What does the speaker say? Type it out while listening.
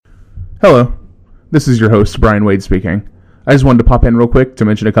Hello, this is your host, Brian Wade speaking. I just wanted to pop in real quick to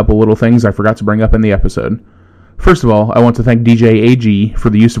mention a couple little things I forgot to bring up in the episode. First of all, I want to thank DJ AG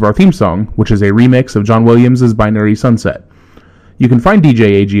for the use of our theme song, which is a remix of John Williams' Binary Sunset. You can find DJ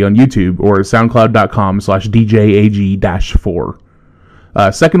AG on YouTube or at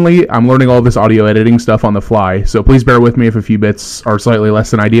soundcloud.com/DJAG-4. Secondly, I'm learning all this audio editing stuff on the fly, so please bear with me if a few bits are slightly less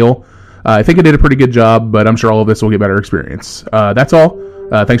than ideal. I think I did a pretty good job, but I'm sure all of this will get better experience. That's all.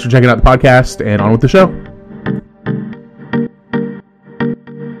 Thanks for checking out the podcast, and on with the show.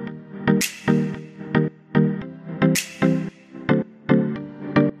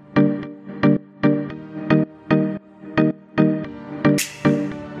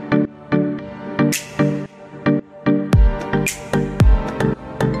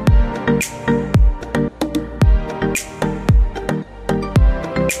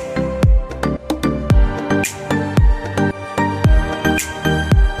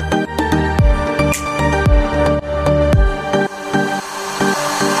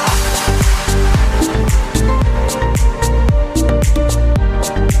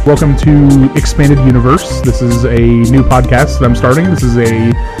 Welcome to Expanded Universe. This is a new podcast that I'm starting. This is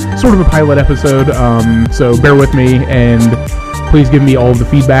a sort of a pilot episode, so bear with me and please give me all of the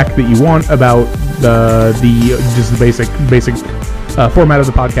feedback that you want about the basic format of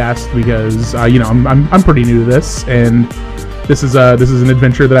the podcast, because I'm pretty new to this, and this is an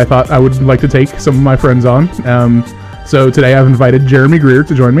adventure that I thought I would like to take some of my friends on. So today I've invited Jeremy Greer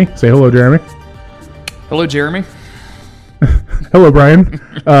to join me. Say hello, Jeremy. Hello, Jeremy. Hello, Brian.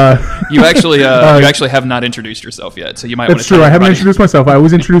 You actually have not introduced yourself yet, so you might want to. That's true. I haven't introduced myself. I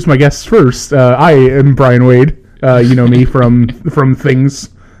always introduce my guests first. I am Brian Wade. You know me from things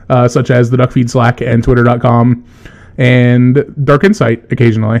such as the Duckfeed Slack and Twitter.com and Dark Insight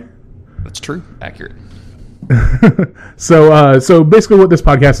occasionally. That's true. Accurate. So basically, what this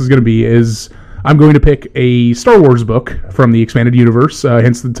podcast is going to be is I'm going to pick a Star Wars book from the Expanded Universe.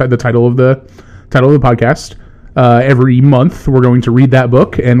 Hence the title of the podcast. Every month we're going to read that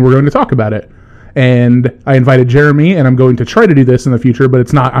book and we're going to talk about it. And I invited Jeremy, and I'm going to try to do this in the future, but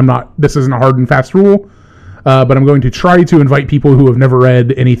this isn't a hard and fast rule. But I'm going to try to invite people who have never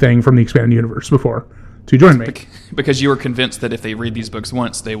read anything from the Expanded Universe before to join me. Because you are convinced that if they read these books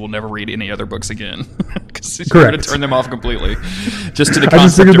once, they will never read any other books again. Because you're Correct. going to turn them off completely. Just to the concept I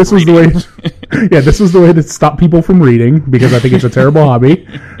just figured this of reading. was the way. Yeah, this was the way to stop people from reading, because I think it's a terrible hobby.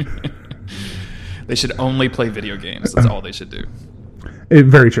 They should only play video games. That's all they should do.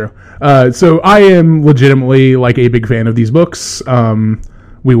 Very true. So I am legitimately a big fan of these books.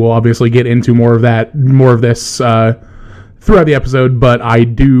 We will obviously get into more of this throughout the episode, but I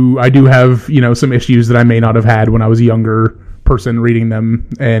do have some issues that I may not have had when I was a younger person reading them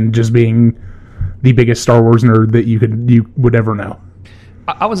and just being the biggest Star Wars nerd that you would ever know.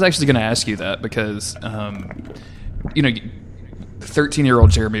 I was actually going to ask you that because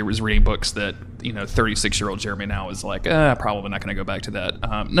 13-year-old Jeremy was reading books that 36-year-old Jeremy now is like, probably not going to go back to that.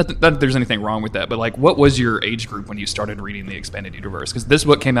 Not that there's anything wrong with that, but what was your age group when you started reading the Expanded Universe? Because this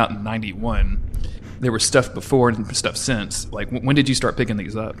book came out in 91. There was stuff before and stuff since. When did you start picking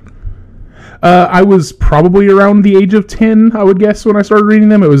these up? I was probably around the age of 10, I would guess, when I started reading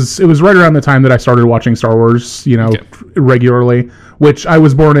them. It was right around the time that I started watching Star Wars, regularly, which I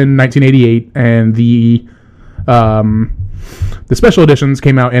was born in 1988, and the special editions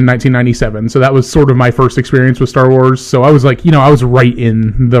came out in 1997, so that was sort of my first experience with Star Wars. So I was I was right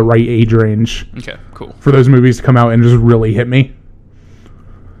in the right age range. Okay, cool. For those movies to come out and just really hit me.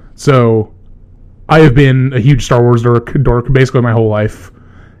 So I have been a huge Star Wars dork basically my whole life,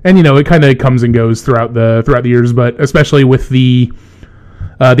 and it kind of comes and goes throughout the years, but especially with the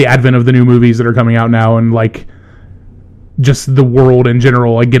advent of the new movies that are coming out now, and just the world in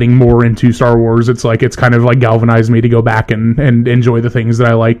general, getting more into Star Wars, it's kind of galvanized me to go back and enjoy the things that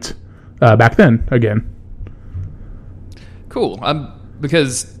I liked back then again. Cool.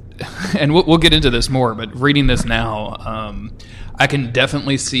 Because, and we'll get into this more, but reading this now, I can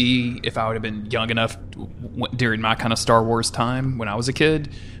definitely see if I would have been young enough during my kind of Star Wars time when I was a kid,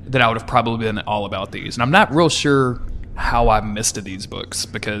 that I would have probably been all about these. And I'm not real sure how I missed these books,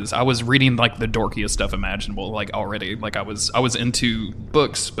 because I was reading the dorkiest stuff imaginable already. I was into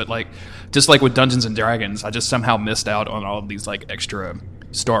books, but just with Dungeons and Dragons, I just somehow missed out on all of these extra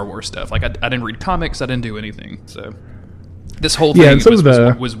Star Wars stuff. I didn't read comics, I didn't do anything. So this whole thing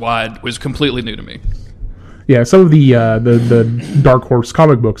was completely new to me. Yeah, some of the Dark Horse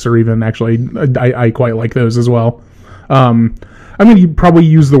comic books are even actually I quite like those as well. I'm going to probably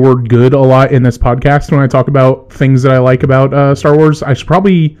use the word good a lot in this podcast when I talk about things that I like about Star Wars. You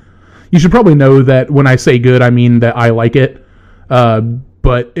should probably know that when I say good, I mean that I like it.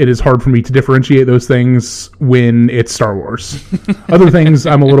 but it is hard for me to differentiate those things when it's Star Wars. Other things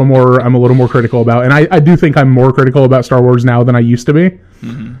I'm a little more critical about, and I do think I'm more critical about Star Wars now than I used to be.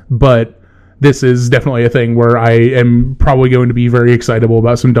 Mm-hmm. But this is definitely a thing where I am probably going to be very excitable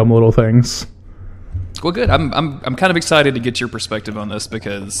about some dumb little things. Well, good. I'm kind of excited to get your perspective on this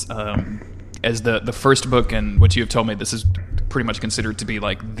because as the first book and what you have told me, this is pretty much considered to be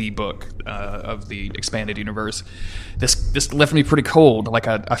like the book of the expanded universe. This left me pretty cold. Like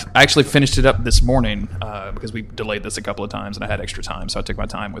I actually finished it up this morning because we delayed this a couple of times and I had extra time, so I took my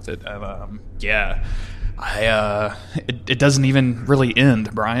time with it. It doesn't even really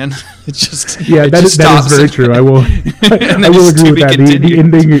end, Brian. It just that is very true. I will I will agree with that.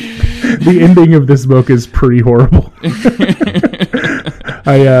 The ending of this book is pretty horrible.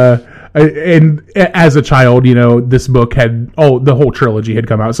 And as a child, this book had the whole trilogy had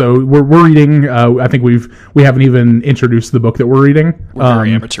come out. So we're reading. I think we haven't even introduced the book that we're reading. We're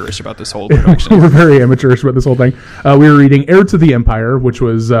very amateurish about this whole production. We're very amateurish about this whole thing. We were reading Heir to the Empire, which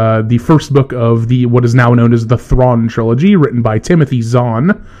was the first book of what is now known as the Thrawn trilogy, written by Timothy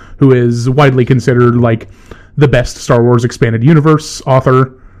Zahn, who is widely considered like the best Star Wars expanded universe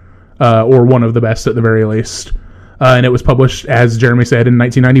author, or one of the best at the very least. And it was published, as Jeremy said, in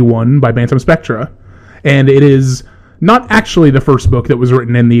 1991 by Bantam Spectra. And it is not actually the first book that was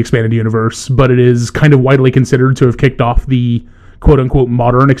written in the expanded universe, but it is kind of widely considered to have kicked off the quote-unquote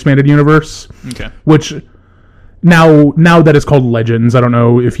modern expanded universe. Okay. Which, now that it's called Legends, I don't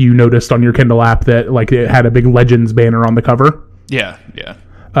know if you noticed on your Kindle app that like it had a big Legends banner on the cover. Yeah.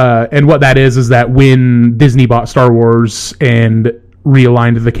 And what that is that when Disney bought Star Wars and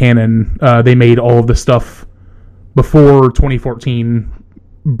realigned the canon, they made all of the stuff before 2014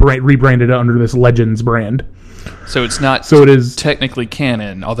 rebranded it under this Legends brand. So it's not so it is technically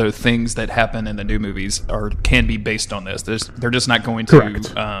canon, although things that happen in the new movies can be based on this. They're just not going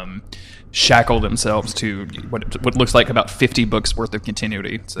to shackle themselves to what looks like about 50 books worth of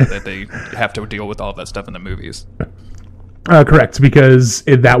continuity so that they have to deal with all of that stuff in the movies. Correct, because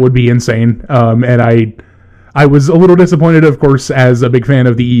that would be insane. And I was a little disappointed, of course, as a big fan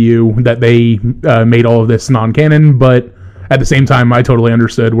of the EU, that they made all of this non-canon, but at the same time, I totally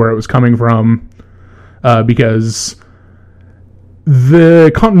understood where it was coming from, because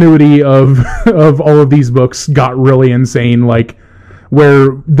the continuity of all of these books got really insane, like,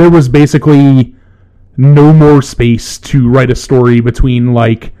 where there was basically no more space to write a story between,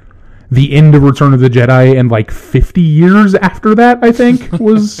 like, the end of Return of the Jedi and like 50 years after that, I think,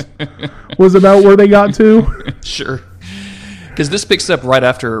 was about where they got to. Sure. Because this picks up right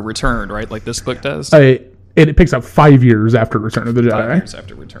after Return, right? Like this book does? It picks up 5 years after Return of the Jedi. 5 years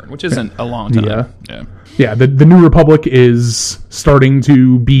after Return, which isn't a long time. Yeah. The New Republic is starting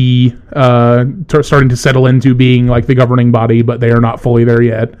to be starting to settle into being like the governing body, but they are not fully there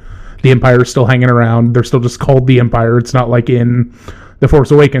yet. The Empire is still hanging around. They're still just called the Empire. It's not like in The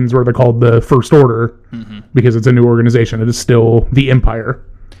Force Awakens where they're called the First Order, because it's a new organization. It is still the Empire.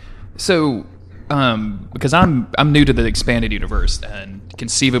 So, because I'm new to the expanded universe, and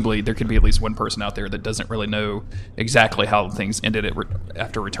conceivably there could be at least one person out there that doesn't really know exactly how things ended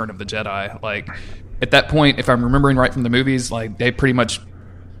after Return of the Jedi. Like, at that point, if I'm remembering right from the movies, like they pretty much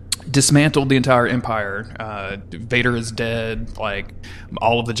dismantled the entire Empire. Vader is dead, like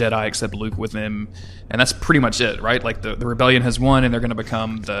all of the Jedi except Luke with him, and that's pretty much it, right? Like the rebellion has won and they're going to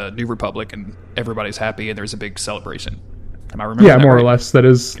become the New Republic and everybody's happy and there's a big celebration. Am I remembering that more right? or less. That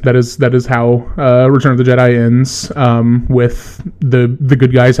is how Return of the Jedi ends, with the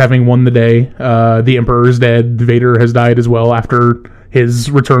good guys having won the day. The Emperor is dead. Vader has died as well after his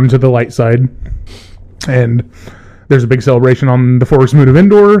return to the light side, and there's a big celebration on the forest moon of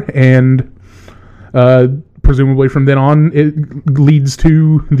Endor, and presumably from then on, it leads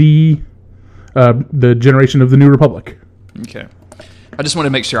to the generation of the New Republic. Okay, I just want to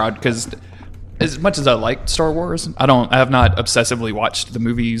make sure, because as much as I like Star Wars, I have not obsessively watched the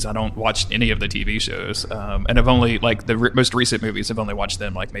movies. I don't watch any of the TV shows, and I've only like the most recent movies. I've only watched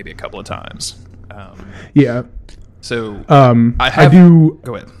them like maybe a couple of times. Yeah. So I do.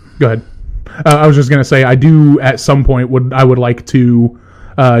 Go ahead. Go ahead. I was just gonna say I do at some point would like to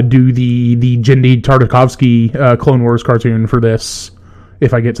do the Genndy Tartakovsky Clone Wars cartoon for this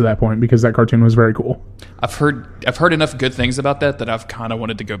if I get to that point, because that cartoon was very cool. I've heard enough good things about that I've kind of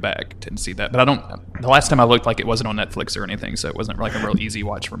wanted to go back and see that, but I don't. The last time I looked, like it wasn't on Netflix or anything, so it wasn't like a real easy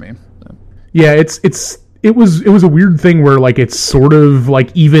watch for me. So. Yeah, it was a weird thing where like it's sort of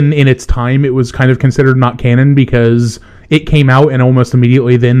like even in its time it was kind of considered not canon because it came out and almost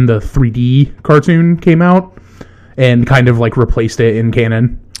immediately then the 3D cartoon came out and kind of like replaced it in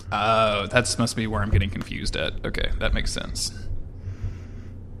canon. Oh, that must be where I'm getting confused at. Okay, that makes sense.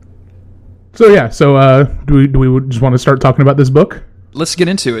 do we just want to start talking about this book? Let's get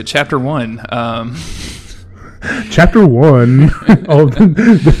into it. Chapter 1. Chapter 1.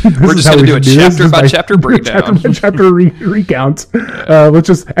 We're just going to do a chapter by chapter breakdown. Chapter recount. We're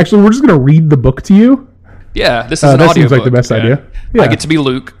just going to read the book to you. Yeah, this is an audio book. That seems like the best idea. Yeah. I get to be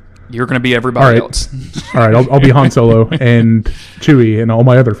Luke. You're going to be everybody else. All right, I'll be Han Solo and Chewie and all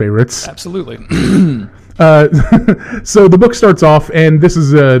my other favorites. Absolutely. So the book starts off, and this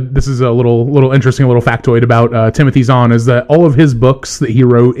is a little interesting little factoid about Timothy Zahn, is that all of his books that he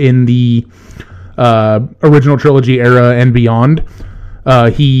wrote in the original trilogy era and beyond,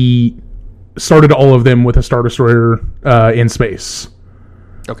 he started all of them with a Star Destroyer in space.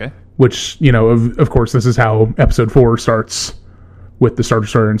 Okay. Which, of course, this is how Episode 4 starts, with the Star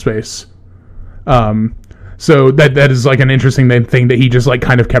Destroyer in space. So that is like an interesting thing that he just like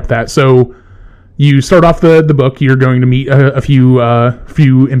kind of kept that. So you start off the book, you're going to meet a few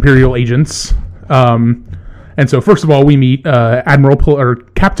Imperial agents. And so first of all, we meet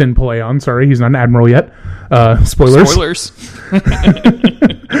Captain Palaeon. Sorry, he's not an admiral yet. Spoilers.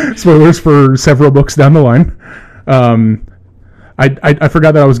 Spoilers for several books down the line. I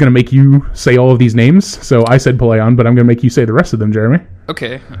forgot that I was going to make you say all of these names, so I said Palaeon, but I'm going to make you say the rest of them, Jeremy.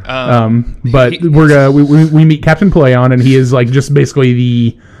 Okay. But we meet Captain Palaeon, and he is like just basically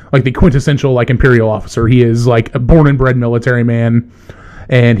the quintessential like Imperial officer. He is like a born and bred military man,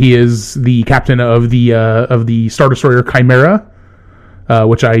 and he is the captain of the Star Destroyer Chimera,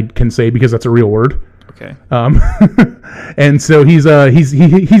 which I can say because that's a real word. Okay. And so he's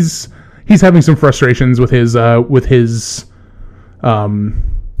having some frustrations with his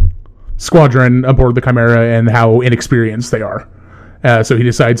squadron aboard the Chimera and how inexperienced they are. So he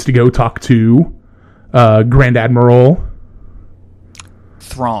decides to go talk to Grand Admiral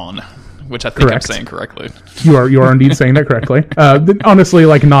Thrawn, which I think Correct. I'm saying correctly. You are indeed saying that correctly. Honestly,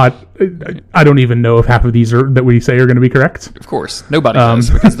 I don't even know if half of these that we say are going to be correct. Of course, nobody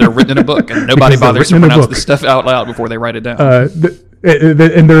does, because they're written in a book, and nobody bothers to pronounce the stuff out loud before they write it down.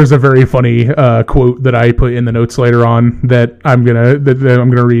 And there's a very funny quote that I put in the notes later on that I'm gonna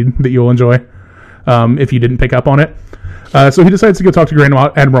read that you'll enjoy if you didn't pick up on it. So he decides to go talk to Grand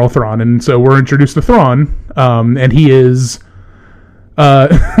Admiral Thrawn, and so we're introduced to Thrawn, and he is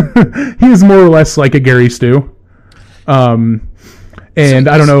more or less like a Gary Stu. And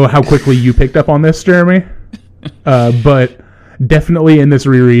I don't know how quickly you picked up on this, Jeremy, but definitely in this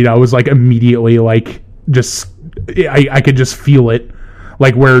reread, I was like immediately like just. I could just feel it,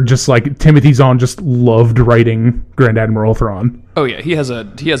 like where just like Timothy Zahn just loved writing Grand Admiral Thrawn. Oh yeah, he has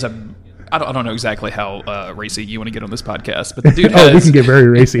a. I don't know exactly how racy you want to get on this podcast, but the dude has. We can get very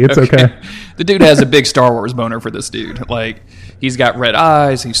racy. It's okay. The dude has a big Star Wars boner for this dude. Like he's got red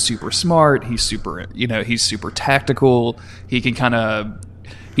eyes. He's super smart. He's super. He's super tactical. He can kind of.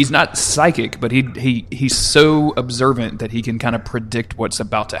 He's not psychic, but he's so observant that he can kind of predict what's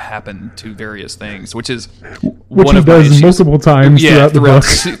about to happen to various things, which one of he does multiple times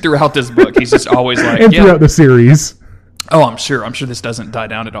throughout this book. He's just always like, and throughout the series. Oh, I'm sure this doesn't die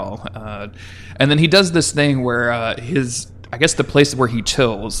down at all. And then he does this thing where I guess the place where he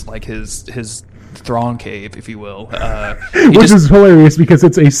chills, like his Thrawn cave, if you will. Which is hilarious because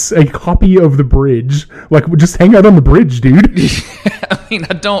it's a copy of the bridge. Like, just hang out on the bridge, dude. I mean,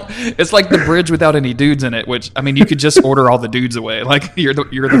 it's like the bridge without any dudes in it, which, I mean, you could just order all the dudes away. Like, you're the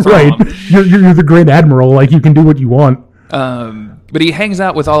Thrawn. Right. You're the Grand Admiral. Like, you can do what you want. But he hangs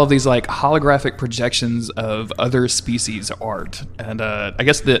out with all of these, like, holographic projections of other species art. And I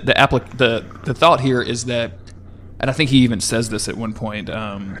guess the thought here is that, and I think he even says this at one point,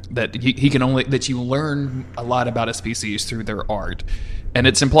 that you learn a lot about a species through their art, and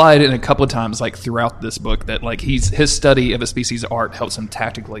it's implied in a couple of times, like throughout this book, that like his study of a species' art helps him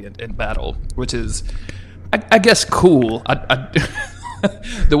tactically in battle, which is, I guess, cool.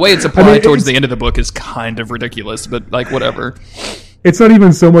 The way it's applied towards the end of the book is kind of ridiculous, but like whatever. It's not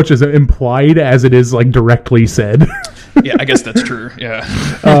even so much as implied as it is like directly said. Yeah, I guess that's true. Yeah.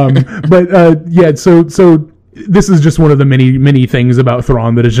 So. This is just one of the many things about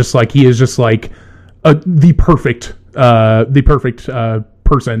Thrawn that is just like he is just like the perfect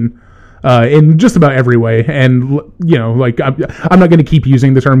person in just about every way. And like I'm not going to keep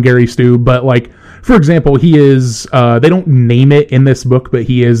using the term Gary Stu, but like for example, he is they don't name it in this book, but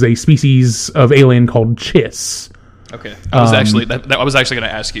he is a species of alien called Chiss. Okay, I was actually going to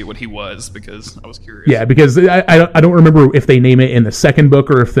ask you what he was because I was curious. Yeah, because I don't remember if they name it in the second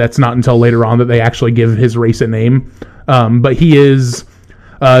book or if that's not until later on that they actually give his race a name. But he is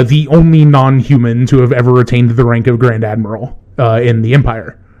the only non-human to have ever attained the rank of Grand Admiral in the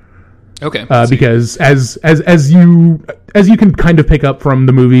Empire. Okay. Because as you can kind of pick up from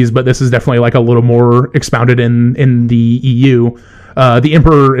the movies, but this is definitely like a little more expounded in the EU. The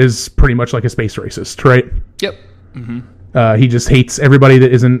Emperor is pretty much like a space racist, right? Yep. Mm-hmm. He just hates everybody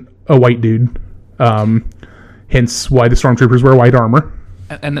that isn't a white dude. Hence why the stormtroopers wear white armor.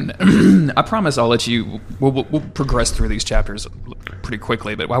 And then I promise I'll let you. We'll progress through these chapters pretty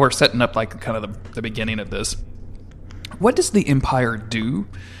quickly. But while we're setting up like kind of the beginning of this, what does the Empire do?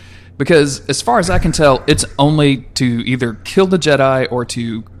 Because as far as I can tell, it's only to either kill the Jedi or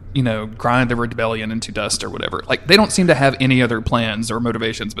to grind the rebellion into dust or whatever. Like they don't seem to have any other plans or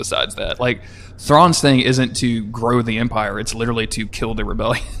motivations besides that. Like Thrawn's thing isn't to grow the Empire; it's literally to kill the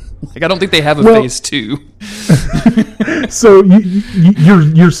rebellion. Like I don't think they have a phase 2. So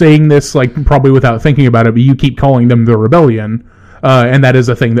you're saying this like probably without thinking about it, but you keep calling them the rebellion, and that is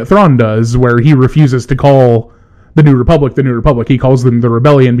a thing that Thrawn does, where he refuses to call the New Republic the New Republic. He calls them the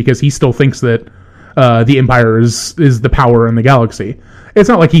rebellion because he still thinks that the Empire is the power in the galaxy. It's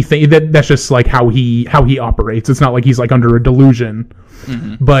not like that's just like how he operates. It's not like he's like under a delusion,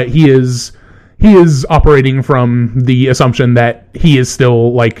 but he is operating from the assumption that he is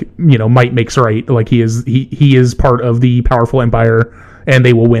still like might makes right. Like he is part of the powerful empire, and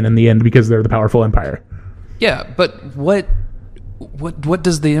they will win in the end because they're the powerful empire. Yeah, but what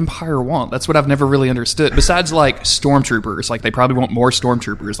does the Empire want? That's what I've never really understood. Besides like stormtroopers, like they probably want more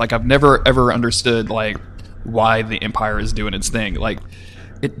stormtroopers. Like I've never ever understood like why the Empire is doing its thing. Like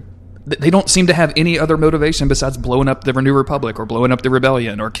they don't seem to have any other motivation besides blowing up the New Republic or blowing up the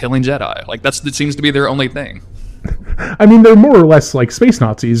rebellion or killing Jedi. Like that seems to be their only thing. I mean, they're more or less like space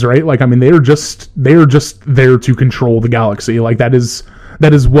Nazis, right? Like I mean, they're just there to control the galaxy. Like that is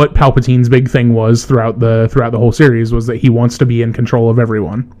what Palpatine's big thing was throughout the whole series, was that he wants to be in control of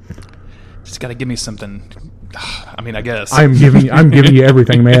everyone. Just got to give me something. I mean, I guess I'm giving you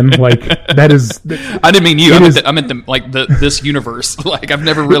everything, man. Like that is. I didn't mean you. I meant this universe. Like I've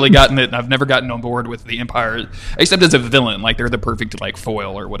never really gotten it. I've never gotten on board with the Empire, except as a villain. Like they're the perfect like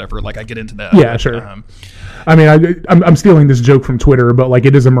foil or whatever. Like I get into that. Yeah, sure. I mean, I'm stealing this joke from Twitter, but like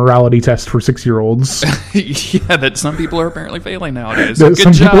it is a morality test for 6-year-olds. Yeah, that some people are apparently failing nowadays. Some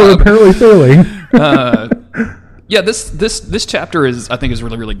people are apparently failing. Yeah, this chapter I think is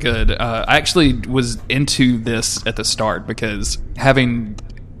really, really good. I actually was into this at the start because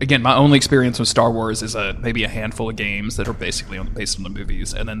again, my only experience with Star Wars is maybe a handful of games that are basically based on the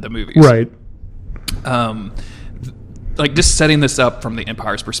movies, and then the movies. Right. Like just setting this up from the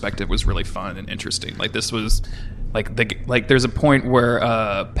Empire's perspective was really fun and interesting. Like this was like there's a point where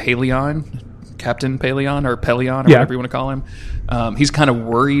Captain Paleon or Pelion or whatever you want to call him. He's kind of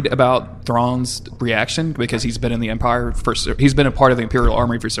worried about Thrawn's reaction because he's been in the Empire he's been a part of the Imperial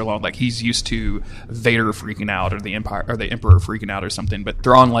Army for so long. Like he's used to Vader freaking out or the Empire or the Emperor freaking out or something. But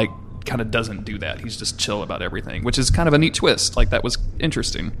Thrawn like kind of doesn't do that. He's just chill about everything, which is kind of a neat twist. Like that was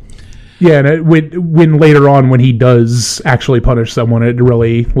interesting. Yeah, and when later on when he does actually punish someone, it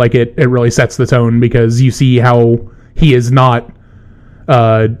really sets the tone because you see how he is not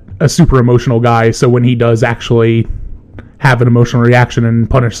a super emotional guy. So when he does actually have an emotional reaction and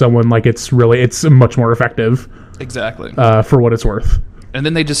punish someone, like it's much more effective. Exactly. For what it's worth. And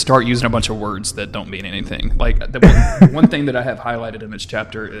then they just start using a bunch of words that don't mean anything. Like the one thing that I have highlighted in this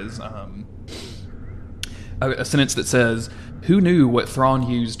chapter is a sentence that says, "Who knew what Thrawn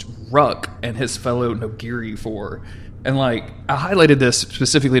used Ruck and his fellow Nogiri for?" And like I highlighted this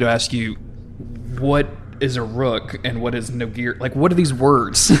specifically to ask you, what is a Rook and what is Nogiri? Like, what are these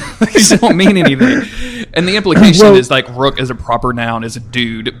words? They don't mean anything. And the implication is like Rook is a proper noun, is a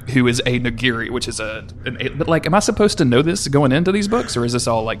dude who is a Nogiri, which is but like, am I supposed to know this going into these books, or is this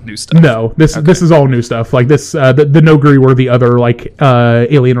all like new stuff? No, this is all new stuff. Like this, the Nogiri were the other like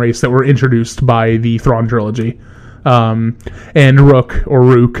alien race that were introduced by the Thrawn trilogy. And Rook or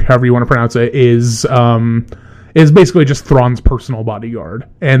Rook, however you want to pronounce it, is basically just Thrawn's personal bodyguard,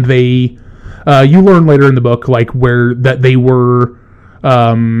 and they. You learn later in the book, like where that they were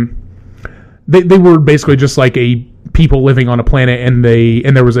basically just like a people living on a planet, and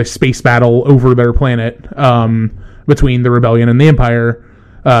there was a space battle over their planet between the Rebellion and the Empire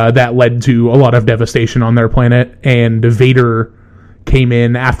that led to a lot of devastation on their planet, and Vader came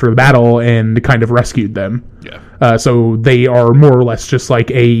in after the battle and kind of rescued them. Yeah. So they are more or less just like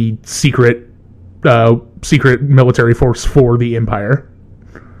a secret military force for the Empire.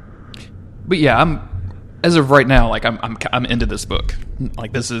 But yeah, as of right now, like I'm into this book.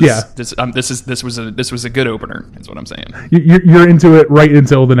 Like this is this was a good opener. Is what I'm saying. You're into it right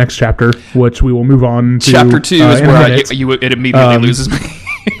until the next chapter, which we will move on to. Chapter 2 is where it immediately loses me.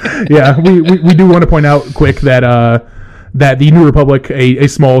 Yeah, we do want to point out quick that that the New Republic, a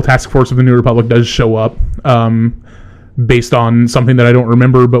small task force of the New Republic, does show up, based on something that I don't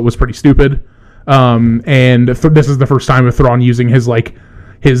remember but was pretty stupid. And this is the first time of Thrawn using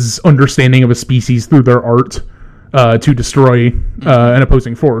his understanding of a species through their art to destroy an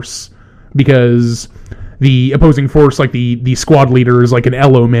opposing force, because the opposing force, like the squad leader, is like an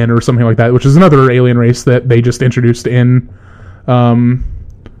Eloman or something like that, which is another alien race that they just introduced in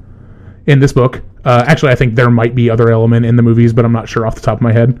this book. Actually, I think there might be other Eloman in the movies, but I'm not sure off the top of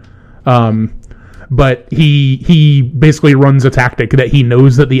my head. But he basically runs a tactic that he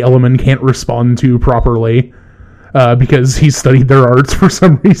knows that the Eloman can't respond to properly, because he's studied their arts for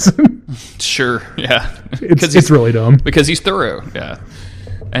some reason. Sure, yeah. It's really dumb. Because he's thorough, yeah.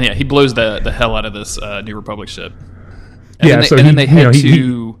 And yeah, he blows the hell out of this New Republic ship. And then they head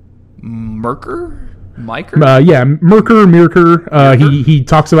to Merker? Mirker. He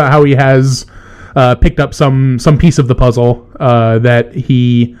talks about how he has picked up some piece of the puzzle that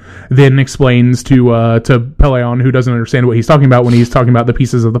he then explains to Pelion, who doesn't understand what he's talking about when he's talking about the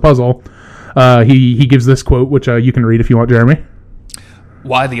pieces of the puzzle. He gives this quote, which you can read if you want, Jeremy.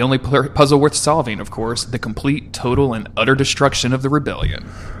 Why, the only puzzle worth solving, of course, the complete, total, and utter destruction of the rebellion.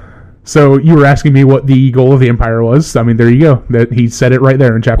 So you were asking me what the goal of the Empire was. I mean, there you go. That he said it right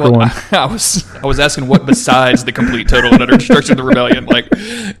there in chapter 1. I was asking what besides the complete, total, and utter destruction of the rebellion. Like,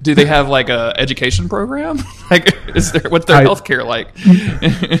 do they have like a education program? Like, what's their healthcare like?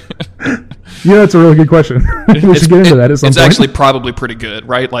 Yeah, that's a really good question. We should get into that at some point. It's actually probably pretty good,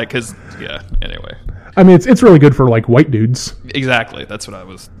 right? Like, because anyway. I mean, it's really good for like white dudes. Exactly. That's what I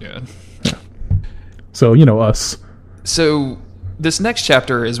was. Yeah. So us. So this next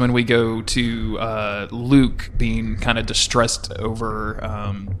chapter is when we go to Luke being kind of distressed over.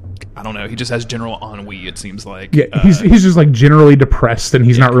 I don't know. He just has general ennui. It seems like. Yeah, he's just like generally depressed, and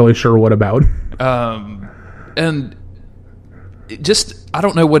he's not really sure what about. And just I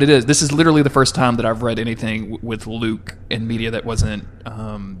don't know what it is. This is literally the first time that I've read anything with Luke in media that wasn't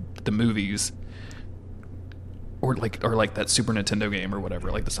the movies. Or like that Super Nintendo game or whatever,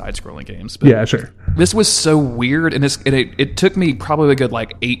 like the side-scrolling games. But yeah, sure. This was so weird, and it took me probably a good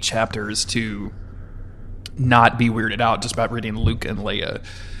 8 chapters to not be weirded out just by reading Luke and Leia.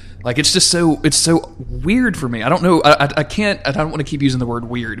 Like it's so weird for me. I don't know. I don't want to keep using the word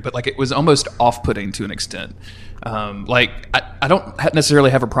weird, but it was almost off-putting to an extent. I don't necessarily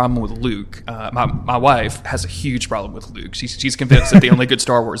have a problem with Luke. My wife has a huge problem with Luke. She's convinced that the only good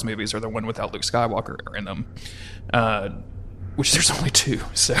Star Wars movies are the one without Luke Skywalker in them, which there's only 2.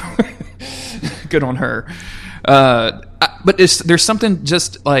 So good on her. But there's something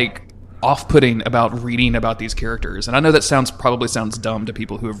just off-putting about reading about these characters, and I know that probably sounds dumb to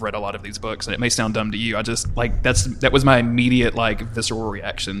people who have read a lot of these books, and it may sound dumb to you. I just that was my immediate visceral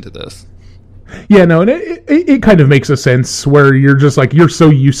reaction to this. Yeah, no, and it kind of makes a sense where you're just you're so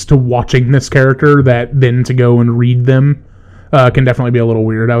used to watching this character that then to go and read them can definitely be a little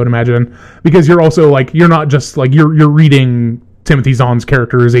weird, I would imagine, because you're also you're not just you're reading Timothy Zahn's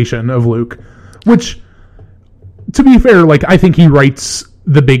characterization of Luke, which, to be fair, I think he writes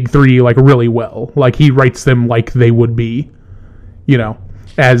the big 3 really well. He writes them like they would be,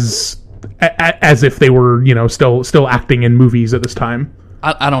 as if they were still acting in movies at this time.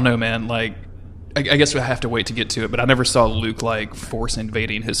 I don't know, man. I guess I have to wait to get to it, but I never saw Luke force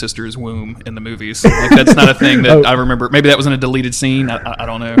invading his sister's womb in the movies. That's not a thing that I remember. Maybe that was in a deleted scene. I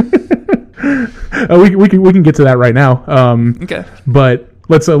don't know. We can get to that right now. Okay, but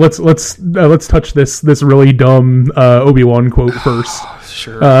let's touch this really dumb Obi-Wan quote first.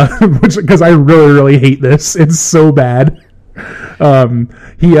 Sure. Because I really hate this. It's so bad. Luke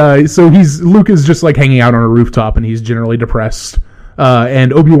is just hanging out on a rooftop, and he's generally depressed.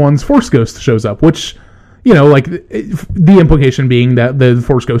 And Obi-Wan's Force Ghost shows up, which, the implication being that the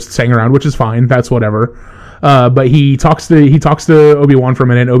Force Ghosts hang around, which is fine. That's whatever. But he talks to Obi-Wan for a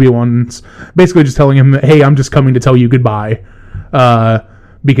minute. Obi-Wan's basically just telling him, "Hey, I'm just coming to tell you goodbye,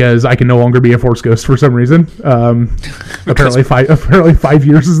 because I can no longer be a Force Ghost for some reason." Apparently 5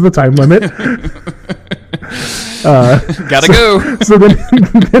 years is the time limit. Gotta go. So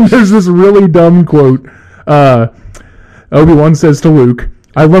then there's this really dumb quote. Obi-Wan says to Luke,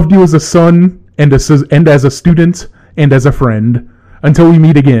 "I loved you as a son and as a student and as a friend. Until we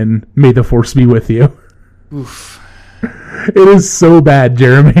meet again, may the Force be with you." Oof. It is so bad,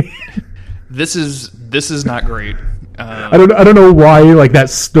 Jeremy. This is not great. I don't know why that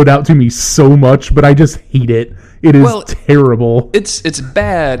stood out to me so much, but I just hate it. It is terrible. It's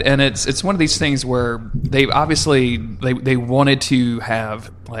bad, and it's one of these things where they obviously they wanted to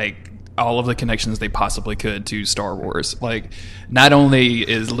have all of the connections they possibly could to Star Wars. Like, not only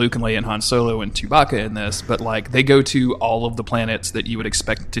is Luke and Leia and Han Solo and Chewbacca in this, but like they go to all of the planets that you would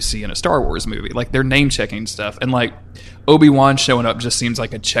expect to see in a Star Wars movie. Like, they're name checking stuff, and like Obi-Wan showing up just seems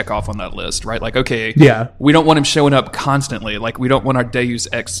like a check off on that list, right? Like, okay, yeah, we don't want him showing up constantly. Like, we don't want our Deus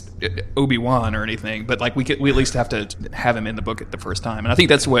Ex Obi-Wan or anything, but like we at least have to have him in the book at the first time, and I think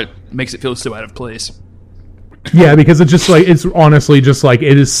that's what makes it feel so out of place. Yeah, because it's just like, it's honestly just like,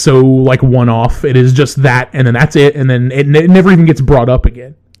 it is so like one-off. It is just that, and then that's it, and then it never even gets brought up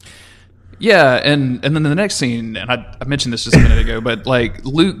again. Yeah, and then the next scene, and I mentioned this just a minute ago, but like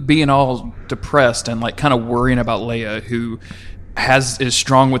Luke being all depressed and like kind of worrying about Leia, who is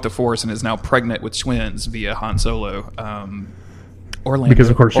strong with the Force and is now pregnant with twins via Han Solo. Orlando,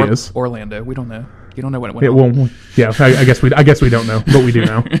 because of course she is. Orlando, we don't know. You don't know what it went on. Well, yeah, I guess we don't know, but we do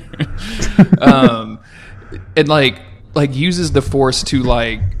know. And like uses the Force to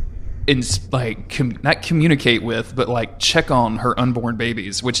not communicate with, but like check on her unborn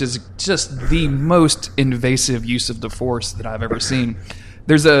babies, which is just the most invasive use of the Force that I've ever seen.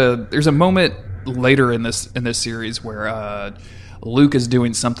 There's a moment later in this series where Luke is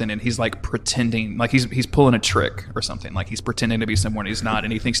doing something and he's like pretending, like he's pulling a trick or something, like he's pretending to be someone he's not,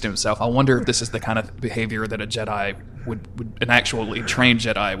 and he thinks to himself, I wonder if this is the kind of behavior that a Jedi would an actually trained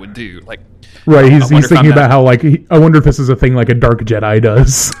Jedi would do. Like, right, he's thinking about how like I wonder if this is a thing like a dark Jedi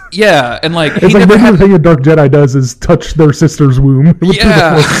does. Yeah, and like it's like maybe the thing a dark Jedi does is touch their sister's womb.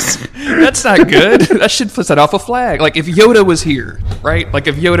 Yeah, that's not good. That should set off a flag. Like if Yoda was here, right? Like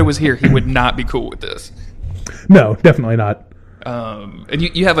if Yoda was here, he would not be cool with this. No, definitely not. And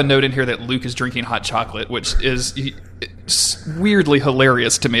you have a note in here that Luke is drinking hot chocolate, which is it's weirdly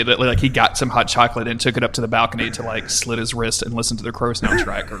hilarious to me that like he got some hot chocolate and took it up to the balcony to like slit his wrist and listen to the Crow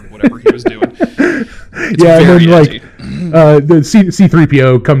soundtrack or whatever he was doing. It's yeah, and then edgy. Like the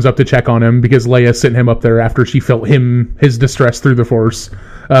C-3PO comes up to check on him because Leia sent him up there after she felt his distress through the Force,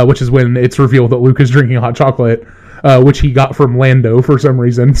 which is when it's revealed that Luke is drinking hot chocolate. Which he got from Lando for some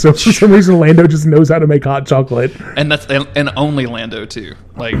reason. So for some reason, Lando just knows how to make hot chocolate, and and only Lando too.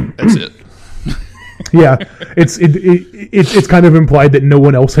 Like that's it. Yeah, it's kind of implied that no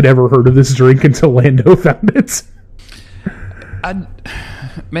one else had ever heard of this drink until Lando found it.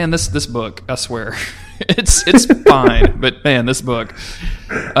 Man, this book, I swear, it's fine, but man, this book.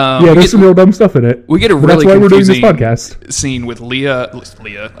 Yeah, there's some real dumb stuff in it. We get a but really that's why confusing we're doing this podcast scene with Leia,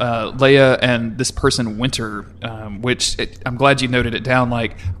 and this person Winter, which I'm glad you noted it down.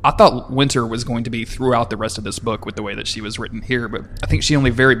 Like I thought Winter was going to be throughout the rest of this book with the way that she was written here, but I think she only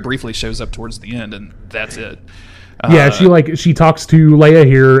very briefly shows up towards the end, and that's it. Yeah, she talks to Leia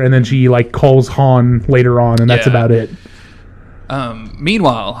here, and then she like calls Han later on, and that's about it.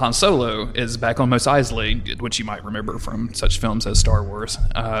 Meanwhile, Han Solo is back on Mos Eisley, which you might remember from such films as Star Wars.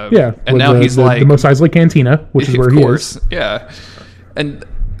 Yeah, and now he's the Mos Eisley Cantina, which is where he is. Yeah, and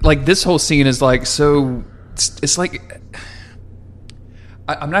like this whole scene is like so. It's like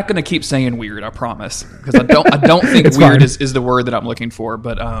I'm not going to keep saying weird, I promise, because I don't think weird is the word that I'm looking for.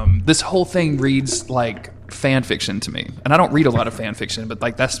 But this whole thing reads like fan fiction to me, and I don't read a lot of fan fiction, but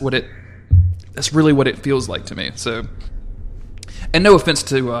like that's really what it feels like to me. So. And no offense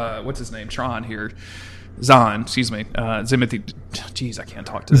to, what's his name, Tron here. Zahn, excuse me. Zimothy, jeez, I can't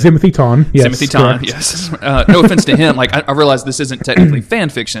talk to Zimothy Ton, yes. Zimothy Ton, yes. No offense to him. Like, I realize this isn't technically fan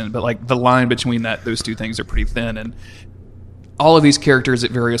fiction, but like the line between those two things are pretty thin. And all of these characters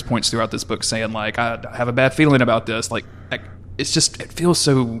at various points throughout this book saying, like, I have a bad feeling about this. Like it's just, it feels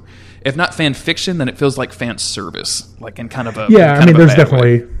so, if not fan fiction, then it feels like fan service. Like in kind of a, yeah, I mean, there's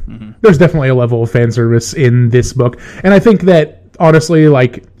definitely a level of fan service in this book. And I think that, honestly,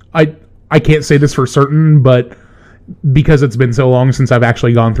 like I can't say this for certain, but because it's been so long since I've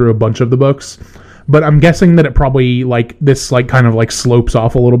actually gone through a bunch of the books, but I'm guessing that it probably like this like kind of like slopes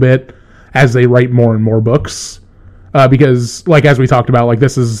off a little bit as they write more and more books, because like as we talked about, like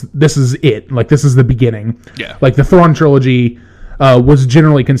this is it, like this is the beginning. Yeah, like the Thrawn trilogy was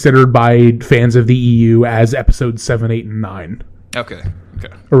generally considered by fans of the EU as episodes 7, 8, and 9. Okay.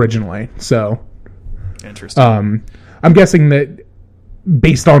 Originally, so interesting. I'm guessing that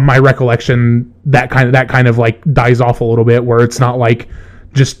based on my recollection, that kind of like dies off a little bit, where it's not like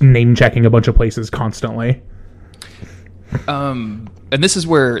just name checking a bunch of places constantly. And this is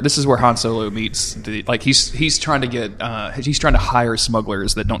where Han Solo meets he's trying to hire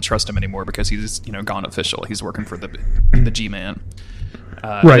smugglers that don't trust him anymore because he's gone official. He's working for the G-Man.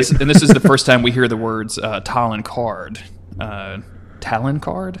 Right. And this is the first time we hear the words Talon Card. Talon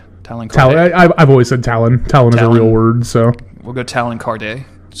Card? Talon Card. I've always said Talon. Talon is a real word, so we'll go Talon Card.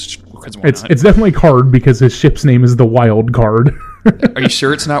 Because why not? It's definitely Card because his ship's name is the Wild Card. Are you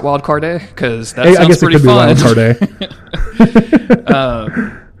sure it's not Wild Card Day? Because that I sounds guess pretty it could fun. be Wild Card Day.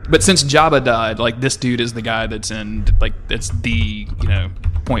 But since Jabba died, like, this dude is the guy that's the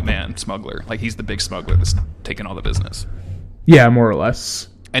point man smuggler. Like, he's the big smuggler that's taking all the business. Yeah, more or less.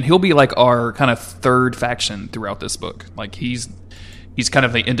 And he'll be like our kind of third faction throughout this book. Like, he's kind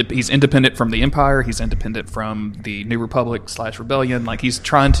of he's independent from the Empire. He's independent from the New Republic / Rebellion. Like, he's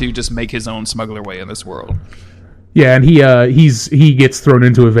trying to just make his own smuggler way in this world. Yeah, and he gets thrown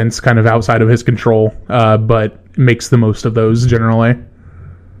into events kind of outside of his control, but makes the most of those generally.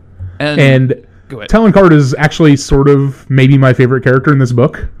 And Talon Card is actually sort of maybe my favorite character in this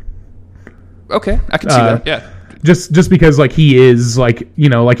book. Okay, I can see that. Yeah, just because like he is like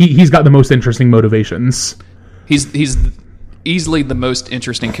he's got the most interesting motivations. He's easily the most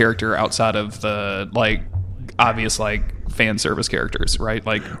interesting character outside of the like obvious like fan service characters, right?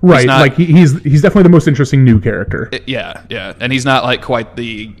 Like he's definitely the most interesting new character. Yeah, and he's not like quite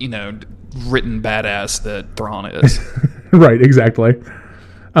the written badass that Thrawn is. Right, exactly.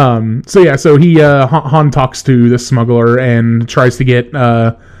 So he Han talks to the smuggler and tries to get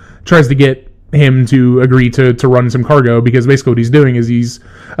him to agree to run some cargo, because basically what he's doing is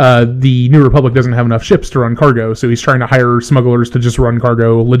the New Republic doesn't have enough ships to run cargo, so he's trying to hire smugglers to just run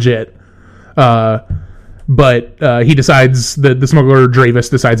cargo legit. But he decides that the smuggler Dravis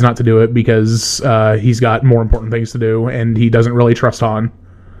decides not to do it because he's got more important things to do, and he doesn't really trust Han.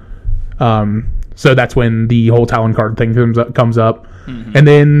 So that's when the whole Talon Card thing comes up. Mm-hmm. And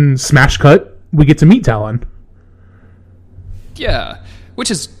then smash cut, we get to meet Talon. Yeah,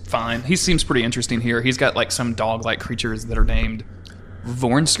 which is fine. He seems pretty interesting here. He's got like some dog-like creatures that are named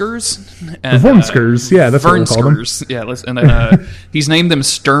Vornskers. Vornskers, yeah, that's what we call them. Yeah, and then he's named them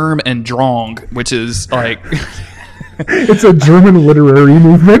Sturm and Drong, which is like... It's a German literary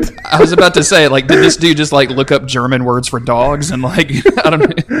movement. I was about to say, like, did this dude just like look up German words for dogs and like I don't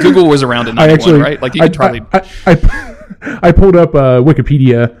know? Google was around in 91, right? Like you could probably. I pulled up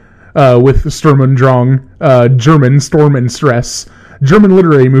Wikipedia with Sturm und Drang, German storm and stress, German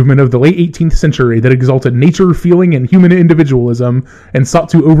literary movement of the late 18th century that exalted nature, feeling, and human individualism, and sought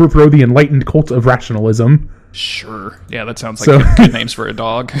to overthrow the enlightened cult of rationalism. Sure. Yeah, that sounds like good names for a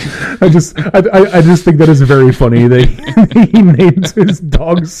dog. I just think that is very funny. He named his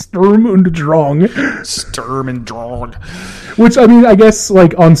dog Sturm und Drang. Sturm und Drang. Which, I mean, I guess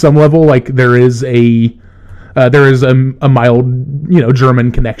like on some level, like there is a mild,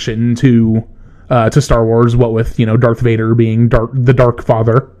 German connection to Star Wars. What with Darth Vader being the Dark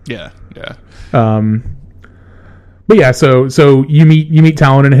Father. Yeah. But yeah, so you meet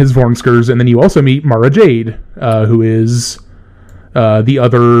Talon and his Vornskers, and then you also meet Mara Jade, who is the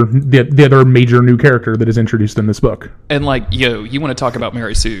other major new character that is introduced in this book. And like, you want to talk about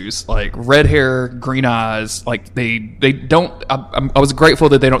Mary Sue's, like red hair, green eyes, like they don't. I was grateful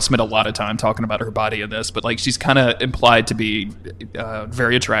that they don't spend a lot of time talking about her body in this, but like she's kind of implied to be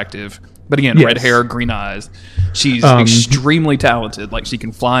very attractive. But again, yes. Red hair, green eyes. She's extremely talented. Like she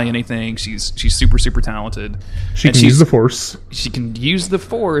can fly anything. She's super, super talented. She can use the Force. She can use the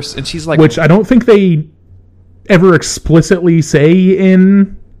Force, and she's like, which I don't think they ever explicitly say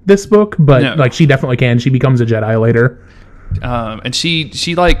in this book, but no. Like she definitely can. She becomes a Jedi later. And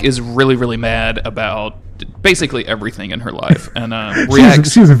she like is really, really mad about basically everything in her life, and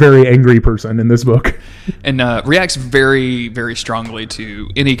reacts. She's a very angry person in this book, and reacts very, very strongly to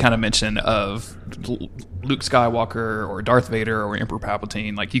any kind of mention of Luke Skywalker or Darth Vader or Emperor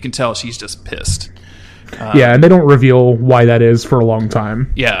Palpatine. Like you can tell she's just pissed. Yeah, and they don't reveal why that is for a long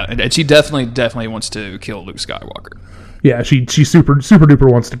time. Yeah, and she definitely wants to kill Luke Skywalker. Yeah, she super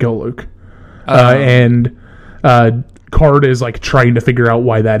duper wants to kill Luke, and Card is like trying to figure out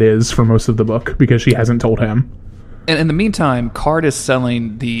why that is for most of the book because she hasn't told him. And in the meantime, Card is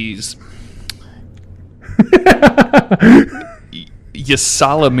selling these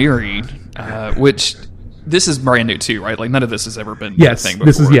Ysalamiri, which this is brand new too, right? Like none of this has ever been a thing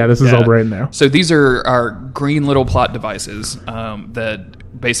before. This is all brand new. So these are our green little plot devices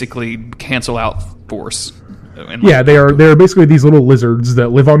that basically cancel out Force. Yeah, they're basically these little lizards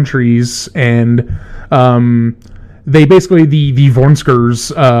that live on trees, and they basically the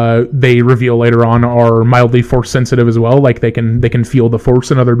Vornskers they reveal later on are mildly Force sensitive as well. Like they can feel the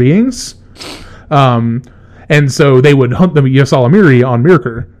Force in other beings, and so they would hunt the Ysalamiri on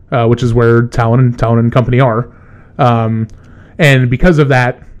Mirkor, which is where Talon and company are, and because of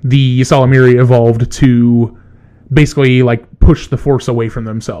that, the Ysalamiri evolved to basically like push the Force away from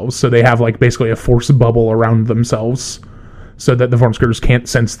themselves. So they have like basically a Force bubble around themselves, so that the Vornskers can't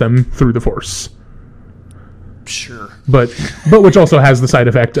sense them through the Force. Sure. But which also has the side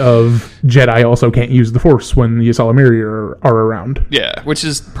effect of Jedi also can't use the Force when the Ysalamiri are around. Yeah, which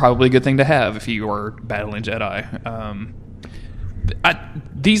is probably a good thing to have if you are battling Jedi.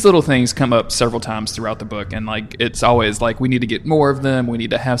 These little things come up several times throughout the book, and like it's always like we need to get more of them. We need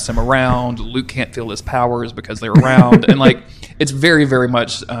to have some around. Luke can't feel his powers because they're around, and like it's very, very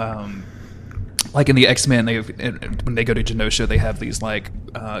much like in the X-Men. When they go to Genosha, they have these like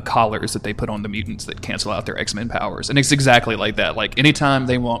collars that they put on the mutants that cancel out their X-Men powers, and it's exactly like that. Like anytime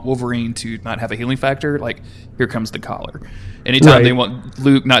they want Wolverine to not have a healing factor, like here comes the collar. Anytime they want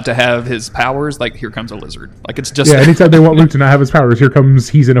Luke not to have his powers, like here comes a lizard. Like it's just anytime they want Luke to not have his powers, here comes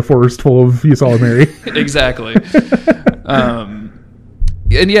he's in a forest full of Ysalamiri. Exactly. And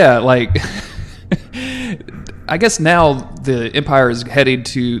yeah, like I guess now the Empire is headed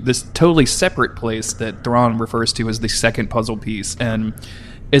to this totally separate place that Thrawn refers to as the second puzzle piece, and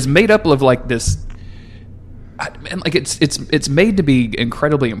is made up of like this. And like it's made to be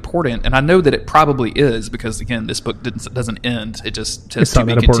incredibly important, and I know that it probably is because again, this book doesn't end; it just says to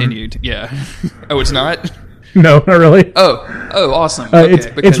be continued. Yeah. Oh, it's not. No, not really. Oh, awesome. Okay,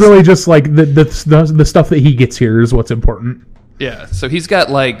 it's really just like the stuff that he gets here is what's important. Yeah, so he's got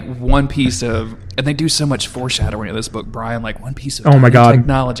like one piece of, and they do so much foreshadowing in this book, Brian. Like one piece of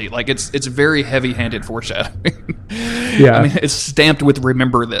technology. Like it's very heavy-handed foreshadowing. Yeah, I mean it's stamped with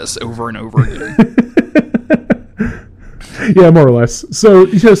 "remember this" over and over again. Yeah, more or less. So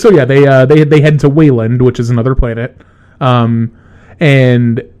yeah, they head to Wayland, which is another planet,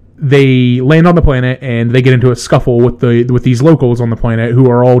 and they land on the planet, and they get into a scuffle with these locals on the planet who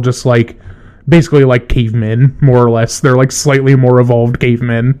are all just like basically like cavemen, more or less. They're like slightly more evolved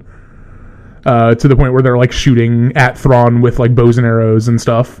cavemen, to the point where they're like shooting at Thrawn with like bows and arrows and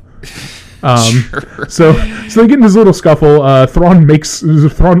stuff. Sure. So they get in this little scuffle.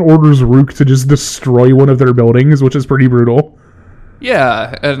 Thrawn orders Rook to just destroy one of their buildings, which is pretty brutal.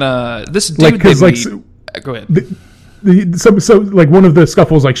 Yeah, and this dude go ahead. So like one of the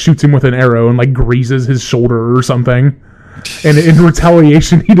scuffles like shoots him with an arrow and like grazes his shoulder or something, and in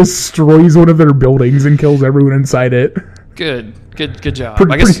retaliation he destroys one of their buildings and kills everyone inside it. Good job.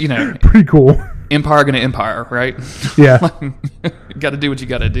 I guess pretty cool. Empire gonna empire, right? Yeah. Got to do what you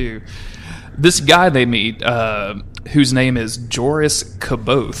got to do. This guy they meet, whose name is Joris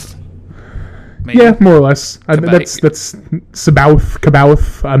Kaboth. Maybe. Yeah, more or less. That's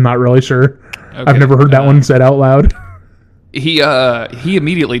Kabouth. I'm not really sure. Okay. I've never heard that one said out loud. He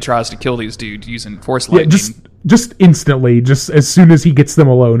immediately tries to kill these dudes using force lightning. Yeah, just instantly, just as soon as he gets them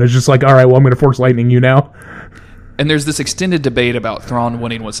alone, it's just like, all right, well, I'm going to force lightning you now. And there's this extended debate about Thrawn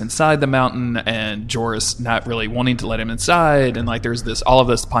wanting what's inside the mountain and Joris not really wanting to let him inside. And like there's all of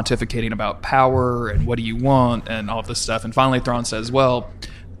this pontificating about power and what do you want and all of this stuff. And finally Thrawn says, well,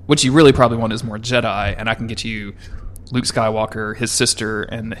 what you really probably want is more Jedi, and I can get you Luke Skywalker, his sister,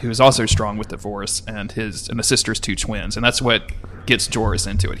 and who is also strong with the Force, and the sister's two twins. And that's what gets Joris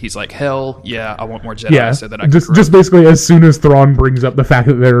into it. He's like, hell yeah, I want more Jedi so that I can just basically as soon as Thrawn brings up the fact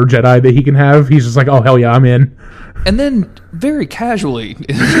that there are Jedi that he can have, he's just like, oh hell yeah, I'm in. And then very casually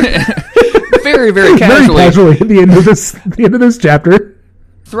very, very casually at the end of this chapter,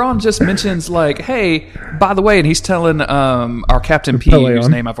 Thrawn just mentions like, hey, by the way, and he's telling our Captain P, whose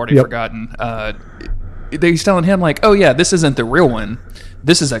name I've already forgotten, he's telling him like, oh yeah, this isn't the real one.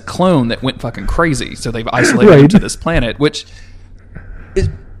 This is a clone that went fucking crazy. So they've isolated him to this planet, which is,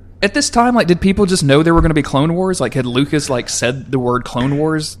 at this time, like, did people just know there were going to be Clone Wars? Like, had Lucas like said the word Clone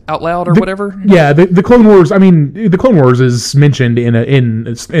Wars out loud or whatever? Yeah, the Clone Wars. I mean, the Clone Wars is mentioned in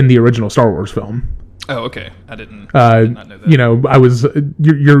the original Star Wars film. Oh, okay. I did not know that. I was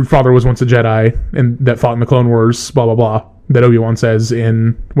your father was once a Jedi and that fought in the Clone Wars. Blah blah blah. That Obi-Wan says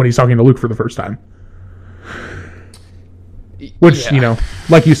when he's talking to Luke for the first time. Which,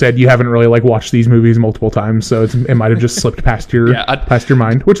 like you said, you haven't really like watched these movies multiple times, so it might have just slipped past your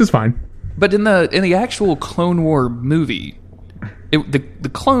mind, which is fine. But in the actual Clone War movie,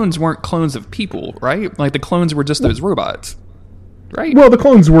 the clones weren't clones of people, right? Like the clones were just those robots, right? Well, the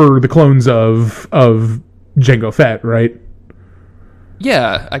clones were the clones of Jango Fett, right?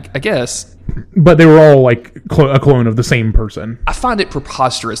 Yeah, I guess. But they were all like a clone of the same person. I find it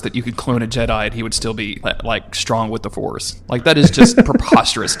preposterous that you could clone a Jedi and he would still be like strong with the Force. Like that is just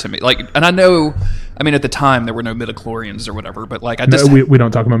preposterous to me. Like, and I know, I mean, at the time there were no midichlorians or whatever, but like I just we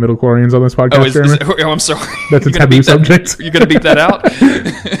don't talk about midichlorians on this podcast. I'm sorry. That's a taboo subject. You're gonna beat that out.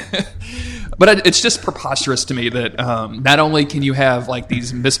 But it's just preposterous to me that not only can you have like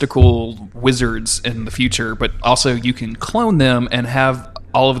these mystical wizards in the future, but also you can clone them and have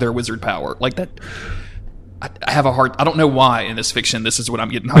all of their wizard power. Like that, I have a hard. I don't know why in this fiction this is what I'm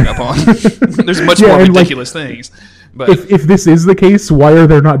getting hung up on. There's much more and, ridiculous things. But if this is the case, why are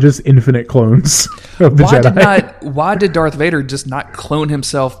there not just infinite clones of the Jedi? Why did Darth Vader just not clone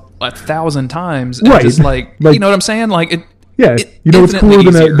himself 1,000 times? And Right. just like, you know what I'm saying? Like it. Yeah, you know what's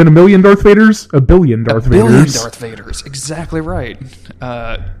cooler than a million Darth Vaders? A billion Darth Vaders. Billion Darth Vaders. Exactly right.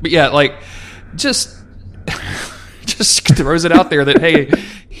 But yeah, like just throws it out there that, hey,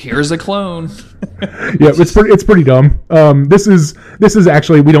 here's a clone. Yeah, it's pretty dumb. This is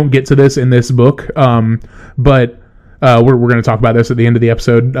actually, we don't get to this in this book, but we're going to talk about this at the end of the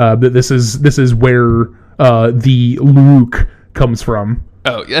episode. That this is where the Luke comes from.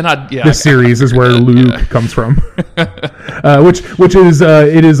 Oh, and this series is where Luke comes from, which is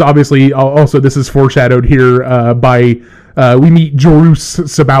it is obviously also, this is foreshadowed here by we meet Jorus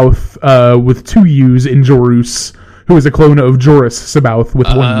Sabaoth with 2 U's in Jorus, who is a clone of Joruus Sabaoth with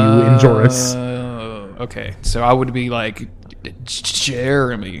 1 U in Joruus. Okay, so I would be like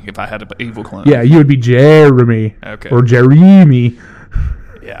Jeremy if I had an evil clone. Yeah, you would be Jeremy, or Jeremy.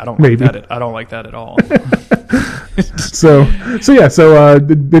 Yeah, I don't like that. I don't like that at all. So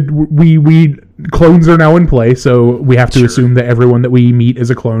we clones are now in play, so we have to assume that everyone that we meet is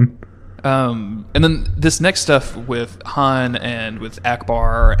a clone. And then this next stuff with Han and with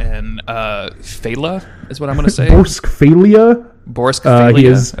Akbar and Fela is what I'm going to say. Borsk Phalia. He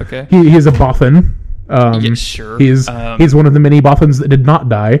is he is a Bothan. Yeah, sure. He's one of the many Bothans that did not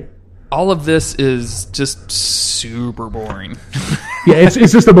die. All of this is just super boring. Yeah, it's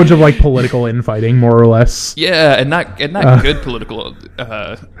just a bunch of like political infighting, more or less. Yeah, and not good political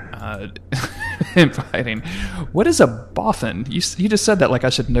infighting. What is a Bothan? You just said that like I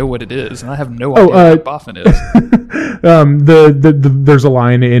should know what it is, and I have no idea what a Bothan is. There's a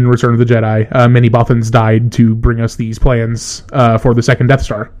line in Return of the Jedi. Many Bothans died to bring us these plans for the second Death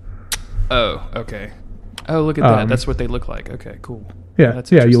Star. Oh, okay. Oh, look at that. That's what they look like. Okay, cool. Yeah,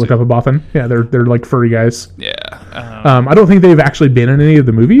 you look up a Bothan. Yeah, they're like furry guys. Yeah. I don't think they've actually been in any of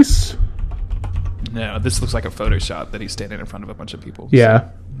the movies. No, this looks like a Photoshop that he's standing in front of a bunch of people. Yeah.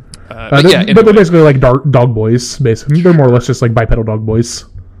 So. But they're basically like dog boys, basically. They're more or less just like bipedal dog boys.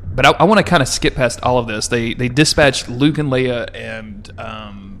 But I want to kind of skip past all of this. They dispatched Luke and Leia and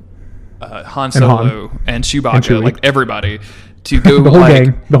Han Solo and Chewbacca, like everybody, to go. The whole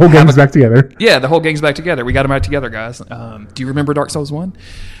gang. The whole gang's back together. Yeah, the whole gang's back together. We got them back together, guys. Do you remember Dark Souls 1?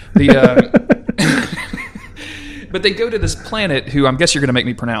 But they go to this planet who I guess you're going to make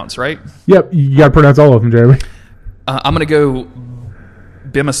me pronounce, right? Yep, you got to pronounce all of them, Jeremy. I'm going to go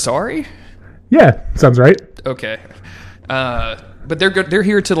Bimasari? Yeah, sounds right. Okay. But they're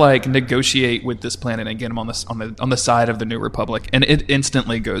here to like negotiate with this planet and get them on the side of the New Republic, and it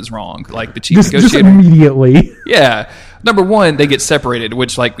instantly goes wrong. Like the chief negotiator, just immediately. Yeah, number one, they get separated,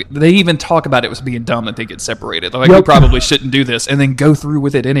 which like they even talk about it was being dumb that they get separated. They're like, we probably shouldn't do this, and then go through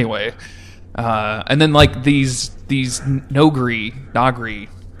with it anyway. And then like these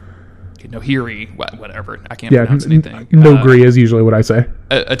Nohiri, whatever. I can't pronounce anything. Nohiri is usually what I say.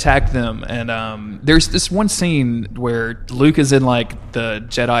 Attack them, and there's this one scene where Luke is in like the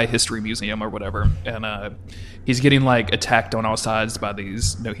Jedi History Museum or whatever, and he's getting like attacked on all sides by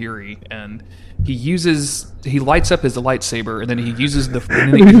these Nohiri, and he lights up his lightsaber, and then he uses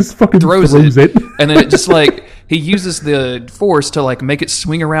and then he just fucking throws it, and then it just like he uses the Force to like make it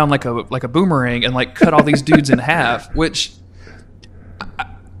swing around like a boomerang and like cut all these dudes in half, which.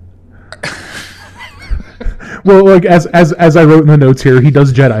 Well, like as I wrote in the notes here, he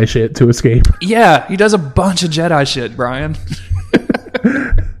does Jedi shit to escape. Yeah, he does a bunch of Jedi shit, Brian.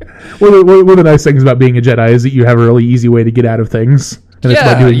 One of the nice things about being a Jedi is that you have a really easy way to get out of things, and it's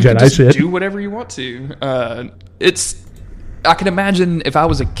by doing you Jedi can just shit. Do whatever you want to. I can imagine if I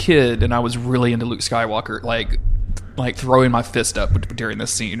was a kid and I was really into Luke Skywalker, like throwing my fist up during this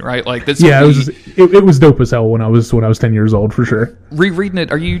scene, right? Like this. Yeah, it was dope as hell when I was 10 years old, for sure. Rereading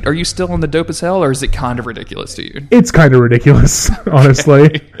it, are you still on the dope as hell, or is it kind of ridiculous to you? It's kind of ridiculous,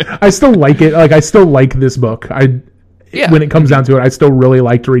 honestly. I still like it. Like I still like this book. When it comes down to it, I still really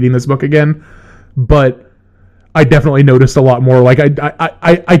liked reading this book again, but I definitely noticed a lot more. Like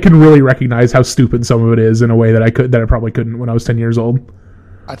I can really recognize how stupid some of it is in a way that I probably couldn't when I was 10 years old.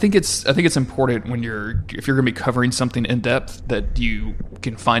 I think it's important if you're going to be covering something in depth that you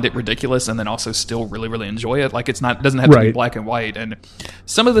can find it ridiculous and then also still really, really enjoy it. Like it doesn't have to be black and white. And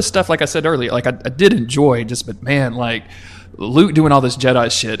some of the stuff, like I said earlier, like I did enjoy, but man, like Luke doing all this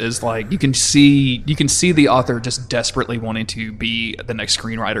Jedi shit is like you can see the author just desperately wanting to be the next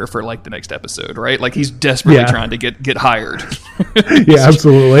screenwriter for like the next episode, right? Like he's desperately trying to get hired. Yeah,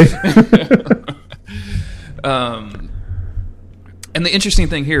 absolutely. And the interesting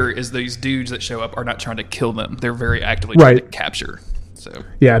thing here is these dudes that show up are not trying to kill them; they're very actively trying to capture. So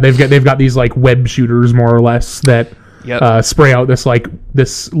yeah, they've got these like web shooters more or less that spray out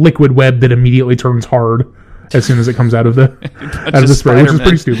this liquid web that immediately turns hard as soon as it comes out of the spray, which is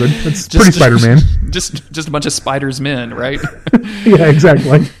pretty stupid. It's pretty Spider-Man. Just a bunch of spiders men, right? Yeah,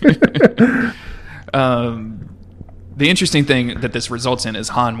 exactly. The interesting thing that this results in is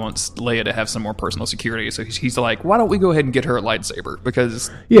Han wants Leia to have some more personal security, so he's like, why don't we go ahead and get her a lightsaber? Because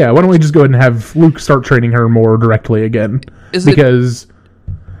why don't we just go ahead and have Luke start training her more directly again? Because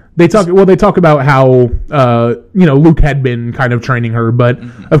they talk about how Luke had been kind of training her, but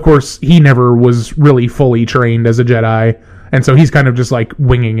of course he never was really fully trained as a Jedi, and so he's kind of just like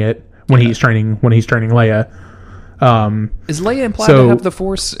winging it when he's training Leia. Is Leia implied to have the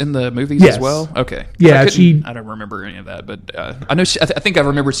Force in the movies as well? Okay. Yeah, I don't remember any of that, but I know. I think I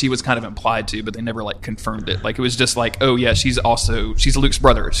remember she was kind of implied to, but they never like confirmed it. Like it was just like, oh yeah, she's Luke's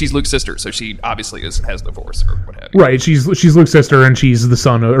brother, she's Luke's sister, so she obviously has the Force or what have you. Right. She's Luke's sister, and she's the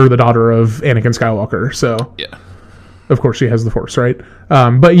son or the daughter of Anakin Skywalker. So yeah. Of course, she has the Force, right?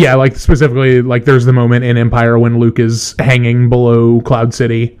 But yeah, like specifically, like there's the moment in Empire when Luke is hanging below Cloud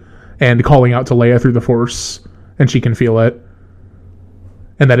City and calling out to Leia through the Force. And she can feel it.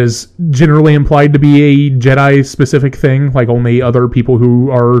 And that is generally implied to be a Jedi-specific thing. Like, only other people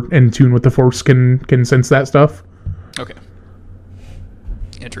who are in tune with the Force can sense that stuff. Okay.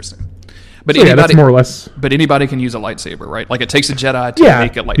 Interesting. But that's more or less... But anybody can use a lightsaber, right? Like, it takes a Jedi to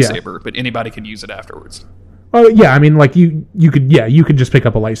make a lightsaber, but anybody can use it afterwards. Oh, yeah, I mean, like, you could just pick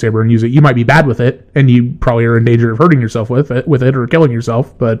up a lightsaber and use it. You might be bad with it, and you probably are in danger of hurting yourself with it or killing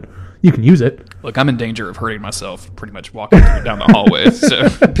yourself, but... You can use it. Look, I'm in danger of hurting myself pretty much walking down the hallway. So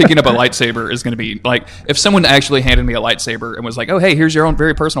picking up a lightsaber is going to be like, if someone actually handed me a lightsaber and was like, oh, hey, here's your own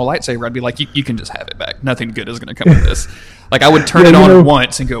very personal lightsaber, I'd be like, you can just have it back. Nothing good is going to come of this. Like I would turn it on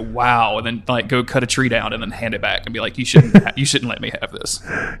once and go, wow, and then like go cut a tree down and then hand it back and be like, you shouldn't let me have this.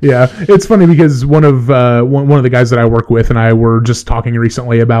 Yeah, it's funny because one of the guys that I work with and I were just talking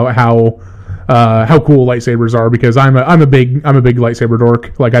recently about how cool lightsabers are, because I'm a big lightsaber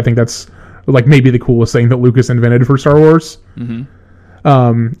dork. Like I think that's like maybe the coolest thing that Lucas invented for Star Wars.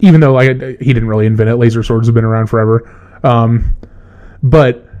 Mm-hmm. Even though like he didn't really invent it, laser swords have been around forever.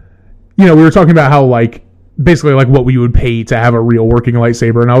 But we were talking about how like basically like what we would pay to have a real working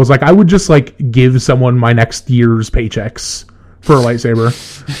lightsaber, and I was like, I would just like give someone my next year's paychecks for a lightsaber,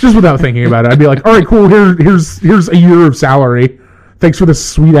 just without thinking about it. I'd be like, all right, cool. Here's a year of salary. Thanks for this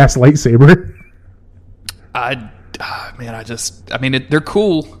sweet ass lightsaber. They're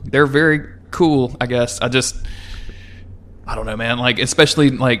cool. They're very cool, I guess. I don't know, man. Like, especially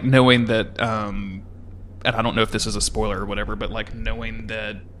like knowing that, and I don't know if this is a spoiler or whatever, but like knowing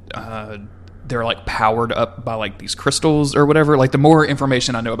that they're like powered up by like these crystals or whatever. Like, the more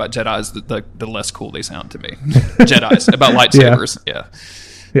information I know about Jedis, the less cool they sound to me. Jedis about lightsabers,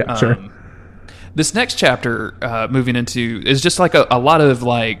 yeah, sure. This next chapter, moving into, is just like a lot of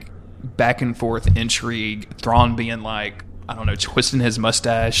like back and forth intrigue. Thrawn being like, I don't know, twisting his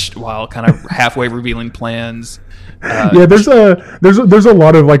mustache while kind of halfway revealing plans. There's a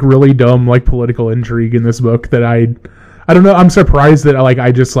lot of like really dumb like political intrigue in this book that I don't know. I'm surprised that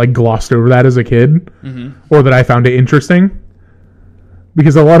I just like glossed over that as a kid, or that I found it interesting,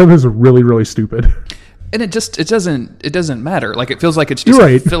 because a lot of it is really, really stupid. And it doesn't matter. Like, it feels like it's just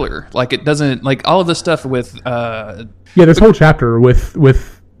a filler. Like, it doesn't, like, all of this stuff with this whole chapter with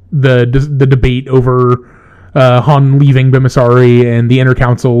the debate over Han leaving Bimasari and the Inner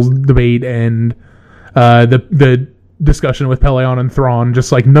Council's debate and the discussion with Pelion and Thrawn,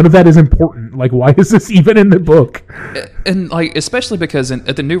 just like none of that is important. Like, why is this even in the book? And like, especially because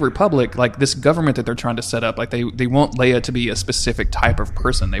at the New Republic, like, this government that they're trying to set up, like, they want Leia to be a specific type of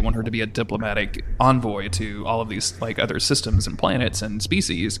person. They want her to be a diplomatic envoy to all of these like other systems and planets and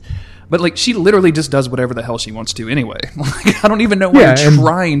species. But like, she literally just does whatever the hell she wants to anyway. Like, I don't even know why you're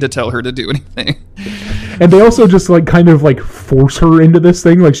trying to tell her to do anything. And they also just like kind of like force her into this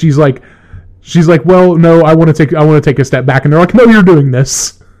thing. Like, she's like, well, no, I want to take a step back, and they're like, no, you're doing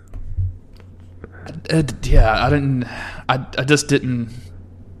this. I just didn't.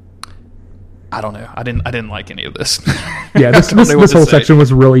 I don't know. I didn't like any of this. Yeah, this whole section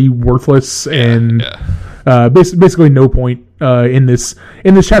was really worthless, and basically no point in this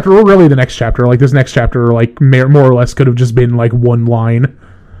chapter, or really the next chapter. Like, this next chapter, like more or less could have just been like one line.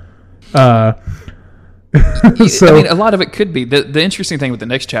 So, I mean, a lot of it could be. The interesting thing with the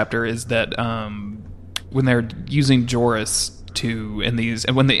next chapter is that when they're using Joruus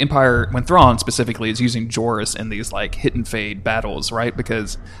when Thrawn specifically is using Joruus in these like hit and fade battles, right?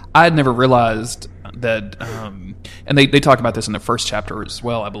 Because I had never realized that, and they talk about this in the first chapter as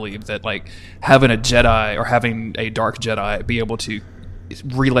well, I believe, that like having a Jedi or having a dark Jedi be able to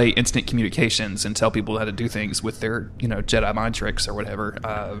relay instant communications and tell people how to do things with their, Jedi mind tricks or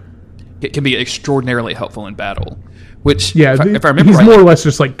whatever, it can be extraordinarily helpful in battle. Which, if I remember he's right, more or less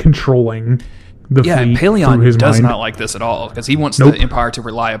just like controlling the fleet Paleon through his does mind. not like this at all because he wants the Empire to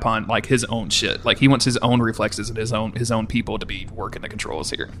rely upon like his own shit. Like he wants his own reflexes and his own people to be working the controls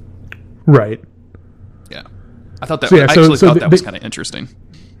here. Right. Yeah, I thought that. I actually thought that was kind of interesting.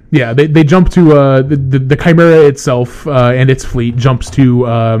 Yeah, they jump to the Chimera itself and its fleet jumps to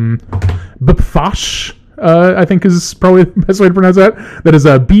Bpfash. I think is probably the best way to pronounce that. That is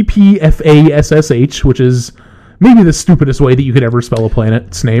a BPFASSH, which is maybe the stupidest way that you could ever spell a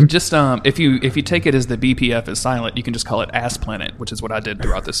planet's name. Just if you take it as the BPF is silent, you can just call it Ass Planet, which is what I did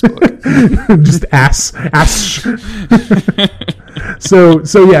throughout this book. Just ass.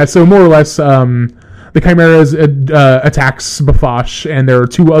 So more or less, the Chimeras attacks Bpfash, and there are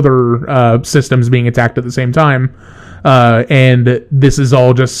two other systems being attacked at the same time, and this is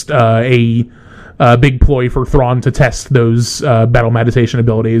all just a big ploy for Thrawn to test those battle meditation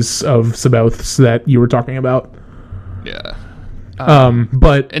abilities of Saboth's that you were talking about. Yeah.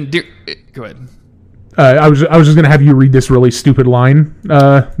 But go ahead. I was just gonna have you read this really stupid line,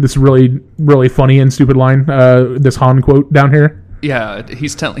 this really really funny and stupid line, this Han quote down here. Yeah,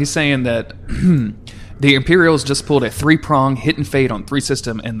 he's saying that the Imperials just pulled a 3-prong hit and fade on 3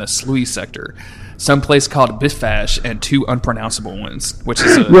 system in the Sluy sector, someplace called Biffash, and 2 unpronounceable ones, which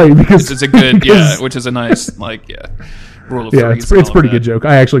is which is a nice rule of threes. It's pretty good joke.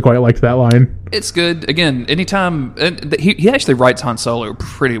 I actually quite liked that line. It's good. Again, anytime he actually writes Han Solo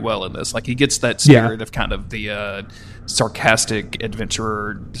pretty well in this. Like he gets that spirit of kind of the sarcastic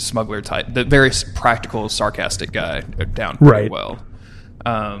adventurer, smuggler type, the very practical, sarcastic guy down pretty well.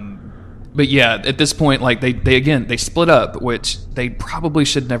 But yeah, at this point, like they split up, which they probably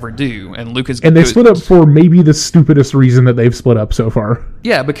should never do. And they split up for maybe the stupidest reason that they've split up so far.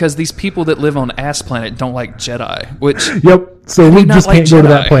 Yeah, because these people that live on Ass Planet don't like Jedi. Which so Luke just can't go to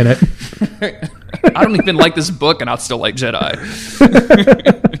that planet. I don't even like this book, and I still like Jedi.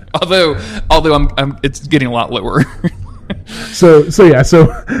 although it's getting a lot lower. So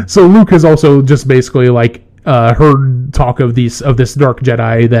Luke has also just basically like heard talk of this dark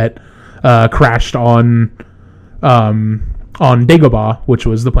Jedi that crashed on Dagobah, which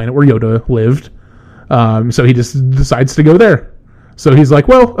was the planet where Yoda lived. So he just decides to go there. So he's like,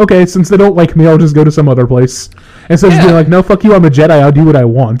 well, okay, since they don't like me, I'll just go to some other place. And so he's being like, no, fuck you, I'm a Jedi, I'll do what I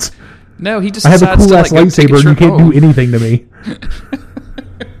want. No, he just I have a cool ass lightsaber and you can't do anything to me.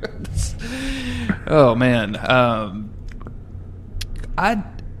 Oh man.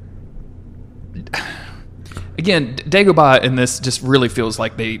 Again, Dagobah in this just really feels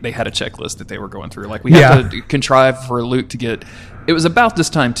like they had a checklist that they were going through. Like we have to contrive for Luke to get. It was about this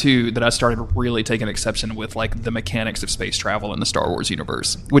time too that I started really taking exception with like the mechanics of space travel in the Star Wars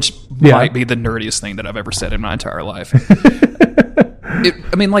universe, which might be the nerdiest thing that I've ever said in my entire life.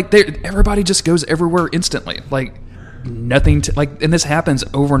 Everybody just goes everywhere instantly. Like nothing. And this happens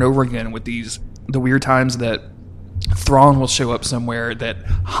over and over again with the weird times that Thrawn will show up somewhere that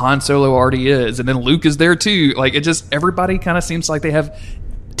Han Solo already is, and then Luke is there too. Like it just everybody kind of seems like they have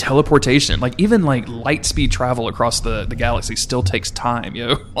teleportation. Like even like light speed travel across the galaxy still takes time,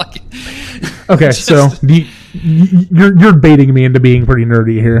 Like okay, so you're baiting me into being pretty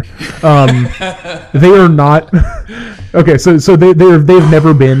nerdy here. They are not okay. So they've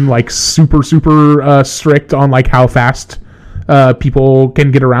never been like super strict on like how fast people can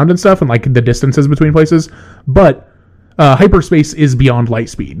get around and stuff, and like the distances between places, but hyperspace is beyond light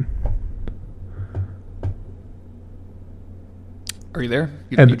speed. Are you there?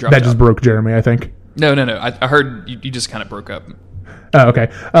 You that just broke Jeremy, I think. No. I heard you just kind of broke up. Oh, okay.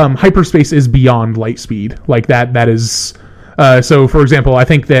 Hyperspace is beyond light speed. Like that is. So, for example, I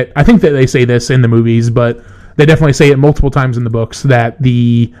think that they say this in the movies, but they definitely say it multiple times in the books that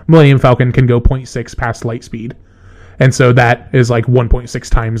the Millennium Falcon can go 0.6 past light speed, and so that is like 1.6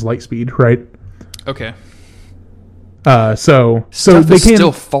 times light speed, right? Okay. So they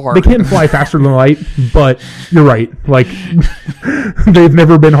still far. They can fly faster than light, but you're right. Like they've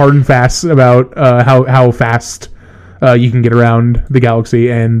never been hard and fast about how fast you can get around the galaxy,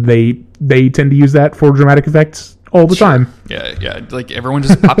 and they tend to use that for dramatic effects all the time. Yeah. Like everyone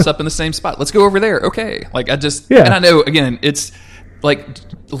just pops up in the same spot. Let's go over there. Okay. Like and I know again it's like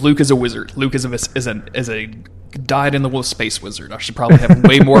Luke is a wizard. Luke is a dyed-in-the-wool space wizard. I should probably have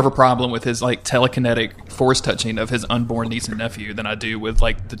way more of a problem with his like telekinetic force touching of his unborn niece and nephew than I do with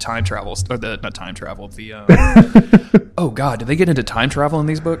like the time travel oh god, did they get into time travel in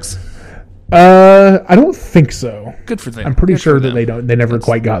these books? I don't think so. Good for them. I'm pretty Good sure for that them. they never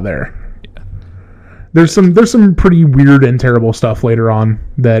quite got there. Yeah. There's some pretty weird and terrible stuff later on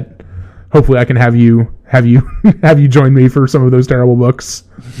that hopefully I can have you join me for some of those terrible books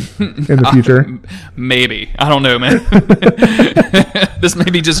in the future. Maybe. I don't know, man. This may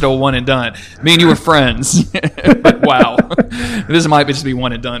be just a one and done. Me and you were friends. But wow. This might just be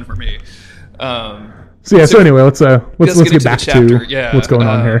one and done for me. So anyway, let's get back to what's going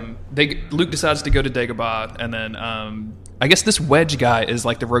on here. Luke decides to go to Dagobah, and then I guess this Wedge guy is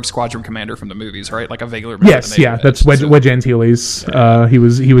like the Rogue Squadron commander from the movies, right? Like I vaguely remember. Yes, yeah, that's Wedge Antilles. Yeah. He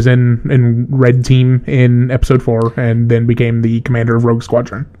was in Red Team in Episode 4, and then became the commander of Rogue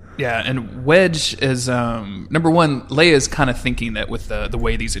Squadron. Yeah, and Wedge is number one. Leia is kind of thinking that with the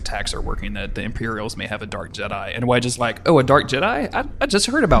way these attacks are working, that the Imperials may have a dark Jedi, and Wedge is like, "Oh, a dark Jedi? I just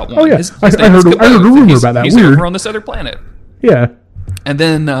heard about one. Oh yeah, his I heard a rumor about that. He's Weird. over on this other planet." Yeah, and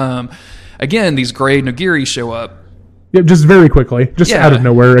then again, these gray Nogiri show up. Yeah, just very quickly, out of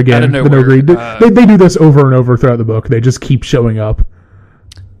nowhere again. Out of nowhere. The Nogiri, they do this over and over throughout the book. They just keep showing up.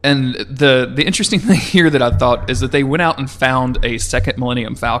 And the interesting thing here that I thought is that they went out and found a second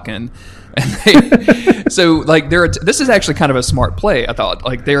Millennium Falcon, and this is actually kind of a smart play. I thought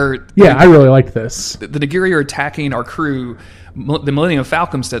I really liked this. The Nagiri are attacking our crew. The Millennium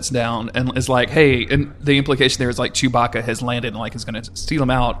Falcon sits down and is like, "Hey," and the implication there is like Chewbacca has landed and like is going to steal him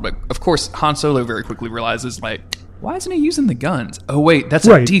out. But of course, Han Solo very quickly realizes like, why isn't he using the guns? Oh wait, that's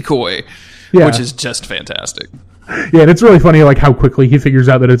a decoy, which is just fantastic. Yeah, and it's really funny, like, how quickly he figures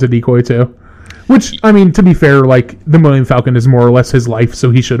out that it's a decoy, too. Which, I mean, to be fair, like, the Millennium Falcon is more or less his life,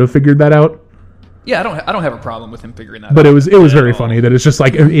 so he should have figured that out. Yeah, I don't have a problem with him figuring that out. But it was very funny that it's just,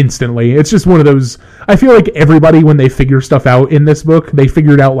 like, instantly. It's just one of those... I feel like everybody, when they figure stuff out in this book, they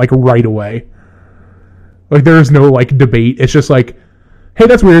figure it out, like, right away. Like, there is no, like, debate. It's just like, hey,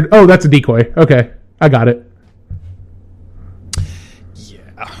 that's weird. Oh, that's a decoy. Okay, I got it.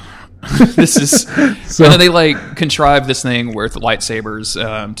 This is so, and then they like contrive this thing with lightsabers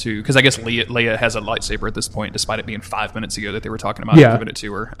because I guess Leia has a lightsaber at this point, despite it being 5 minutes ago that they were talking about giving it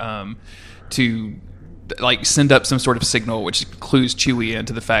to her, to like send up some sort of signal which clues Chewie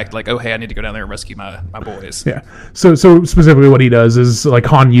into the fact like, oh hey, I need to go down there and rescue my boys. Yeah. So specifically what he does is like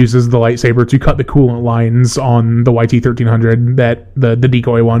Han uses the lightsaber to cut the coolant lines on the YT-1300, that the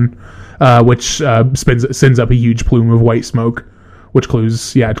decoy one, which sends up a huge plume of white smoke, which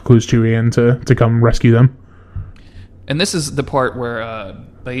clues Chewie in to come rescue them. And this is the part where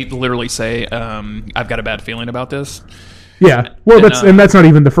they literally say, "I've got a bad feeling about this." Yeah, well, that's not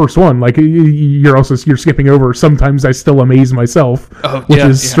even the first one. Like you're skipping over. Sometimes I still amaze myself, which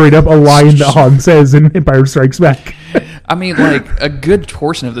is straight up a line that Han says in Empire Strikes Back. I mean, like a good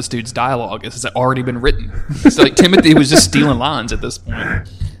portion of this dude's dialogue has already been written. So like Timothy was just stealing lines at this point.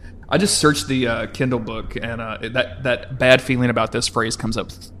 I just searched the Kindle book, and that bad feeling about this phrase comes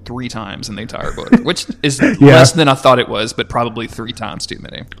up 3 times in the entire book, which is less than I thought it was, but probably 3 times too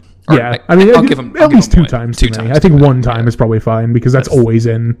many. I'll give him at least 2 times too many. I think 1 time is probably fine, because that's always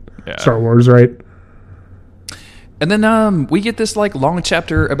in Star Wars, right? And then we get this like long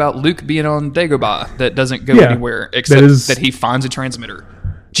chapter about Luke being on Dagobah that doesn't go anywhere except that he finds a transmitter.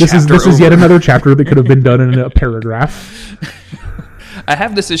 This is yet another chapter that could have been done in a paragraph. I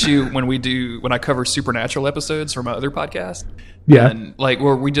have this issue when I cover supernatural episodes from my other podcast. Yeah. And like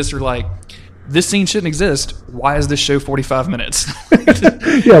where we just are like, this scene shouldn't exist. Why is this show 45 minutes?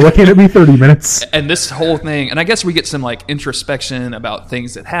 Yeah, why can't it be 30 minutes? And this whole thing, and I guess we get some like introspection about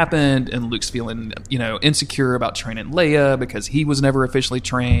things that happened, and Luke's feeling, insecure about training Leia because he was never officially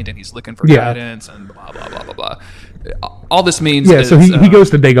trained and he's looking for guidance and blah, blah, blah, blah, blah. All this means is... so he goes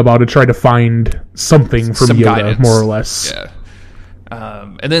to Dagobah to try to find something from Yoda, guidance. More or less. Yeah.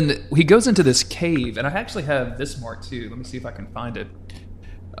 And then he goes into this cave, and I actually have this mark too. Let me see if I can find it.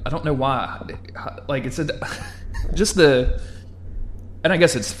 I don't know why. Like it said, and I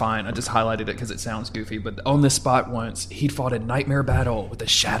guess it's fine. I just highlighted it because it sounds goofy. But on this spot once, he'd fought a nightmare battle with a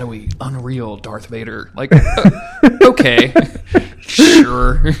shadowy, unreal Darth Vader. Like, okay,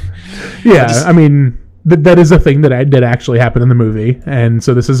 sure. Yeah, I mean, that is a thing that did actually happen in the movie, and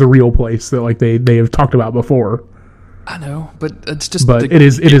so this is a real place that like they have talked about before. I know, but it's just. But it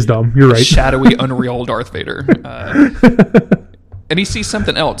is dumb. You're right. Shadowy, unreal Darth Vader. And he sees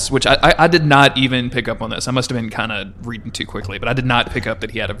something else, which I did not even pick up on this. I must have been kind of reading too quickly, but I did not pick up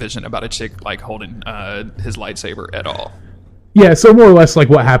that he had a vision about a chick like holding his lightsaber at all. Yeah, so more or less like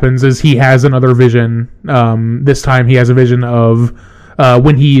what happens is he has another vision. This time he has a vision of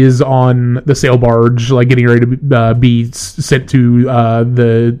when he is on the sail barge, like getting ready to be sent to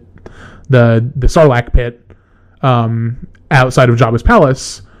the Sarlacc pit outside of Jabba's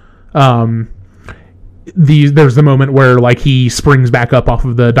palace. There's the moment where like he springs back up off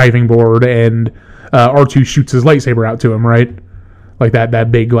of the diving board and R2 shoots his lightsaber out to him, right? Like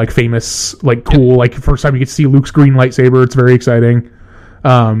that big, like famous, like cool, like first time you get to see Luke's green lightsaber. It's very exciting.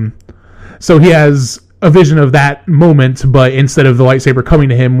 So he has a vision of that moment, but instead of the lightsaber coming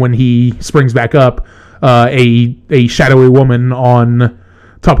to him when he springs back up, a shadowy woman on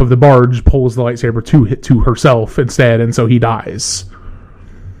top of the barge pulls the lightsaber to herself instead, and so he dies.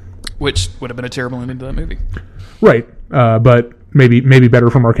 Which would have been a terrible ending to that movie. Right, but maybe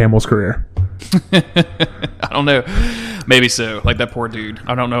better for Mark Hamill's career. I don't know. Maybe so. Like that poor dude.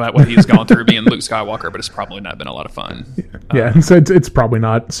 I don't know what he's gone through being Luke Skywalker, but it's probably not been a lot of fun. Yeah, so it's probably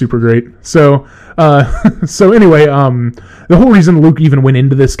not super great. So anyway, the whole reason Luke even went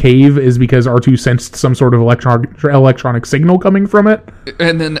into this cave is because R2 sensed some sort of electronic signal coming from it,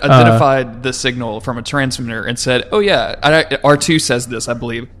 and then identified the signal from a transmitter and said, "Oh yeah, R2 says this, I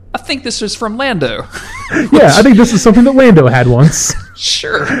believe. I think this is from Lando." Yeah, I think this is something that Lando had once.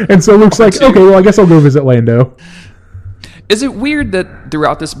 Sure. And so Luke's like, okay, well, I guess I'll go visit Lando. Is it weird that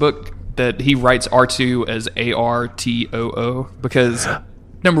throughout this book that he writes R2 as ARTOO? Because,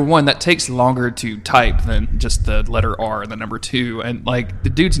 number one, that takes longer to type than just the letter R and the number 2. And, like, the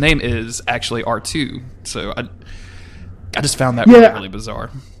dude's name is actually R2. So I just found that really bizarre.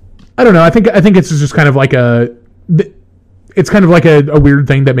 I don't know. I think it's just kind of like it's kind of like a weird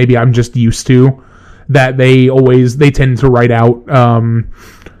thing that maybe I'm just used to, that they tend to write out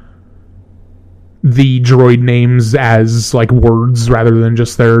the droid names as like words rather than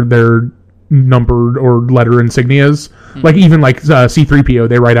just their numbered or letter insignias. Mm-hmm. Like even like C-3PO,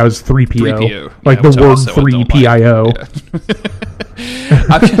 they write out as 3PO. Like the word 3PIO.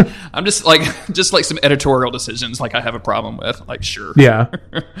 Yeah. I'm just like some editorial decisions like I have a problem with. Like, sure. Yeah.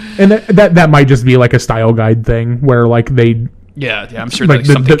 And that might just be like a style guide thing where like they... Yeah, I'm sure like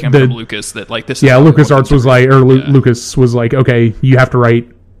something came from Lucas that like this is... Yeah, LucasArts was like, or Lucas was like, okay, you have to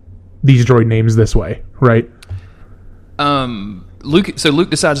write these droid names this way, right? Luke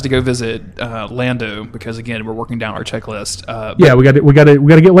decides to go visit Lando because again we're working down our checklist. We got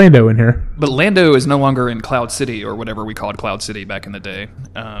to get Lando in here. But Lando is no longer in Cloud City or whatever we called Cloud City back in the day.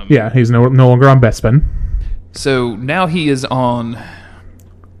 He's no longer on Bespin. So now he is on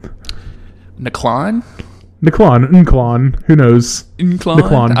Naklon. Nklan, who knows?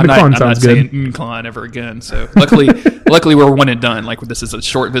 Nklan. I'm not saying Nklan ever again. So luckily we're one and done. Like this is a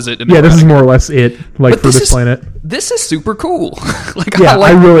short visit. This is more or less it. Like for this planet. This is super cool.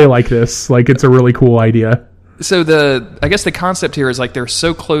 I really like this. Like it's a really cool idea. So I guess the concept here is like they're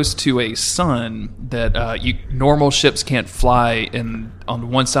so close to a sun that normal ships can't fly on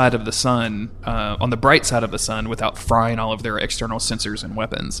one side of the sun, on the bright side of the sun, without frying all of their external sensors and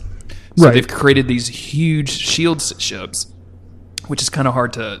weapons. So they've created these huge shield ships, which is kind of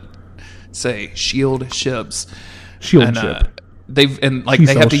hard to say. Shield ships. Shield ship. They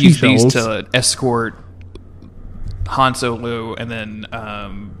have to use these to escort Han Solo and then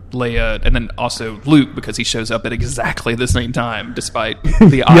Leia and then also Luke because he shows up at exactly the same time, despite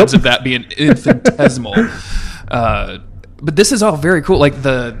the odds of that being infinitesimal. But this is all very cool. Like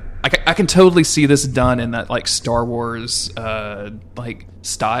I can totally see this done in that like Star Wars like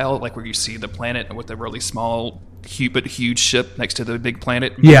style, like where you see the planet with a really small but huge ship next to the big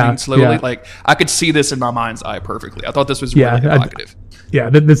planet moving slowly. Yeah. Like I could see this in my mind's eye perfectly. I thought this was really evocative.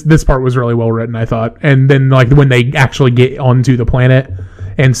 This part was really well written, I thought. And then like when they actually get onto the planet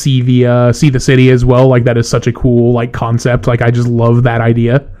and see the city as well, like that is such a cool like concept. Like I just love that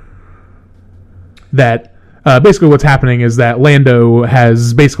idea. That basically what's happening is that Lando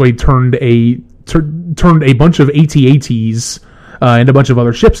has basically turned a bunch of AT-ATs and a bunch of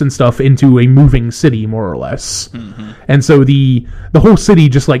other ships and stuff into a moving city, more or less. Mm-hmm. And so the whole city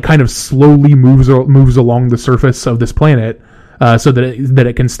just like kind of slowly moves along the surface of this planet, so that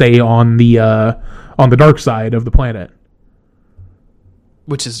it can stay on the dark side of the planet.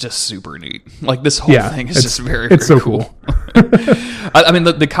 Which is just super neat. Like this whole thing is just very, very so cool. I mean,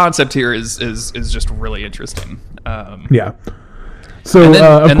 the concept here is just really interesting.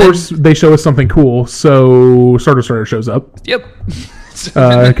 So, of course, they show us something cool. So, Star Destroyer shows up. Yep.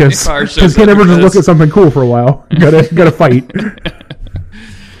 Because can't ever just look at something cool for a while. Gotta fight.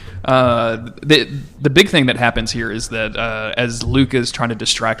 The big thing that happens here is that as Luke is trying to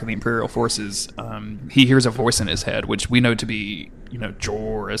distract the Imperial forces, he hears a voice in his head, which we know to be,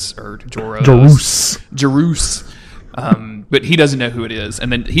 Joruus or Joruus. But he doesn't know who it is,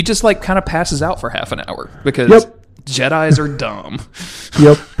 and then he just like kind of passes out for half an hour because Jedis are dumb.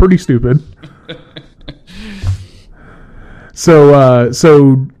 Yep, pretty stupid. So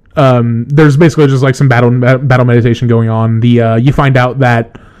there's basically just like some battle meditation going on. You find out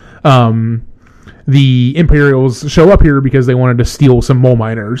that the Imperials show up here because they wanted to steal some mole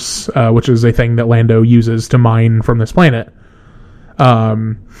miners, which is a thing that Lando uses to mine from this planet.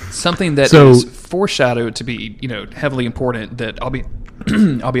 Something that is foreshadowed to be, heavily important that I'll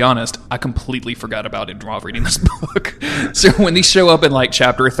be honest, I completely forgot about it while reading this book. So when these show up in like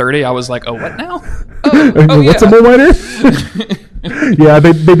chapter 30, I was like, oh, what now? What's a mole miner? Yeah,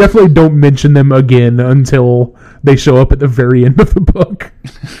 they definitely don't mention them again until they show up at the very end of the book.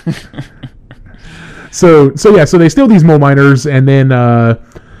 So they steal these mole miners, and then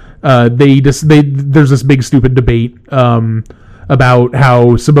there's this big stupid debate about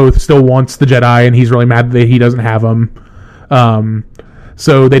how Saboth still wants the Jedi, and he's really mad that he doesn't have them.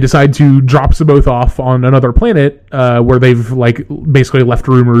 So they decide to drop Saboth off on another planet, where they've like basically left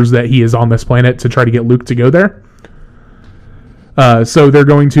rumors that he is on this planet to try to get Luke to go there. So they're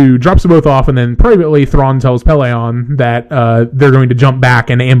going to drop Saboth off, and then privately Thrawn tells Peleon that they're going to jump back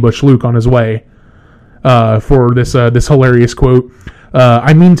and ambush Luke on his way. For this hilarious quote.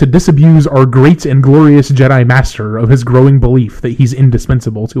 I mean to disabuse our great and glorious Jedi Master of his growing belief that he's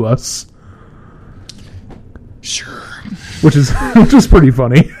indispensable to us. Sure. Which is pretty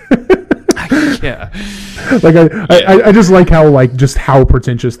funny. Yeah. Like I just like how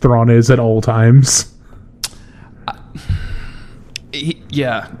pretentious Thrawn is at all times.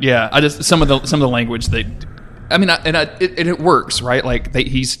 Yeah. I just some of the language they. I mean, it works, right? Like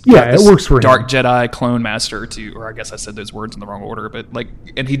he's it works for Dark him. Jedi clone master or I guess I said those words in the wrong order, but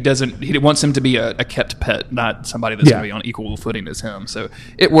and he wants him to be a kept pet, not somebody that's going to be on equal footing as him. So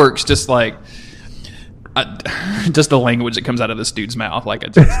it works, just like just the language that comes out of this dude's mouth,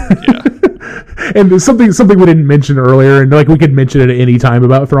 yeah. And something we didn't mention earlier, and like we could mention it at any time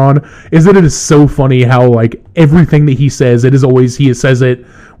about Thrawn, is that it is so funny how like everything that he says, it is always he says it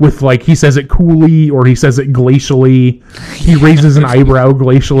with like he says it coolly or he says it glacially. He raises an eyebrow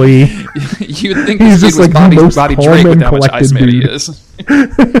glacially. You would think he's this just dude like was Bobby Drake with how much ice man he is.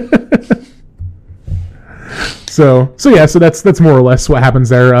 So that's more or less what happens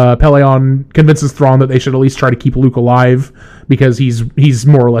there. Peleon convinces Thrawn that they should at least try to keep Luke alive because he's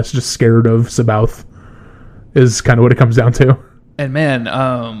more or less just scared of Saboth, is kind of what it comes down to. And man,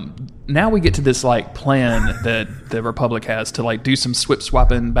 now we get to this like plan that the Republic has to like do some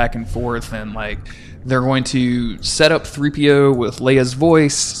swapping back and forth, and like they're going to set up 3PO with Leia's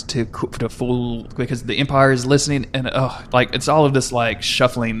voice to fool because the Empire is listening, and it's all of this like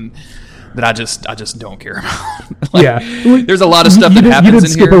shuffling that I just don't care about. There's a lot of stuff that happens in here. You didn't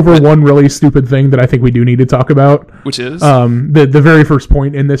skip over one really stupid thing that I think we do need to talk about, which is the very first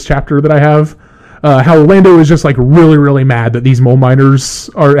point in this chapter that I have. How Lando is just like really, really mad that these mole miners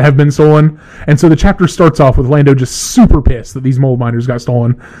have been stolen, and so the chapter starts off with Lando just super pissed that these mole miners got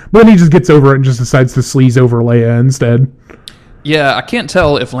stolen, but then he just gets over it and just decides to sleaze over Leia instead. Yeah, I can't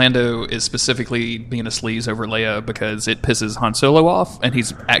tell if Lando is specifically being a sleaze over Leia because it pisses Han Solo off and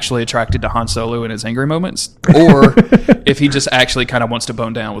he's actually attracted to Han Solo in his angry moments, or if he just actually kind of wants to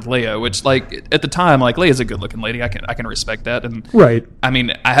bone down with Leia, which like at the time, like Leia's a good looking lady. I can respect that. And right. I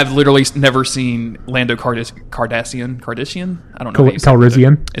mean, I have literally never seen Lando Kardashian. I don't know.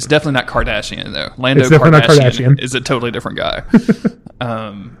 Calrissian. It's definitely not Kardashian though. Lando Kardashian is a totally different guy.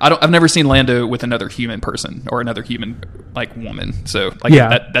 I've never seen Lando with another human person or another human like woman. So like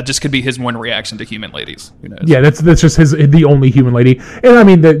that just could be his one reaction to human ladies. Who knows? Yeah, that's just the only human lady. And I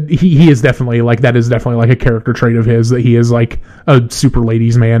mean that he is definitely like that is definitely like a character trait of his, that he is like a super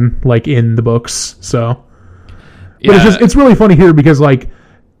ladies man like in the books. So but it's really funny here because like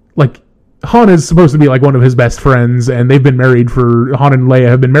Han is supposed to be like one of his best friends, and Han and Leia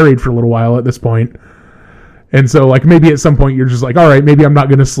have been married for a little while at this point. And so, like, maybe at some point you're just like, all right, maybe I'm not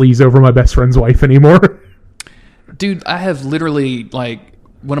going to sleaze over my best friend's wife anymore. Dude, I have literally, like,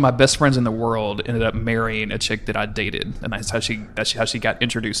 one of my best friends in the world ended up marrying a chick that I dated. And that's how she got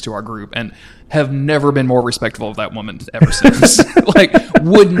introduced to our group. And have never been more respectful of that woman ever since. Like,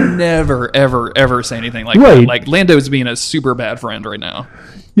 would never, ever, ever say anything like that. Like, Lando's being a super bad friend right now.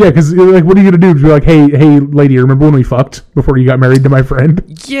 Yeah, because like, what are you gonna do? Be like, hey, lady, remember when we fucked before you got married to my friend?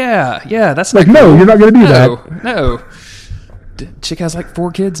 Yeah, that's like, no, you're not gonna do that. No, chick has like 4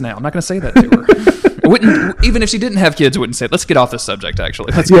 kids now. I'm not gonna say that to her. Wouldn't, even if she didn't have kids, wouldn't say it. Let's get off this subject.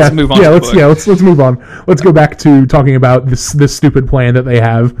 Actually, let's move on. Let's move on. Let's go back to talking about this stupid plan that they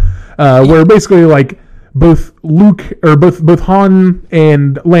have, where basically like both Han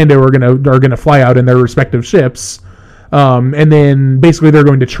and Lando are gonna fly out in their respective ships. And then basically they're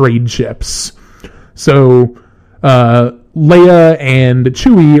going to trade ships. So Leia and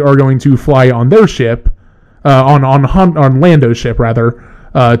Chewie are going to fly on their ship, on Lando's ship rather,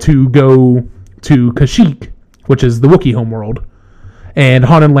 to go to Kashyyyk, which is the Wookiee homeworld. and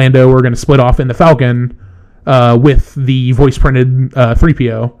Han and Lando are going to split off in the Falcon with the voice printed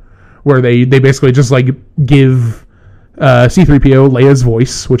 3PO, where they basically just like give C-3PO Leia's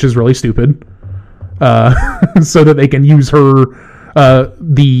voice, which is really stupid, so that they can use her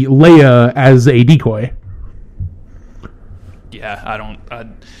the Leia as a decoy. Yeah,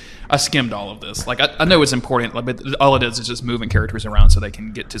 I skimmed all of this. Like, I know it's important, but all it is just moving characters around so they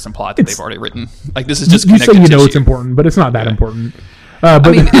can get to some plot that they've already written. Like, this is just you connective say tissue. it's important, but it's not that important. But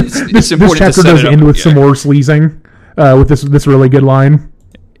I mean, it's important. This chapter to set does it up, end with some more sleazing with this really good line.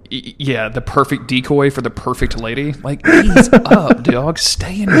 Yeah, the perfect decoy for the perfect lady. Like, ease up, dog.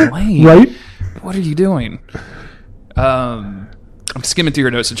 Stay in your lane. Right? What are you doing? I'm skimming through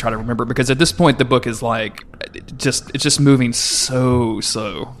your notes and trying to remember, because at this point the book is like it's just moving so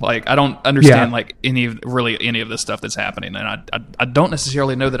slow. Like, I don't understand like any of this stuff that's happening, and I don't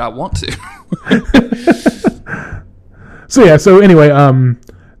necessarily know that I want to. So anyway,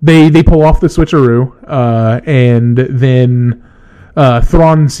 they pull off the switcheroo, and then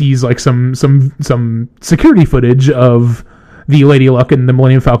Thrawn sees like some security footage of the Lady Luck and the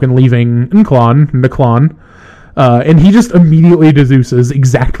Millennium Falcon leaving N'Klon. And he just immediately deduces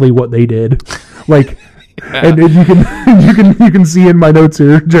exactly what they did, like, yeah. and you can see in my notes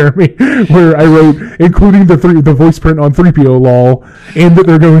here, Jeremy, where I wrote including the voice print on 3PO lol, and that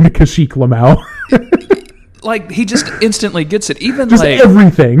they're going to Kashyyyk Lamau. Like, he just instantly gets it, even just like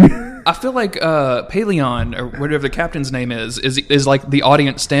everything. I feel like Paleon, or whatever the captain's name is like the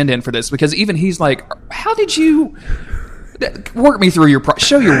audience stand-in for this, because even he's like, "How did you?" Work me through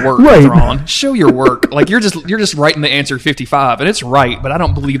show your work, right. Thrawn. Show your work. Like, you're just writing the answer 55, and it's right, but I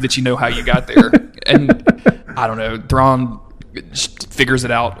don't believe that you know how you got there. And I don't know, Thrawn figures it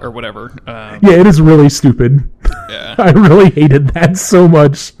out or whatever. Yeah, it is really stupid. Yeah, I really hated that so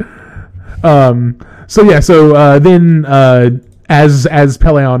much. So then as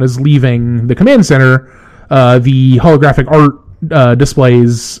Peleon is leaving the command center, the holographic art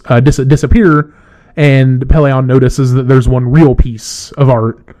displays disappear. And Peleon notices that there's one real piece of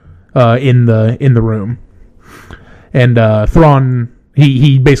art in the room, and Thrawn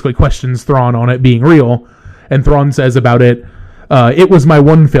he basically questions Thrawn on it being real, and Thrawn says about it, "It was my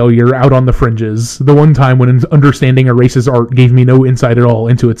one failure out on the fringes, the one time when understanding a race's art gave me no insight at all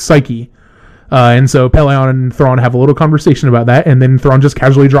into its psyche." And so Peleon and Thrawn have a little conversation about that, and then Thrawn just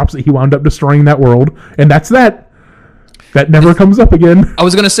casually drops that he wound up destroying that world, and that's that. That never comes up again. I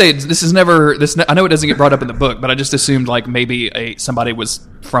was going to say, this is never... I know it doesn't get brought up in the book, but I just assumed like maybe somebody was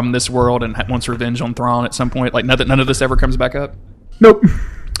from this world and wants revenge on Thrawn at some point. Like, none of this ever comes back up? Nope.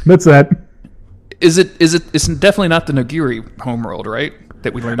 That's that. It's definitely not the Nogiri homeworld, right?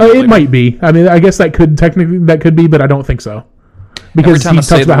 That we learned. It might be. I mean, I guess that could be, but I don't think so. Because he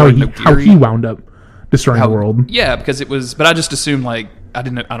talks about how he wound up destroying the world. Yeah, because it was... But I just assumed, like... I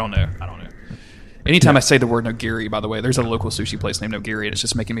don't know. Anytime I say the word Nogiri, by the way, there's a local sushi place named Nogiri, and it's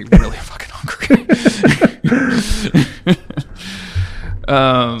just making me really fucking hungry.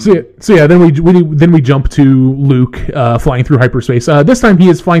 Then we jump to Luke flying through hyperspace. This time he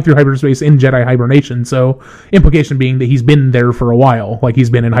is flying through hyperspace in Jedi hibernation, so implication being that he's been there for a while, like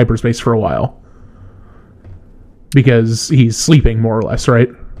he's been in hyperspace for a while. Because he's sleeping, more or less, right?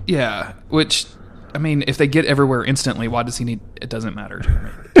 Yeah, which... I mean, if they get everywhere instantly, why does he need... It doesn't matter.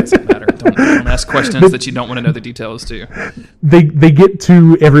 It doesn't matter. Don't ask questions that you don't want to know the details to. They get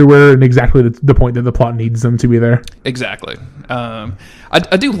to everywhere in exactly the point that the plot needs them to be there. Exactly.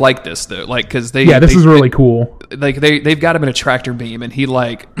 I do like this, though. Like, because this is really cool. Like, they've got him in a tractor beam, and he,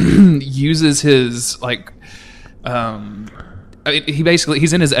 like, uses his, like...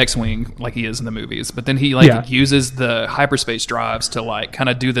 he's in his X-Wing like he is in the movies, but then he uses the hyperspace drives to like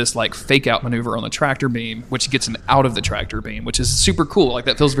kind of do this like fake out maneuver on the tractor beam, which gets him out of the tractor beam, which is super cool. Like,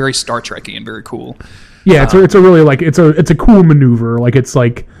 that feels very Star Trek-y and very cool. Yeah, it's a really like it's a cool maneuver. Like, it's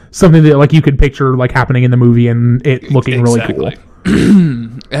like something that like you could picture like happening in the movie and it looking really cool.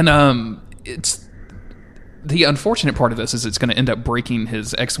 And it's the unfortunate part of this is it's going to end up breaking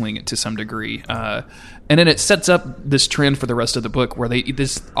his X-Wing to some degree. And then it sets up this trend for the rest of the book where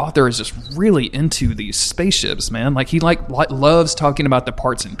this author is just really into these spaceships, man. Like, he loves talking about the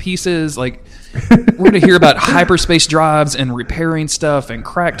parts and pieces. Like, we're going to hear about hyperspace drives and repairing stuff and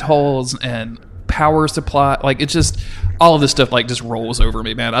cracked hulls and power supply. Like, it's just... all of this stuff like just rolls over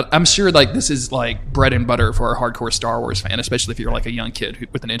me, man. I'm sure like this is like bread and butter for a hardcore Star Wars fan, especially if you're like a young kid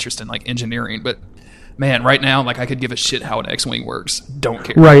with an interest in like engineering. But man, right now, like, I could give a shit how an X-Wing works. Don't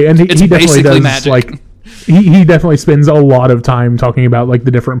care. Right, and it's he definitely basically does, magic. Like, he definitely spends a lot of time talking about like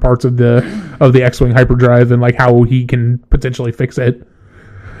the different parts of the X-Wing hyperdrive and like how he can potentially fix it.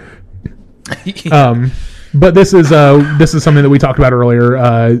 Yeah. But this is something that we talked about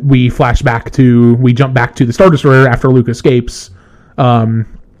earlier. We jump back to the Star Destroyer after Luke escapes,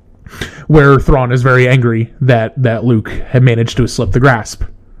 where Thrawn is very angry that Luke had managed to slip the grasp.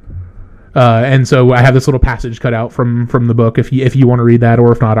 And so I have this little passage cut out from the book. If you want to read that,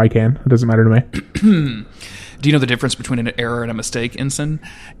 or if not, I can. It doesn't matter to me. Do you know the difference between an error and a mistake, Ensign?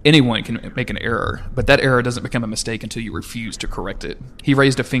 Anyone can make an error, but that error doesn't become a mistake until you refuse to correct it. He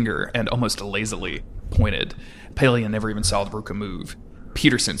raised a finger and almost lazily pointed. Pelion never even saw the Ruka move.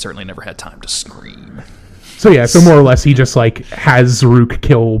 Peterson certainly never had time to scream. So more or less, he just has Zaruk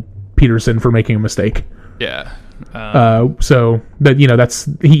kill Peterson for making a mistake. Yeah. So that that's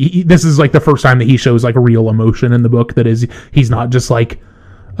this is the first time that he shows real emotion in the book. That is, he's not just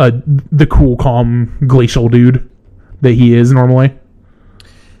the cool, calm, glacial dude that he is normally.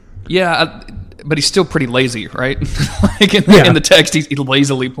 Yeah, but he's still pretty lazy, right? In the text, he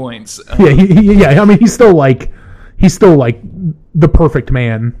lazily points. Yeah. I mean, he's still the perfect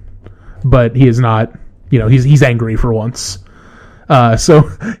man, but he is not. He's angry for once. But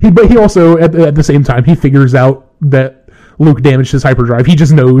he also at the same time, he figures out that Luke damaged his hyperdrive. He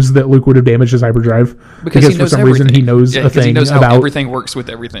just knows that Luke would have damaged his hyperdrive because for some reason he knows a thing he knows how about everything works with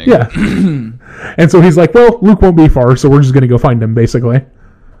everything. Yeah. And so he's like, well, Luke won't be far, so we're just going to go find him, basically.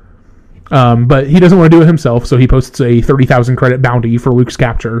 But he doesn't want to do it himself, so he posts a 30,000 credit bounty for Luke's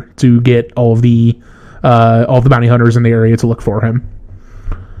capture to get all of the bounty hunters in the area to look for him.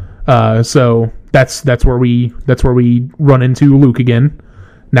 So that's where we run into Luke again.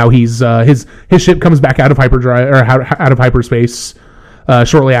 Now he's his ship comes back out of hyperdrive or out of hyperspace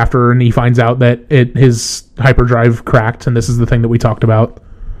shortly after, and he finds out that his hyperdrive cracked, and this is the thing that we talked about.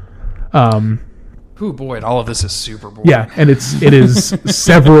 Oh boy, and all of this is super boring. Yeah, and it is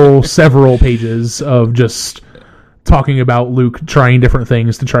several pages of just talking about Luke trying different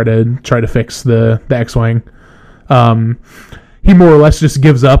things to try to fix the X-wing. He more or less just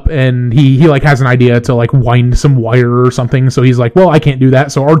gives up, and he has an idea to wind some wire or something. So he's like, well, I can't do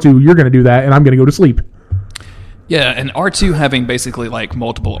that. So R2, you're going to do that, and I'm going to go to sleep. Yeah, and R2 having basically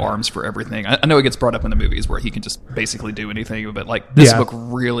multiple arms for everything. I know it gets brought up in the movies where he can just basically do anything, but this book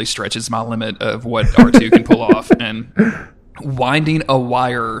really stretches my limit of what R2 can pull off. And winding a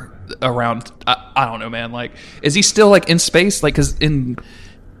wire around, I don't know, man. Is he still in space? Because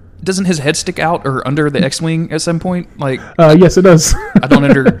doesn't his head stick out or under the X-wing at some point? Yes, it does. I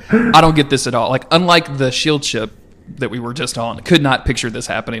don't get this at all. Unlike the shield ship that we were just on, could not picture this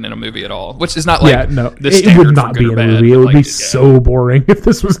happening in a movie at all. Which is not it would not be in a movie. It would be so boring if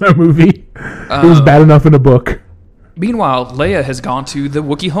this was in a movie. It was bad enough in a book. Meanwhile, Leia has gone to the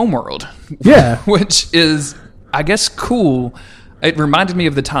Wookiee homeworld. Yeah, which is, I guess, cool. It reminded me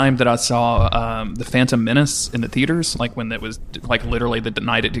of the time that I saw The Phantom Menace in the theaters, when it was literally the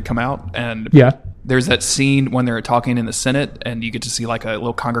night it did come out. And there's that scene when they're talking in the Senate, and you get to see a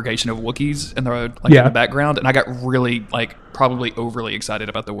little congregation of Wookiees in the in the background. And I got really probably overly excited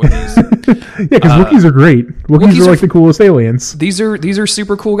about the Wookiees. Yeah, because Wookiees are great. Wookiees are the coolest aliens. These are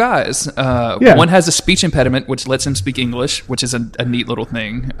super cool guys. One has a speech impediment, which lets him speak English, which is a neat little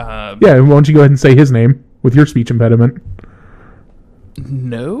thing. Why don't you go ahead and say his name with your speech impediment?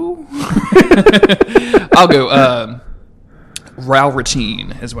 No. I'll go Rao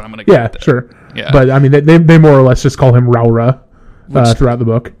Ratine is what I'm going to go with. Sure. Yeah. But I mean, they more or less just call him Raura throughout the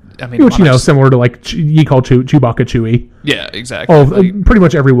book. I mean, which similar to you call Chewbacca Chewie. Yeah, exactly. Pretty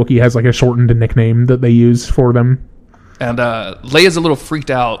much every Wookiee has a shortened nickname that they use for them. And Leia's a little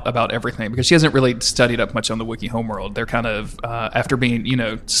freaked out about everything because she hasn't really studied up much on the Wookiee homeworld. They're kind of, after being,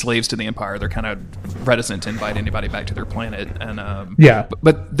 slaves to the Empire, they're kind of reticent to invite anybody back to their planet. And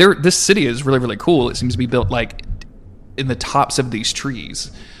But this city is really, really cool. It seems to be built in the tops of these trees.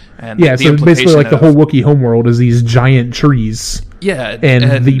 And so basically the whole Wookiee homeworld is these giant trees. Yeah.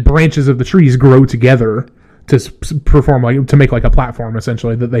 And the branches of the trees grow together to perform to make a platform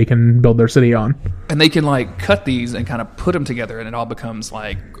essentially that they can build their city on. And they can cut these and kind of put them together, and it all becomes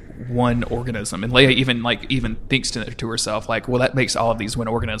one organism. And Leia even thinks to herself well, that makes all of these one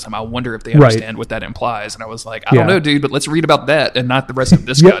organism. I wonder if they understand what that implies. And I was like, I don't know, dude, but let's read about that and not the rest of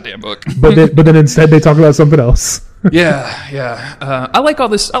this goddamn book. but then instead they talk about something else. I like all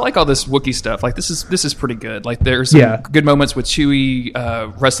this Wookiee stuff. This is pretty good. There's some good moments with Chewie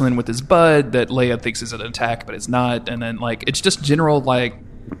wrestling with his bud that Leia thinks is an attack, but it's not. And then it's just general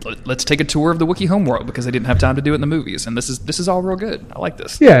let's take a tour of the Wookiee homeworld because they didn't have time to do it in the movies, and this is all real good. I like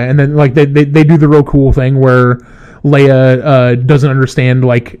this. Yeah, and then they do the real cool thing where Leia doesn't understand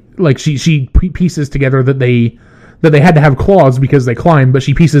she pieces together that that they had to have claws because they climbed, but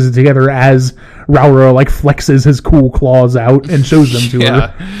she pieces it together as Raura like flexes his cool claws out and shows them to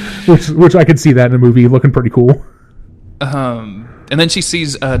her, which I could see that in a movie looking pretty cool. And then she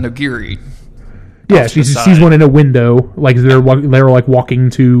sees Nogiri. Yeah, she sees one in a window, like they're like walking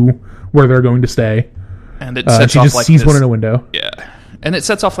to where they're going to stay, and it sets she off just like sees this, one in a window. Yeah, and it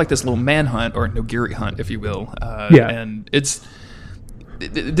sets off like this little manhunt or Nogiri hunt, if you will. And it's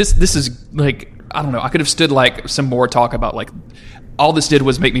this is like, I don't know. I could have stood like some more talk about like all this did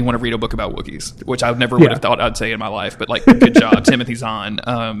was make me want to read a book about Wookiees, which I never would have thought I'd say in my life. But like, good job, Timothy Zahn.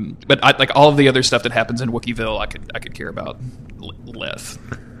 But like all of the other stuff that happens in Wookieville, I could care about less.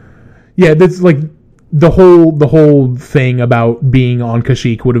 Yeah, that's like the whole thing about being on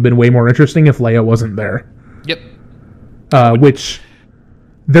Kashyyyk would have been way more interesting if Leia wasn't there. Yep. Which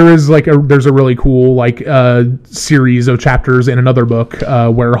there's a really cool like series of chapters in another book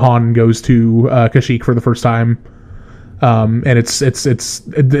where Han goes to Kashyyyk for the first time. And it's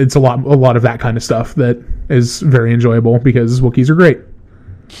a lot of that kind of stuff that is very enjoyable because Wookiees are great.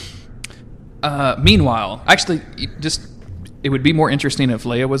 Meanwhile, actually, it would be more interesting if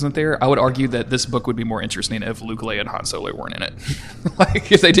Leia wasn't there. I would argue that this book would be more interesting if Luke, Leia, and Han Solo weren't in it.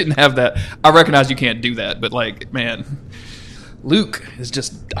 Like, if they didn't have that. I recognize you can't do that, but like, man, Luke is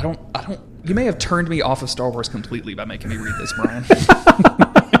just, I don't, you may have turned me off of Star Wars completely by making me read this, Brian.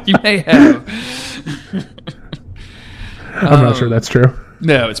 You may have. I'm not sure that's true.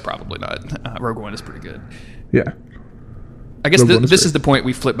 No, it's probably not. Rogue One is pretty good. Yeah. I guess this is the point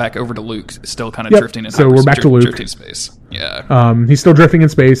we flip back over to Luke, still kind of drifting in. So we're back to Luke. Drifting in space. Yeah. He's still drifting in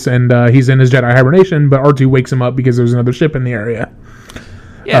space, and he's in his Jedi hibernation, but R2 wakes him up because there's another ship in the area.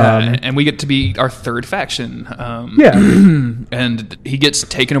 Yeah, and we get to be our third faction. And he gets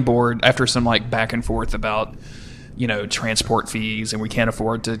taken aboard after some like back and forth about, transport fees, and we can't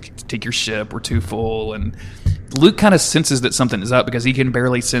afford to take your ship. We're too full. And Luke kind of senses that something is up because he can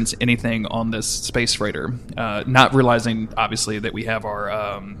barely sense anything on this space freighter, not realizing, obviously, that we have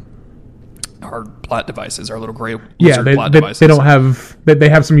our plot devices, our little gray lizard plot devices. They don't have... They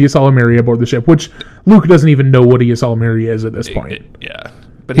have some Ysalamiri aboard the ship, which Luke doesn't even know what a Ysalamiri is at this point.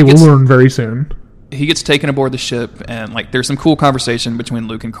 But he will learn very soon. He gets taken aboard the ship, and like there's some cool conversation between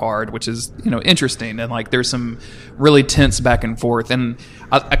Luke and Card, which is interesting, and like there's some really tense back and forth, and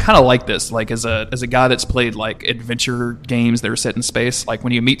I kind of like this. Like as a guy that's played like adventure games that are set in space, like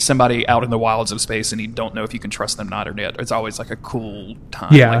when you meet somebody out in the wilds of space and you don't know if you can trust them or not, it's always like a cool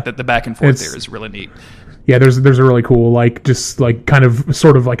time. Yeah, like the back and forth there is really neat. Yeah, there's a really cool like just like kind of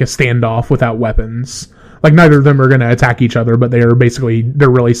sort of like a standoff without weapons. Like neither of them are going to attack each other, but they're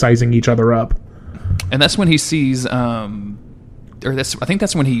really sizing each other up. And that's when he sees, I think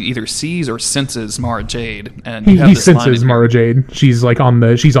that's when he either sees or senses Mara Jade, and he senses Mara Jade. She's like on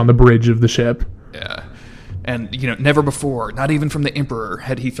the bridge of the ship. Yeah, and never before, not even from the Emperor,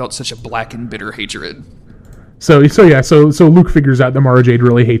 had he felt such a black and bitter hatred. So Luke figures out that Mara Jade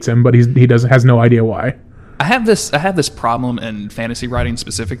really hates him, but he has no idea why. I have this problem in fantasy writing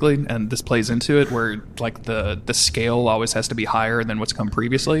specifically, and this plays into it, where like the scale always has to be higher than what's come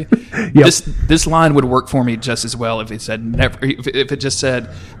previously. Yep. This line would work for me just as well if it said never. If it just said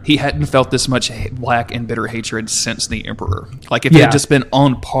he hadn't felt this much black and bitter hatred since the Emperor. Like if it had just been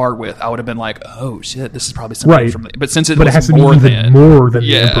on par with, I would have been like, oh shit, this is probably something from. But since it has to be even more than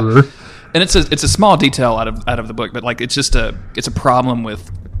the Emperor, and it's a small detail out of the book, but like it's a problem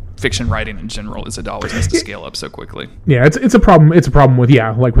with fiction writing in general, is it always has to scale up so quickly. Yeah, it's a problem. It's a problem with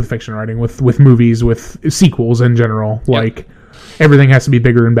like with fiction writing, with movies, with sequels in general. Like everything has to be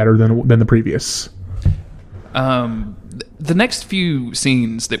bigger and better than the previous. The next few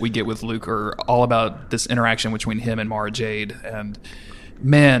scenes that we get with Luke are all about this interaction between him and Mara Jade, and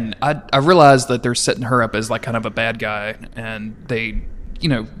man, I realized that they're setting her up as like kind of a bad guy, and they,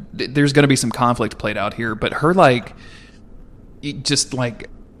 there's going to be some conflict played out here, but her like just like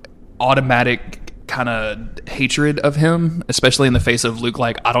automatic kind of hatred of him, especially in the face of Luke,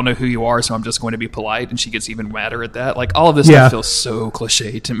 like, I don't know who you are, so I'm just going to be polite, and she gets even madder at that. Like, all of this stuff feels so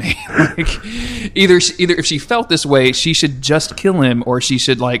cliche to me. Like, either if she felt this way, she should just kill him, or she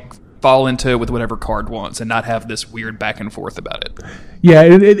should like fall into it with whatever Card wants and not have this weird back and forth about it. Yeah,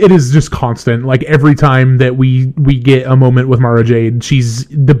 it is just constant. Like, every time that we get a moment with Mara Jade, she's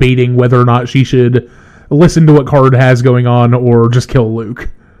debating whether or not she should listen to what Card has going on or just kill Luke.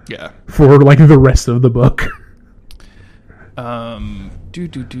 Yeah. For like the rest of the book.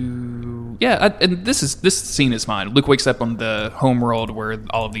 Yeah, and this scene is fine. Luke wakes up on the home world where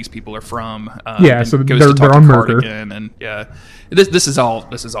all of these people are from. So they're on Merker again, and this is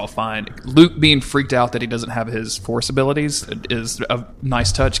all fine. Luke being freaked out that he doesn't have his Force abilities is a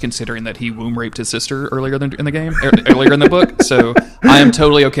nice touch, considering that he womb raped his sister earlier in the game, earlier in the book. So I am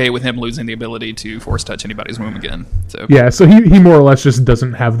totally okay with him losing the ability to Force touch anybody's womb again. So so he more or less just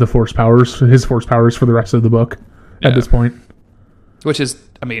doesn't have the Force powers, his Force powers for the rest of the book at this point. Which is,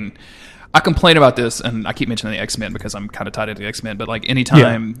 I mean, I complain about this, and I keep mentioning the X-Men because I'm kind of tied into the X-Men, but like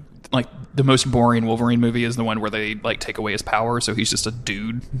anytime, like the most boring Wolverine movie is the one where they like take away his power, so he's just a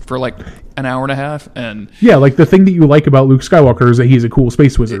dude for like an hour and a half. And like the thing that you like about Luke Skywalker is that he's a cool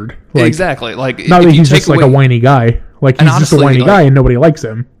space wizard. Like, exactly. Like not that he's just like a whiny guy. Like he's honestly, just a whiny guy and nobody likes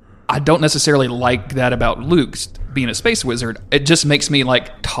him. I don't necessarily like that about Luke being a space wizard. It just makes me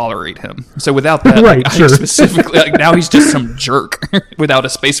like tolerate him. So without that, right, I specifically like now he's just some jerk without a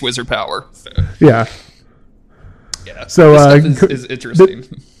space wizard power. So. Yeah. So this is interesting.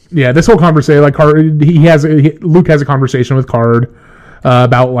 This whole conversation, like Luke has a conversation with Card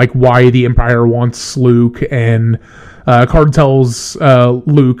about like why the Empire wants Luke, and Card tells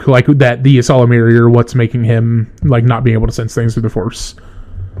Luke like that the Ysalamiri are what's making him like not being able to sense things through the Force.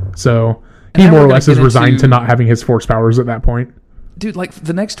 So he more or less is resigned to not having his Force powers at that point. Dude, like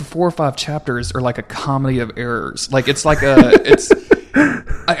the next 4 or 5 chapters are like a comedy of errors. Like it's like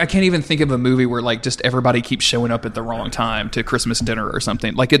I can't even think of a movie where like just everybody keeps showing up at the wrong time to Christmas dinner or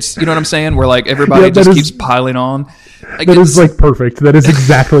something. Like it's, you know what I'm saying? Where like everybody keeps piling on. Like, that is like perfect. That is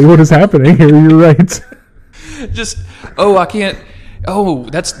exactly what is happening here. You're right. Just,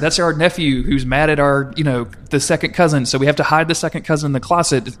 that's our nephew who's mad at our, the second cousin. So we have to hide the second cousin in the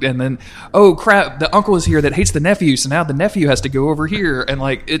closet. And then, oh crap, the uncle is here that hates the nephew. So now the nephew has to go over here. And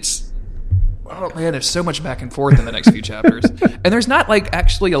like, there's so much back and forth in the next few chapters. And there's not like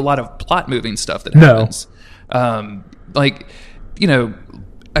actually a lot of plot moving stuff that happens. I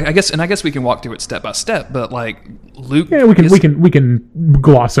guess we can walk through it step by step, but like Luke. Yeah, we can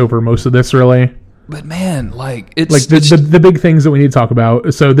gloss over most of this really. But man, like it's like the big things that we need to talk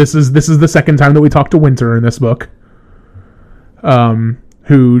about. So this is the second time that we talk to Winter in this book.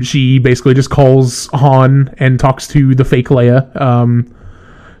 Who she basically just calls Han and talks to the fake Leia.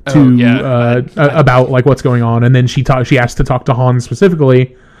 About like what's going on, and then she has to talk to Han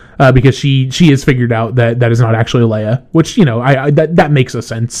specifically because she has figured out that is not actually Leia, which that makes a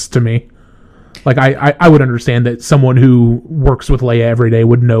sense to me. Like I would understand that someone who works with Leia every day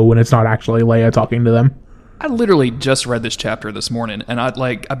would know when it's not actually Leia talking to them. I literally just read this chapter this morning, and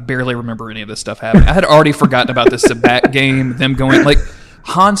I barely remember any of this stuff happening. I had already forgotten about the Sabbat game, them going like.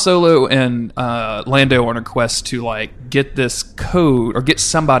 Han Solo and Lando on a quest to like get this code or get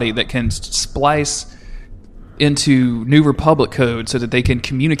somebody that can splice into New Republic code so that they can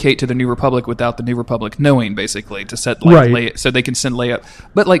communicate to the New Republic without the New Republic knowing, basically, to set Leia, so they can send Leia.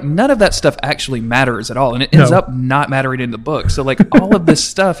 But like none of that stuff actually matters at all, and it ends up not mattering in the book. So like all of this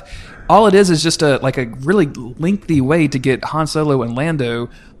stuff, all it is just a really lengthy way to get Han Solo and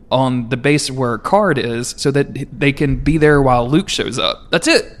Lando on the base where Card is so that they can be there while Luke shows up. That's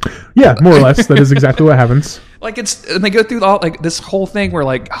it. Yeah, more or less. That is exactly what happens. Like and they go through all like this whole thing where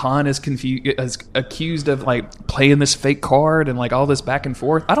like Han is accused of like playing this fake card and like all this back and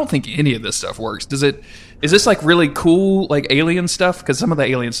forth. I don't think any of this stuff works. Is this like really cool like alien stuff? Because some of the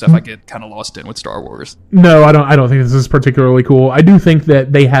alien stuff I get kind of lost in with Star Wars. No, I don't think this is particularly cool. I do think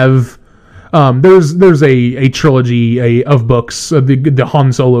that they have there's a trilogy of books, the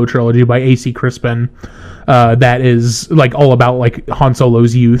Han Solo trilogy by A.C. Crispin, that is like all about like Han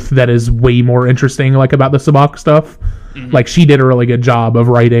Solo's youth. That is way more interesting, like about the Sabacc stuff. Mm-hmm. Like she did a really good job of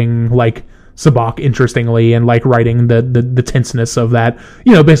writing like Sabacc interestingly and like writing the tenseness of that.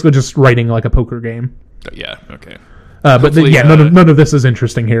 Basically just writing like a poker game. Yeah. Okay. None of this is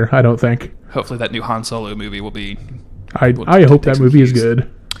interesting here. I don't think. Hopefully, that new Han Solo movie will be. I hope that movie is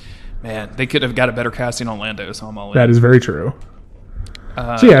good. Man, they could have got a better casting on Lando, so I'm all in. That is very true.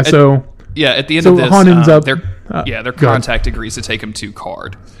 At the end of this, Han ends up, their contact agrees to take him to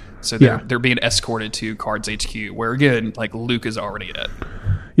Card. So they're being escorted to Card's HQ, where again, like Luke is already at.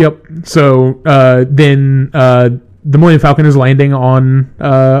 Yep. So then the Millennium Falcon is landing on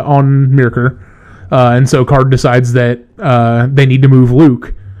Mirker, and so Card decides that they need to move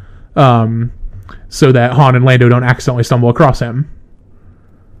Luke, so that Han and Lando don't accidentally stumble across him.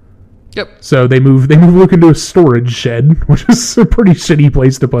 Yep. So they move Luke into a storage shed, which is a pretty shitty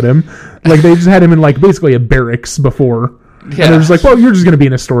place to put him. Like they just had him in like basically a barracks before. Yeah. And they're just like, well, you're just going to be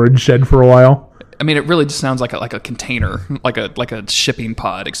in a storage shed for a while. I mean, it really just sounds like a container, like a shipping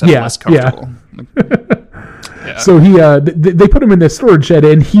pod, except less comfortable. So he they put him in this storage shed,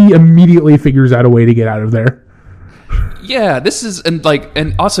 and he immediately figures out a way to get out of there. Yeah, this is and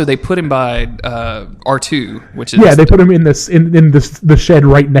also they put him by R2, which is they put him in the shed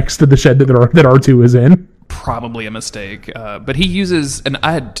right next to the shed that R2 is in. Probably a mistake, but he uses, and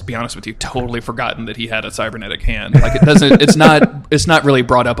I had to be honest with you, totally forgotten that he had a cybernetic hand. Like it doesn't, it's not really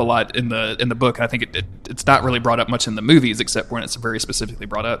brought up a lot in the book. And I think it's not really brought up much in the movies, except when it's very specifically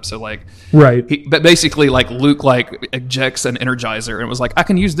brought up. So like, right, but basically like Luke like ejects an energizer and was like, I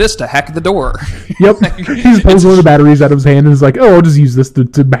can use this to hack the door. Yep, he just pulls one of the batteries out of his hand and is like, oh, I'll just use this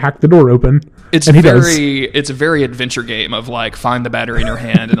to hack the door open. It's a very adventure game of like find the battery in your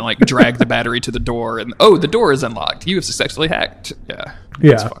hand and like drag the battery to the door and the door is unlocked. You have successfully hacked. Yeah.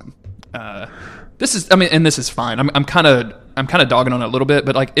 It's fun. This is fine. I'm kind of dogging on it a little bit,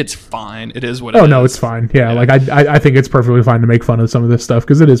 but like it's fine. It is what it is. Oh no, it's fine. Yeah, like I think it's perfectly fine to make fun of some of this stuff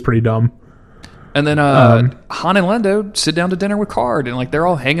because it is pretty dumb. And then Han and Lando sit down to dinner with Card, and like they're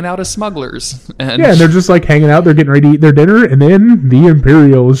all hanging out as smugglers. And they're just like hanging out. They're getting ready to eat their dinner, and then the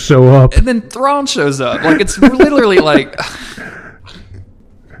Imperials show up. And then Thrawn shows up. Like it's literally like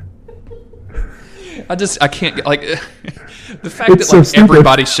I can't get like the fact that like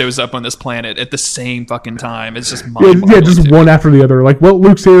everybody shows up on this planet at the same fucking time. It's just mind-boggling. Yeah, just one after the other. Like, well,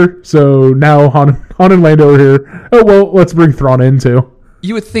 Luke's here, so now Han and Lando are here. Oh well, let's bring Thrawn in too.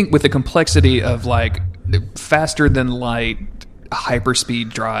 You would think with the complexity of like faster than light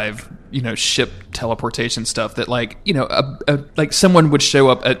hyperspeed drive, ship teleportation stuff that like, like someone would show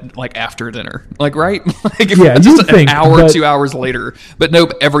up at like after dinner, like, right? Like just an hour, 2 hours later, but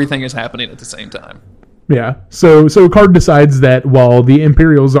nope, everything is happening at the same time. Yeah. So Card decides that while the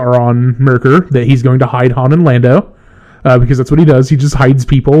Imperials are on Merkur, that he's going to hide Han and Lando, because that's what he does. He just hides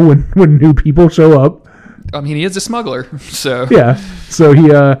people when new people show up. I mean, he is a smuggler, so yeah. So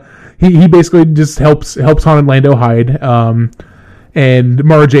he basically just helps Han and Lando hide. And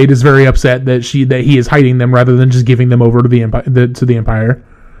Mara Jade is very upset that he is hiding them rather than just giving them over to the Empire.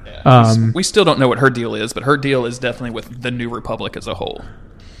 Yeah, we still don't know what her deal is, but her deal is definitely with the New Republic as a whole.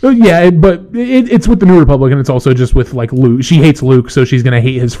 Yeah, but it's with the New Republic, and it's also just with like Luke. She hates Luke, so she's gonna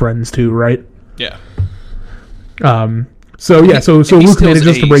hate his friends too, right? Yeah. So Luke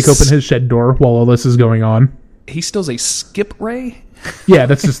manages to break open his shed door while all this is going on. He steals a skip ray. Yeah,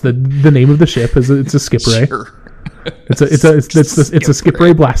 that's just the name of the ship. It's a skip ray. Sure. It's a skip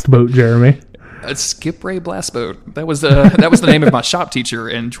ray blast boat, Jeremy. A skip ray blast boat. That was the name of my shop teacher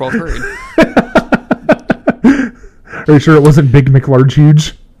in 12th grade. Are you sure it wasn't Big McLarge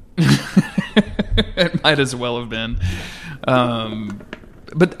Huge? It might as well have been.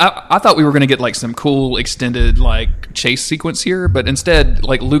 But I thought we were going to get like some cool extended like chase sequence here, but instead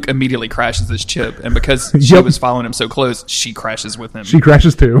like Luke immediately crashes this chip, and because she was following him so close, she crashes with him. She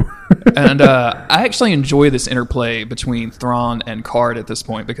crashes too. And I actually enjoy this interplay between Thrawn and Card at this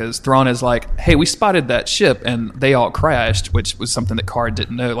point, because Thrawn is like, hey, we spotted that ship and they all crashed, which was something that Card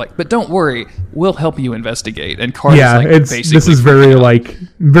didn't know. Like, but don't worry, we'll help you investigate. And Card is like, basically this is very like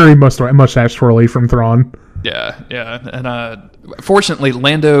very mustache twirly from Thrawn. Yeah, and fortunately,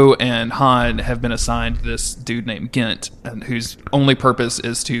 Lando and Han have been assigned this dude named Gint, and whose only purpose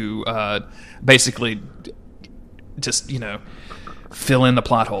is to basically just fill in the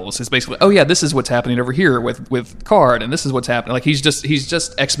plot holes. It's basically, oh yeah, this is what's happening over here with Card, and this is what's happening. Like he's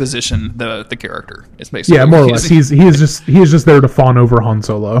just exposition the character. It's basically more or less. He is just there to fawn over Han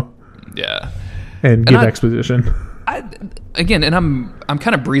Solo. Yeah, and give exposition. I'm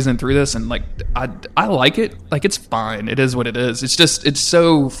kind of breezing through this, and like I like it. Like it's fine. It is what it is. It's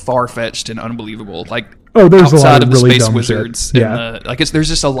so far fetched and unbelievable. Like there's outside a lot of the really space dumb wizards. Shit. Yeah, there's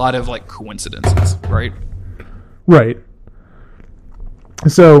just a lot of like coincidences, right? Right.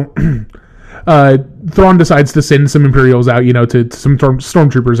 So, Thrawn decides to send some Imperials out, to some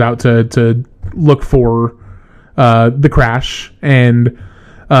stormtroopers out to look for the crash, and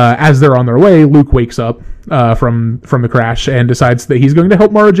as they're on their way, Luke wakes up from the crash and decides that he's going to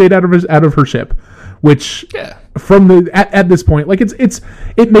help Mara Jade out of her ship, which from at this point, like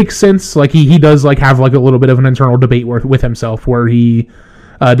it makes sense. Like he does like have like a little bit of an internal debate with himself where he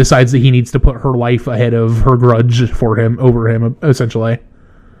decides that he needs to put her life ahead of her grudge over him essentially.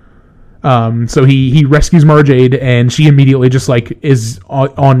 So he rescues Mara Jade, and she immediately just like is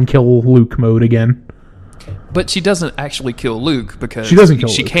on kill Luke mode again. But she doesn't actually kill Luke because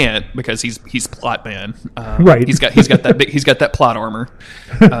she can't, because he's plot man. Right. He's got that plot armor.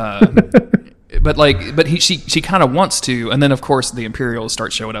 But she kind of wants to, and then of course the Imperials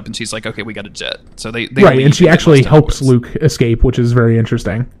start showing up, and she's like, okay, we got a jet. So they right, and she actually helps Luke escape, which is very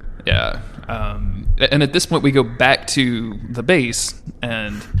interesting. Yeah. And at this point we go back to the base,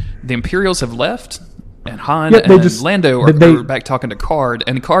 and the Imperials have left, and Han Yeah, and Lando are back talking to Card,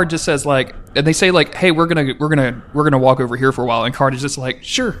 and Card just says like, and they say like, "Hey, we're gonna walk over here for a while," and Card is just like,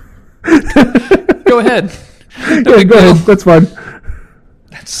 "Sure, go ahead, go ahead, that's fine."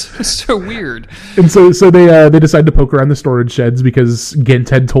 That's so weird. And so they decide to poke around the storage sheds because Gint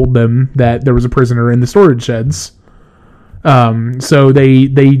had told them that there was a prisoner in the storage sheds. So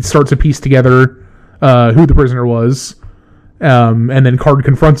they start to piece together who the prisoner was, and then Card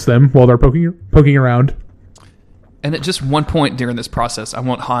confronts them while they're poking around. And at just one point during this process, I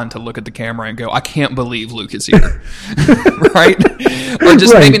want Han to look at the camera and go, "I can't believe Luke is here," right? Or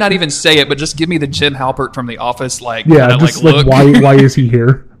just maybe not even say it, but just give me the Jim Halpert from The Office, like, yeah, just like, why is he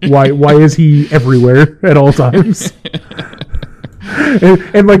here? Why is he everywhere at all times?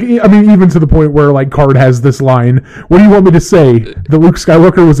 And like, I mean, even to the point where like Card has this line: "What do you want me to say? That Luke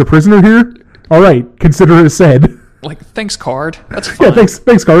Skywalker was a prisoner here? All right, consider it said." Like, thanks, Card. That's fine. Yeah,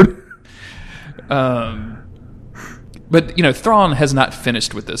 thanks, Card. But Thrawn has not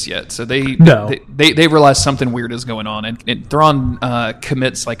finished with this yet, so they realize something weird is going on, and Thrawn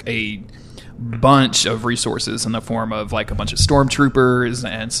commits like a bunch of resources in the form of like a bunch of stormtroopers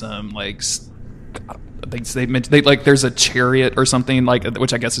and some like there's a chariot or something like,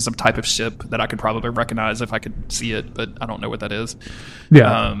 which I guess is some type of ship that I could probably recognize if I could see it, but I don't know what that is.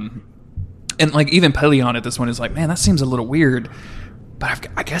 Yeah. And like even Pelion at this one is like, man, that seems a little weird. But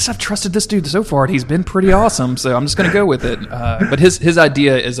I guess I've trusted this dude so far, and he's been pretty awesome, so I'm just going to go with it. But his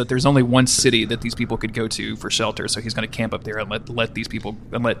idea is that there's only one city that these people could go to for shelter, so he's going to camp up there and let these people,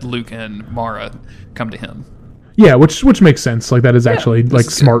 and let Luke and Mara come to him. Yeah, which makes sense. Like, that is actually like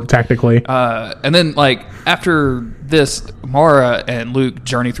smart tactically. And then like after this, Mara and Luke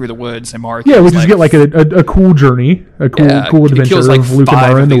journey through the woods, and Mara we just get like a cool journey, a cool adventure kills, like, of Luke and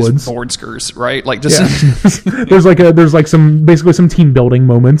Mara in the woods. Vornskers, right? Like just there's like some basically some team building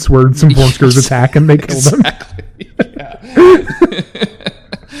moments where some Vornskers attack and they kill them.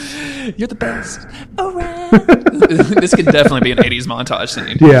 You're the best around. This could definitely be an 80s montage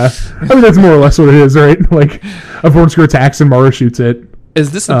scene. Yeah. I mean, that's more or less what it is, right? Like, a Vornsker attacks and Mara shoots it.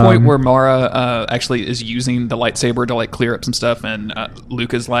 Is this the point where Mara actually is using the lightsaber to, like, clear up some stuff, and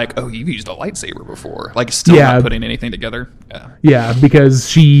Luke is like, "Oh, you've used a lightsaber before." Like, still not putting anything together. Yeah,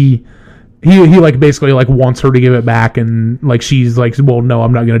 because he like basically like wants her to give it back, and like she's like, "Well, no,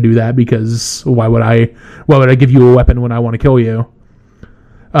 I'm not going to do that, because why would I give you a weapon when I want to kill you?"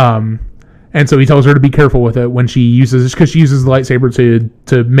 And so he tells her to be careful with it when she uses, because she uses the lightsaber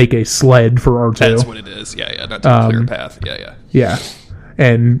to make a sled for R2. That's what it is. Yeah, not to clear a path. Yeah.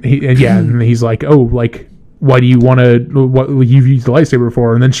 And he's like, "Oh, like, why do you want to? What you've used the lightsaber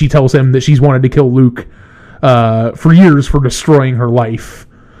for?" And then she tells him that she's wanted to kill Luke for years for destroying her life.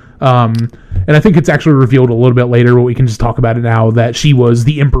 And I think it's actually revealed a little bit later, but we can just talk about it now, that she was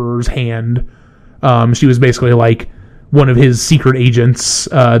the Emperor's hand. She was basically like one of his secret agents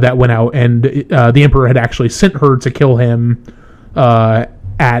that went out, and the Emperor had actually sent her to kill him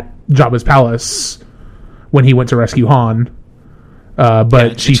at Jabba's palace when he went to rescue Han.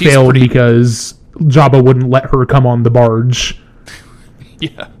 But she failed because Jabba wouldn't let her come on the barge.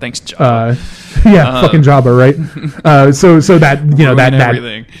 Yeah, thanks, Jabba. Fucking Jabba, right? So that that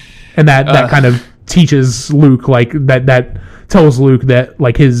everything. And that kind of teaches Luke, like that tells Luke that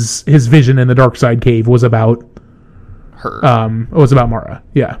like his vision in the dark side cave was about her. It was about Mara.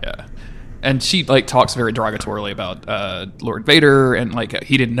 Yeah. And she like talks very derogatorily about Lord Vader, and like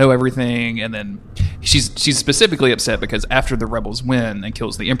he didn't know everything, and then she's specifically upset because after the rebels win and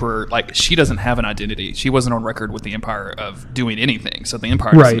kills the Emperor, like she doesn't have an identity. She wasn't on record with the Empire of doing anything, so the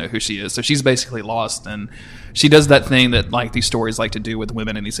Empire doesn't know who she is. So she's basically lost, and she does that thing that like these stories like to do with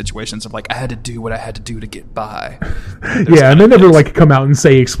women in these situations of like, I had to do what I had to do to get by. And they never like come out and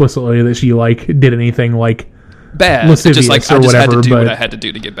say explicitly that she like did anything like bad. Just like I just had to do what I had to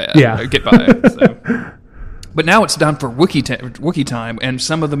do to get bad. Yeah, get by. So. But now it's time for Wookiee time, and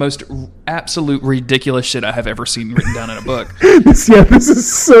some of the most absolute ridiculous shit I have ever seen written down in a book. This is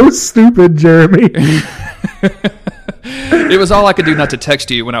so stupid, Jeremy. It was all I could do not to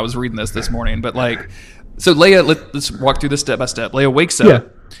text you when I was reading this morning. But like, so Leia, let's walk through this step by step. Leia wakes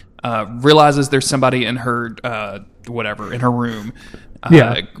up, realizes there's somebody in her in her room.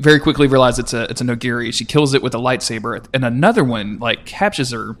 Very quickly realizes it's a Nogiri. She kills it with a lightsaber, and another one like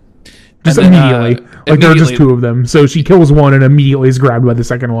captures her. Just immediately. Like there are just two of them. So she kills one and immediately is grabbed by the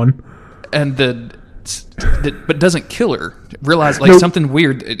second one. And but doesn't kill her. Realize like something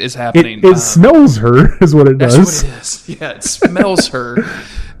weird is happening. It smells her is what it does. That's what it is. Yeah, it smells her.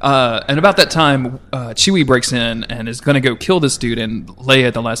 And about that time, Chewie breaks in and is going to go kill this dude, and Leia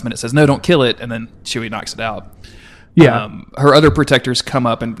at the last minute says, "No, don't kill it," and then Chewie knocks it out. Yeah. Her other protectors come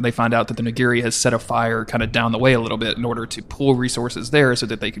up and they find out that the Nagiri has set a fire kind of down the way a little bit in order to pull resources there so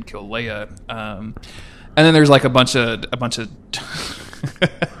that they could kill Leia. And then there's like a bunch of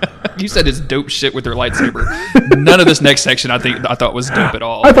you said it's dope shit with their lightsaber. None of this next section I thought was dope at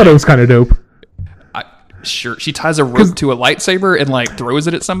all. I thought it was kind of dope. Sure, she ties a rope to a lightsaber and like throws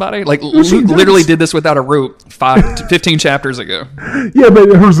it at somebody. Like Luke literally did this without a rope 15 chapters ago. Yeah,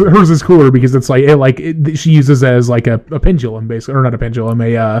 but hers is cooler because it's like she uses it as like a pendulum, basically, or not a pendulum,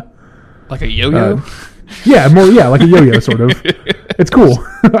 like a yo-yo. Like a yo-yo sort of. It's cool,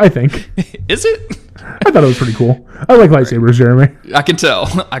 I think. Is it? I thought it was pretty cool. I like lightsabers, Jeremy. I can tell.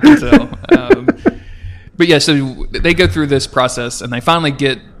 But yeah, so they go through this process and they finally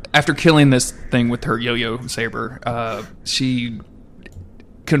get. After killing this thing with her yo-yo saber, she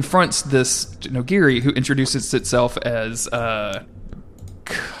confronts this Nogiri who introduces itself as God,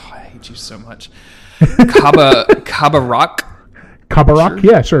 I hate you so much. Kabarak. Kabarak? Sure.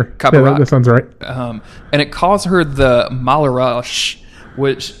 Yeah, sure. Kabarak. Yeah, that sounds right. And it calls her the Malarash,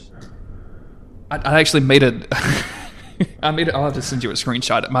 which I actually made a... I'll have to send you a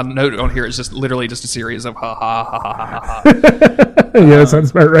screenshot. My note on here is just literally just a series of ha ha ha ha ha ha. Yeah, that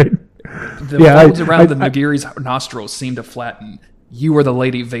sounds about right. The folds around the Nagiri's nostrils seem to flatten. You are the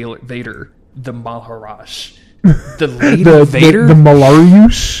Lady Vader, the Malharash. The Lady Vader? The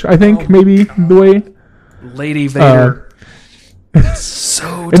Malariush, I think, maybe God. The way. Lady Vader. It's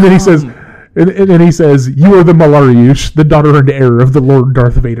so and then he says... And then he says, "You are the Malariush, the daughter and heir of the Lord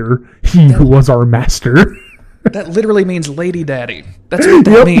Darth Vader, he who was our master." That literally means Lady Daddy. That's what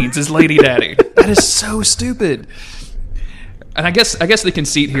that means, is Lady Daddy. That is so stupid. And I guess the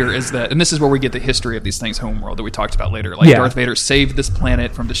conceit here is that, and this is where we get the history of these things, Homeworld, that we talked about later. Like Darth Vader saved this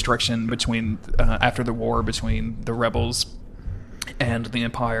planet from destruction between after the war between the rebels and the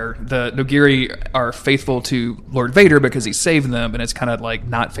Empire. The Nogiri are faithful to Lord Vader because he saved them, and it's kind of like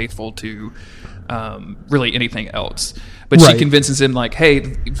not faithful to really anything else. But she convinces him, like, hey,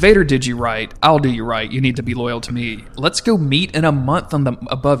 Vader did you right. I'll do you right. You need to be loyal to me. Let's go meet in a month on the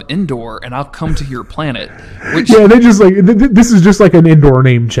above Endor, and I'll come to your planet. Which, yeah, they just like this is just like an Endor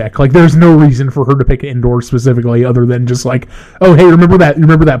name check. Like, there's no reason for her to pick Endor specifically, other than just like, oh, hey, remember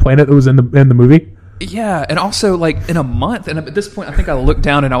that planet that was in the movie? Yeah, and also, like, in a month, and at this point, I think I looked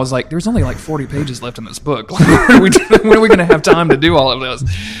down and I was like, there's only like 40 pages left in this book. When are we going to have time to do all of this?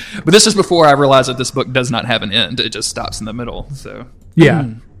 But this is before I realized that this book does not have an end. It just stops in the middle. So yeah.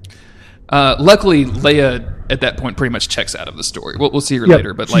 Luckily, Leia, at that point, pretty much checks out of the story. We'll see her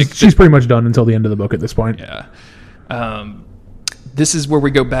later, but she's pretty much done until the end of the book at this point. Yeah. This is where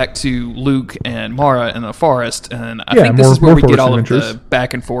we go back to Luke and Mara in the forest, and I think this is where we get all of the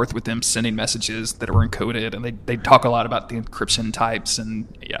back and forth with them sending messages that are encoded, and they talk a lot about the encryption types and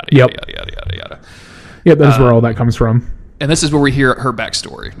yada, yada, yada, yada, yada. Yeah, that is where all that comes from. And this is where we hear her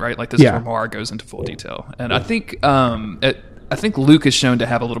backstory, right? Like, this is where Mara goes into full detail. And I think Luke is shown to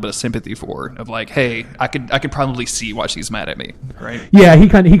have a little bit of sympathy for her, of like, hey, I could probably see why she's mad at me, right? Yeah, he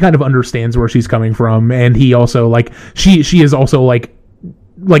kind of understands where she's coming from, and he also like she is also like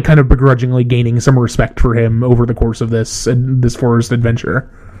kind of begrudgingly gaining some respect for him over the course of this forest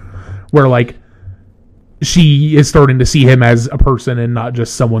adventure, where like she is starting to see him as a person and not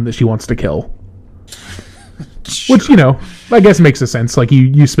just someone that she wants to kill. Sure. Which, I guess makes a sense. Like,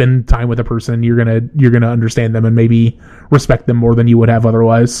 you spend time with a person, you're gonna understand them and maybe respect them more than you would have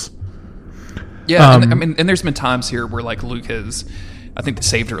otherwise. Yeah, and there's been times here where like Luke has, I think,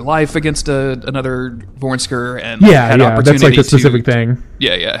 saved her life against another Vornsker, and had opportunity that's like a specific thing.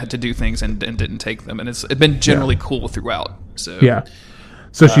 Yeah, had to do things and didn't take them, and it's been generally cool throughout. So yeah,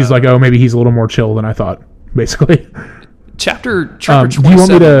 so she's like, oh, maybe he's a little more chill than I thought. Basically, chapter 27. Do you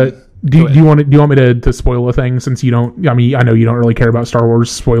want me to? Do you want me to spoil a thing, since you don't? I mean, I know you don't really care about Star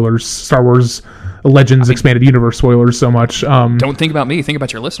Wars spoilers, Star Wars Legends Expanded Universe spoilers so much. Don't think about me. Think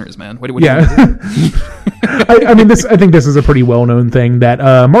about your listeners, man. What do you do? I mean, I think this is a pretty well-known thing that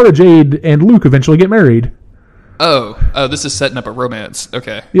Mara Jade and Luke eventually get married. Oh, this is setting up a romance.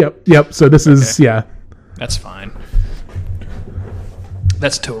 Okay. Yep. So this is That's fine.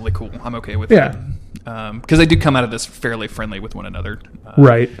 That's totally cool. I'm okay with that. Because they do come out of this fairly friendly with one another.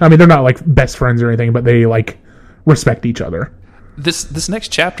 Right. I mean, they're not like best friends or anything, but they like respect each other. This next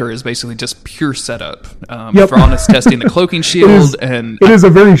chapter is basically just pure setup. Thrawn testing the cloaking shield, it is a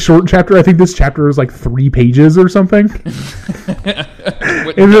very short chapter. I think this chapter is like 3 pages or something.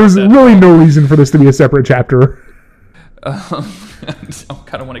 And there's really no reason for this to be a separate chapter. I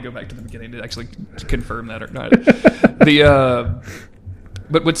kind of want to go back to the beginning to actually confirm that or not.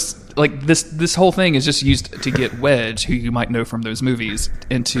 But what's like this whole thing is just used to get Wedge, who you might know from those movies,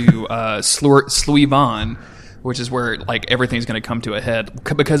 into Sluivan, which is where like everything's going to come to a head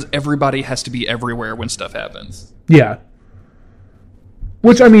because everybody has to be everywhere when stuff happens. Yeah.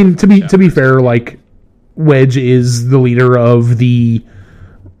 Which, I mean, to be fair, like, Wedge is the leader of the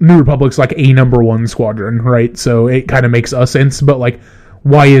New Republic's like a number 1 squadron, right? So it kind of makes sense, but like,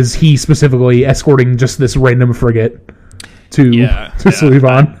 why is he specifically escorting just this random frigate to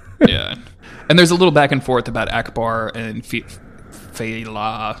Sullivan? Yeah. And there's a little back and forth about Akbar and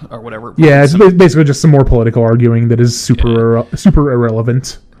Fela or whatever. Yeah, it's basically just some more political arguing that is super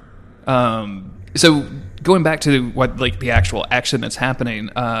irrelevant. So going back to what like the actual action that's happening,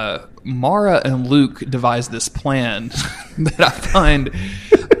 Mara and Luke devise this plan that I find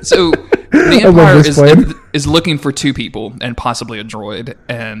so. The Empire is looking for 2 people and possibly a droid,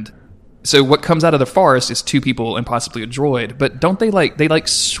 and so what comes out of the forest is 2 people and possibly a droid. But don't they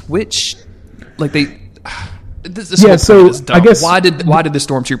switch? Like they. This yeah. So is dumb. I guess why did the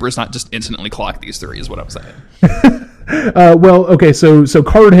stormtroopers not just instantly clock these 3? Is what I'm saying. Well, okay. So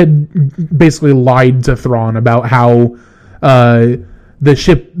Card had basically lied to Thrawn about how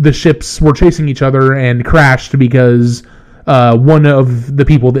the ships were chasing each other and crashed because one of the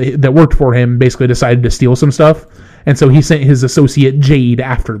people that worked for him basically decided to steal some stuff, and so he sent his associate Jade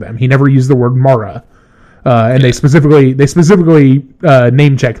after them. He never used the word Mara, and they specifically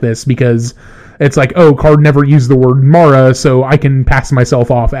name check this because it's like, oh, Card never used the word Mara, so I can pass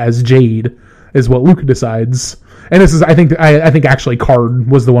myself off as Jade, is what Luke decides. And this is, I think actually Card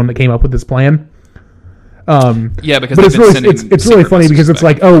was the one that came up with this plan. Yeah, because but it's really funny because it's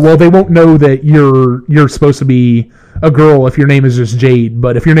like, oh, well, they won't know that you're supposed to be a girl if your name is just Jade,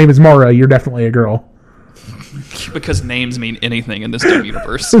 but if your name is Mara, you're definitely a girl. Because names mean anything in this dumb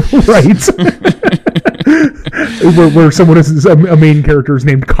universe. Right. where someone is a main character is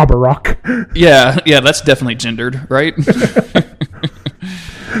named Kabarak. Yeah, that's definitely gendered, right?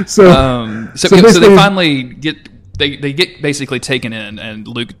 So they finally get they get basically taken in, and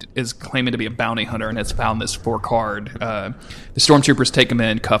Luke is claiming to be a bounty hunter and has found this for Card. The stormtroopers take him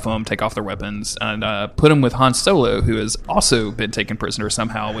in, cuff him, take off their weapons, and put him with Han Solo, who has also been taken prisoner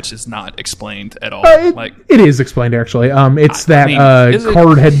somehow, which is not explained at all. It is explained actually.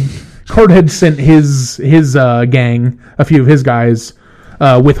 Card had sent his gang, a few of his guys,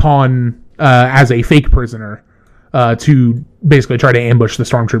 with Han as a fake prisoner to basically try to ambush the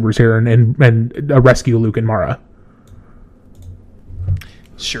stormtroopers here and rescue Luke and Mara.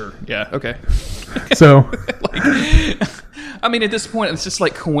 Sure. Yeah. Okay. So, I mean, at this point, it's just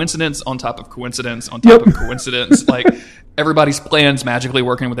like coincidence on top of coincidence on top of coincidence. Like everybody's plans magically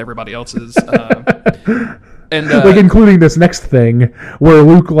working with everybody else's, and like including this next thing where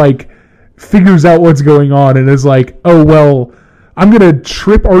Luke like figures out what's going on and is like, "Oh well, I'm gonna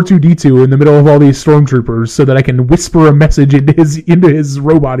trip R2-D2 in the middle of all these stormtroopers so that I can whisper a message into his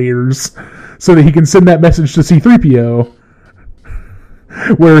robot ears, so that he can send that message to C-3PO."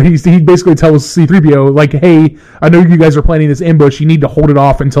 Where he basically tells C-3PO, like, hey, I know you guys are planning this ambush. You need to hold it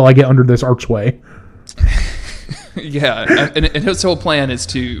off until I get under this archway. Yeah, and his whole plan is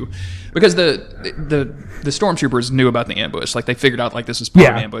to... Because the stormtroopers knew about the ambush. Like, they figured out, like, this was part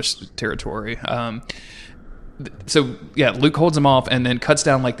of ambush territory. So, yeah, Luke holds him off and then cuts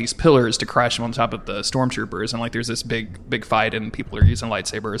down, like, these pillars to crash them on top of the stormtroopers. And, like, there's this big fight and people are using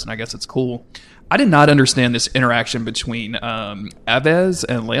lightsabers, and I guess it's cool. I did not understand this interaction between Avez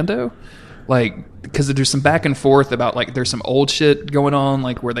and Lando. Like, because there's some back and forth about, like, there's some old shit going on,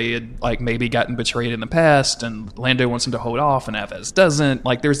 like, where they had, like, maybe gotten betrayed in the past, and Lando wants him to hold off, and Avez doesn't.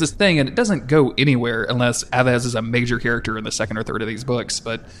 Like, there's this thing, and it doesn't go anywhere unless Avez is a major character in the second or third of these books,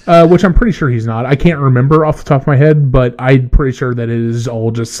 but... which I'm pretty sure he's not. I can't remember off the top of my head, but I'm pretty sure that it is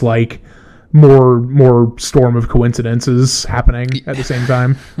all just, like, more storm of coincidences happening at the same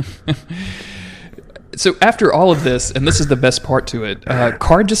time. So after all of this, and this is the best part to it,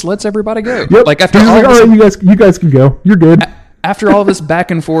 Card just lets everybody go. Yep. Like after all right, you guys can go. You're good. After all this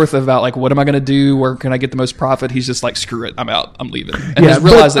back and forth about like, what am I going to do? Where can I get the most profit? He's just like, screw it, I'm out. I'm leaving. And has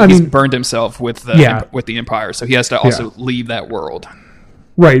realized that he's burned himself with the Empire, so he has to also leave that world.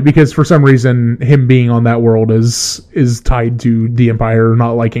 Right, because for some reason, him being on that world is tied to the Empire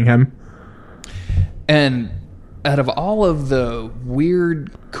not liking him. And out of all of the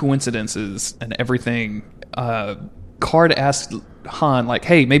weird coincidences and everything, Card asked Han, like,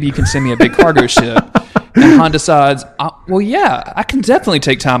 hey, maybe you can send me a big cargo ship. And Han decides, well, yeah, I can definitely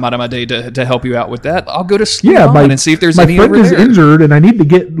take time out of my day to help you out with that. I'll go to Sullivan and see if there's any over there. My friend is injured and I need to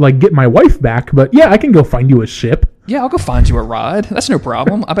get my wife back, but yeah, I can go find you a ship. Yeah, I'll go find you a ride. That's no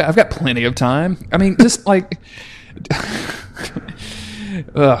problem. I've got plenty of time. I mean, just like...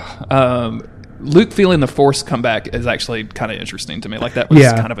 Luke feeling the Force come back is actually kind of interesting to me. Like that was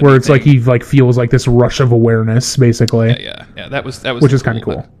kind of a where neat it's thing. like he like feels like this rush of awareness, basically. Yeah. That was which is kind of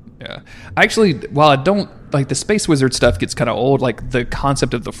cool. Yeah, actually, while I don't like the Space Wizard stuff gets kind of old, like the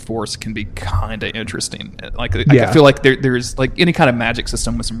concept of the Force can be kind of interesting. Like I feel like there's like any kind of magic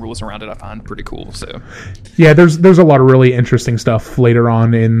system with some rules around it. I find pretty cool. So yeah, there's a lot of really interesting stuff later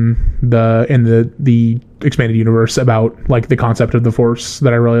on in the expanded universe about like the concept of the Force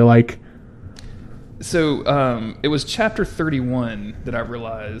that I really like. So it was chapter 31 that I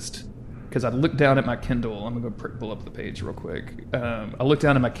realized, because I looked down at my Kindle. I'm going to go pull up the page real quick. I looked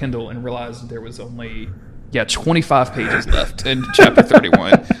down at my Kindle and realized there was only 25 pages left in chapter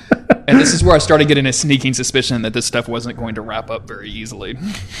 31. And this is where I started getting a sneaking suspicion that this stuff wasn't going to wrap up very easily.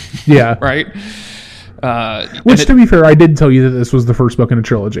 Yeah. Right? Which, to be fair, I did tell you that this was the first book in a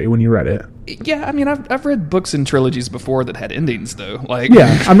trilogy when you read it. Yeah, I mean, I've read books in trilogies before that had endings, though. Like,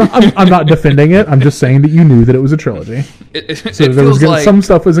 yeah, I'm not defending it. I'm just saying that you knew that it was a trilogy. So there was like, some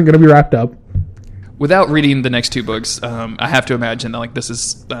stuff wasn't going to be wrapped up. Without reading the next two books, I have to imagine that like this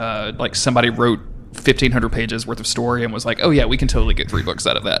is like somebody wrote 1,500 pages worth of story and was like, oh yeah, we can totally get 3 books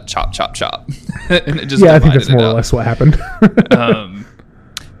out of that. Chop, chop, chop. And it just I think that's more or less what happened.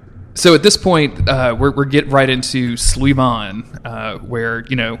 So at this point, we're getting right into Sluivan, where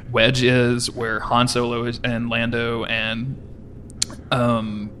Wedge is, where Han Solo is, and Lando and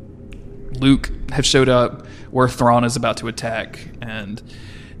Luke have showed up, where Thrawn is about to attack, and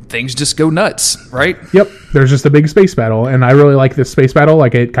things just go nuts, right? Yep, there's just a big space battle, and I really like this space battle.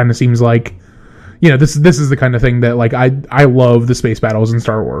 Like it kind of seems like, this is the kind of thing that like I love the space battles in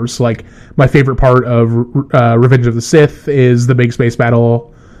Star Wars. Like my favorite part of Revenge of the Sith is the big space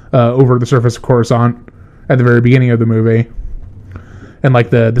battle over the surface of Coruscant at the very beginning of the movie, and like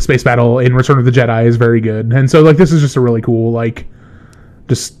the space battle in Return of the Jedi is very good. And so like this is just a really cool, like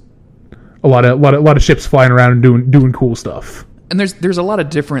just a lot of ships flying around and doing cool stuff. And there's a lot of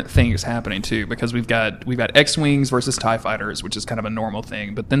different things happening too, because we've got X-wings versus TIE fighters, which is kind of a normal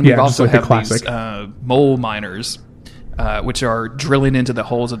thing, but then we also have these mole miners, which are drilling into the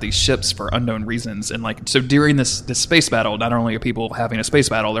hulls of these ships for unknown reasons. And like, so during this space battle, not only are people having a space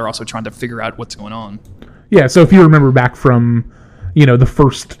battle, they're also trying to figure out what's going on. Yeah, so if you remember back from, the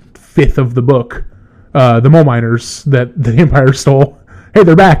first fifth of the book, the mole miners that the Empire stole, hey,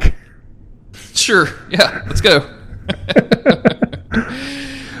 they're back. Sure, yeah, let's go.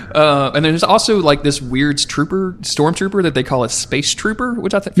 And there's also like this weird stormtrooper that they call a space trooper,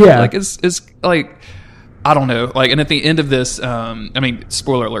 which I feel like is like, I don't know, like, and at the end of this,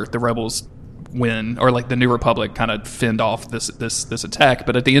 spoiler alert, the rebels win, or like the New Republic kind of fend off this attack,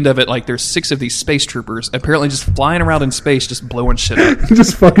 but at the end of it, like there's 6 of these space troopers apparently just flying around in space, just blowing shit up.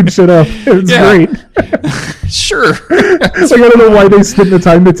 Just fucking shit up. It's great. Sure. Like, I don't know why they spent the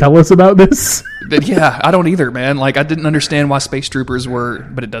time to tell us about this. Yeah, I don't either, man. Like, I didn't understand why space troopers were,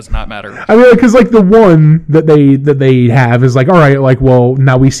 but it does not matter. I mean, because like the one that they have is like, all right, like, well,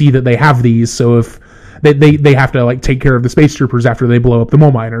 now we see that they have these, so if they have to like take care of the space troopers after they blow up the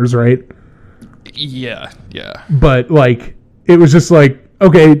mole miners, right? Yeah. But like, it was just like,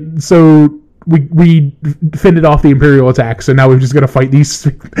 okay, so we fended off the Imperial attack, so now we've just got to fight these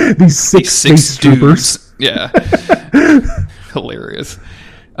six space troopers. Yeah. Hilarious.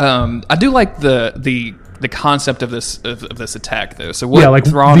 I do like the concept of this attack though. So what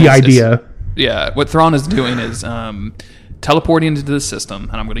Thrawn the idea. What Thrawn is doing is teleporting into the system,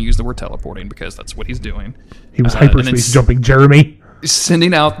 and I'm going to use the word teleporting because that's what he's doing. He was hyperspace jumping, Jeremy.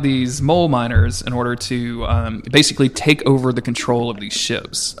 Sending out these mole miners in order to basically take over the control of these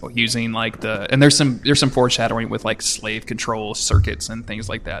ships using like and there's some foreshadowing with like slave control circuits and things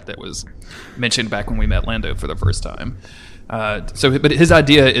like that was mentioned back when we met Lando for the first time. But his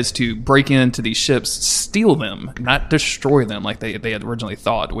idea is to break into these ships, steal them, not destroy them like they had originally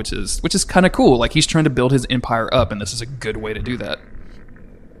thought, which is kind of cool. Like he's trying to build his empire up, and this is a good way to do that.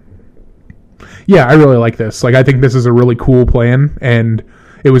 Yeah, I really like this. Like, I think this is a really cool plan, and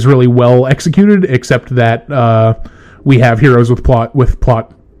it was really well executed. Except that we have heroes with plot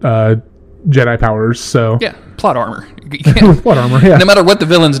Jedi powers. So yeah, plot armor. With plot armor. Yeah. No matter what the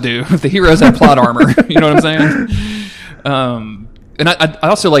villains do, if the heroes have plot armor, you know what I'm saying? And I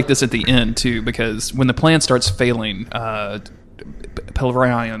also like this at the end too, because when the plan starts failing,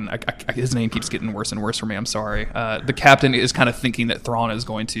 Pelarion, his name keeps getting worse and worse for me. I'm sorry. The captain is kind of thinking that Thrawn is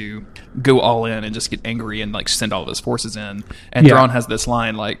going to go all in and just get angry and like send all of his forces in. And Thrawn has this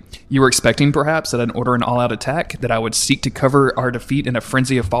line like, "You were expecting perhaps that I'd order an all-out attack, that I would seek to cover our defeat in a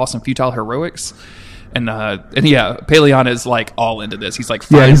frenzy of false and futile heroics." And Pelion is like all into this. He's like,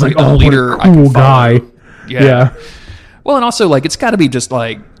 he's like, a leader, what a cool guy. Yeah. Well, and also like it's got to be just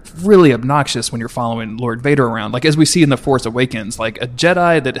like really obnoxious when you're following Lord Vader around. Like, as we see in The Force Awakens, like a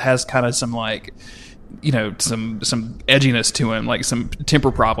Jedi that has kind of some like, you know, some edginess to him, like some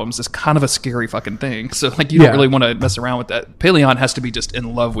temper problems, is kind of a scary fucking thing. So like, you don't really want to mess around with that. Paleon has to be just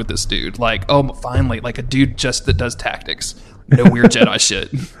in love with this dude. Like, oh, finally, like a dude just that does tactics. No weird Jedi shit.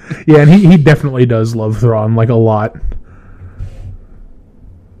 Yeah, and he definitely does love Thrawn, like, a lot.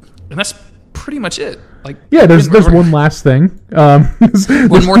 And that's pretty much it. Like, yeah, there's one last thing. One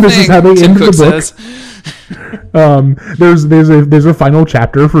more thing. This is how they Tim end Cook the book. Says. There's a final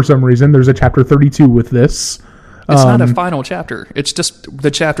chapter for some reason. There's a chapter 32 with this. It's not a final chapter. It's just the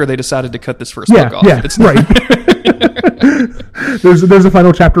chapter they decided to cut this first book off. Yeah, it's right. There's a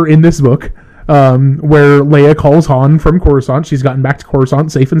final chapter in this book where Leia calls Han from Coruscant. She's gotten back to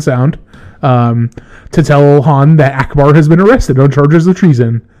Coruscant safe and sound to tell Han that Akbar has been arrested on charges of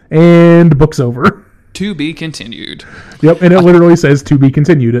treason. And book's over. To be continued. Yep, and it literally says to be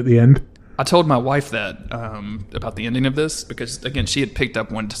continued at the end. I told my wife that about the ending of this because, again, she had picked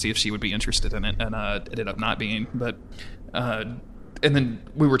up one to see if she would be interested in it, and ended up not being. But and then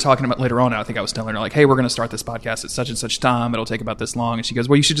we were talking about later on, I think I was telling her, like, hey, we're going to start this podcast at such and such time. It'll take about this long. And she goes,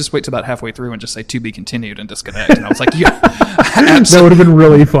 well, you should just wait till about halfway through and just say to be continued and disconnect. And I was like, yeah. That would have been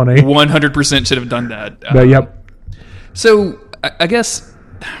really funny. 100% should have done that. Yep. So I guess...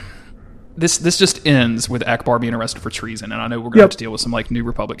 This just ends with Akbar being arrested for treason, and I know we're going to have to deal with some like New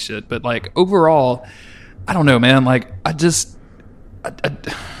Republic shit, but like overall, I don't know, man. Like I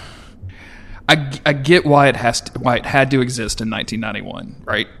get why it had to exist in 1991,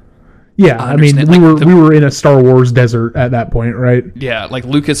 right? Yeah, I mean, we were in a Star Wars desert at that point, right? Yeah, like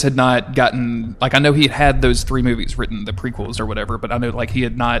Lucas had not gotten, like I know he had those 3 movies written, the prequels or whatever, but I know like he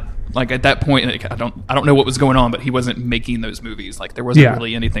had not, like at that point, like, I don't know what was going on, but he wasn't making those movies. Like there wasn't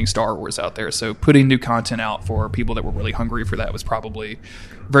really anything Star Wars out there, so putting new content out for people that were really hungry for that was probably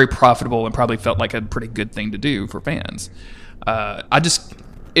very profitable and probably felt like a pretty good thing to do for fans.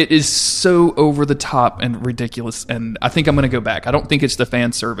 It is so over the top and ridiculous, and I think I'm going to go back. I don't think it's the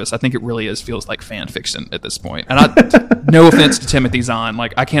fan service. I think it really feels like fan fiction at this point. And no offense to Timothy Zahn,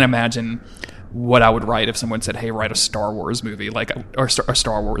 like I can't imagine what I would write if someone said, "Hey, write a Star Wars movie," like or a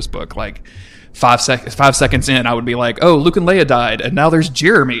Star Wars book. Like 5 seconds in, I would be like, "Oh, Luke and Leia died, and now there's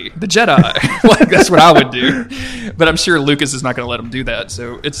Jeremy, the Jedi." Like that's what I would do. But I'm sure Lucas is not going to let him do that.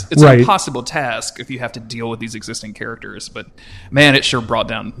 So it's an impossible task if you have to deal with these existing characters. But man, it sure brought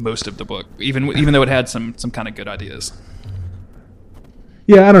down most of the book, even though it had some kind of good ideas.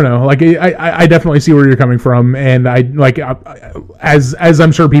 Yeah, I don't know. Like, I definitely see where you're coming from, and I like as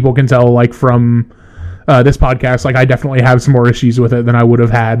I'm sure people can tell, like from this podcast, like I definitely have some more issues with it than I would have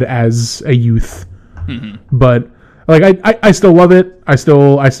had as a youth. Mm-hmm. But like I still love it. I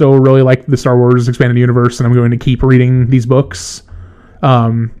still really like the Star Wars Expanded Universe, and I'm going to keep reading these books.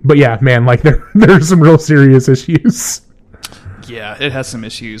 But yeah, man, like there's some real serious issues. Yeah, it has some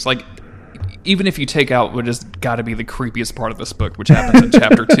issues. Like, even if you take out what has got to be the creepiest part of this book, which happens in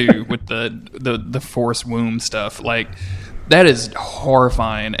chapter 2 with the Force womb stuff, like that is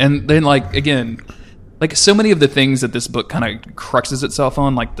horrifying. And then, like, again, like so many of the things that this book kind of cruxes itself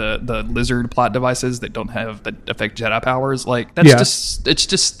on, like the lizard plot devices that don't have that affect Jedi powers, like that's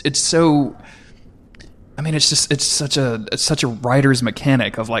it's so. I mean, it's such a writer's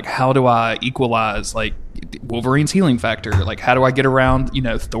mechanic of like, how do I equalize like Wolverine's healing factor? Like, how do I get around,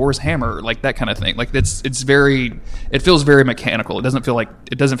 Thor's hammer? Like that kind of thing. Like it feels very mechanical. It doesn't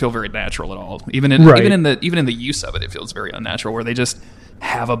feel very natural at all. Even in the use of it, it feels very unnatural, where they just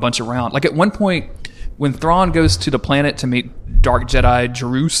have a bunch around. Like at one point when Thrawn goes to the planet to meet Dark Jedi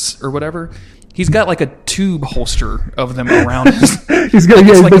Jerus or whatever, he's got like a tube holster of them around his. He's got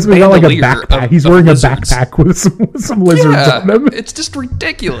like a backpack. He's wearing a backpack with some lizards on him. It's just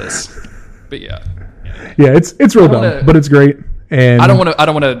ridiculous. But yeah, it's real dumb, but it's great. And I don't want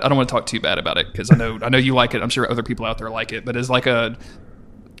to talk too bad about it, because I know you like it. I'm sure other people out there like it. But as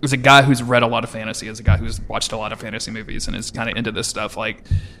a guy who's read a lot of fantasy, as a guy who's watched a lot of fantasy movies and is kind of into this stuff, like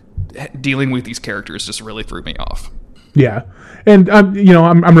dealing with these characters just really threw me off. Yeah, and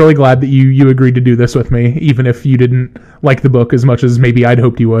I'm really glad that you agreed to do this with me, even if you didn't like the book as much as maybe I'd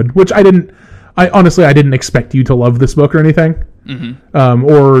hoped you would. Which I didn't. I honestly didn't expect you to love this book or anything,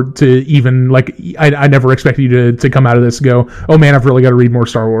 or to even like. I never expected you to come out of this and go, "Oh man, I've really got to read more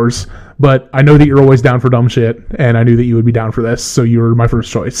Star Wars." But I know that you're always down for dumb shit, and I knew that you would be down for this, so you were my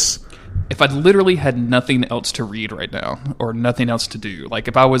first choice. If I literally had nothing else to read right now, or nothing else to do, like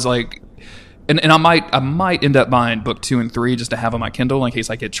if I was like. And I might end up buying book 2 and 3 just to have on my Kindle in case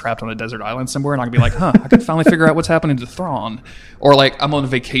I get trapped on a desert island somewhere and I can be like, I can finally figure out what's happening to Thrawn. Or like I'm on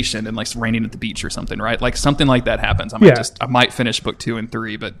vacation and like it's raining at the beach or something, right? Like something like that happens. I might finish book 2 and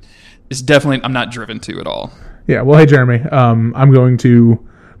 3, but it's definitely, I'm not driven to at all. Yeah. Well, hey, Jeremy, I'm going to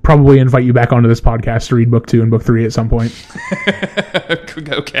probably invite you back onto this podcast to read book 2 and book 3 at some point.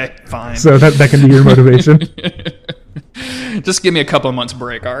 Okay, fine. So that can be your motivation. Just give me a couple of months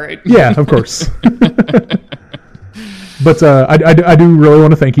break, all right? Yeah, of course. But I do really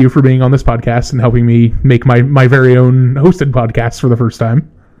want to thank you for being on this podcast and helping me make my very own hosted podcast for the first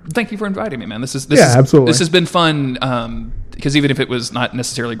time. Thank you for inviting me, man. Absolutely. This has been fun because even if it was not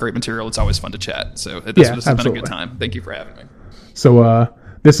necessarily great material, it's always fun to chat. So this has been a good time. Thank you for having me. So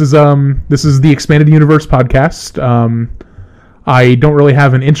this is the Expanded Universe podcast. I don't really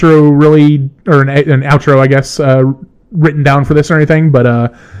have an intro or an outro, I guess, written down for this or anything,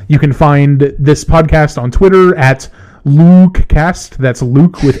 but you can find this podcast on Twitter at LukeCast. That's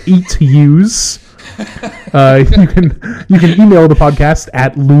Luke with 8 U's. You can email the podcast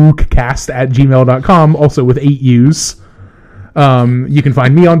at lukecast@gmail.com, also with 8 U's. You can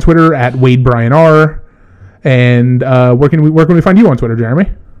find me on Twitter at WadeBrianR. And where can we find you on Twitter,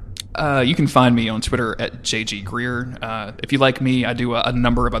 Jeremy? You can find me on Twitter at JG Greer. If you like me, I do a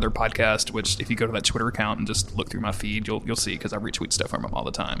number of other podcasts, which if you go to that Twitter account and just look through my feed, you'll see because I retweet stuff from them all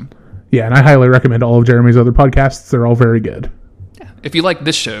the time. Yeah, and I highly recommend all of Jeremy's other podcasts. They're all very good. Yeah. If you like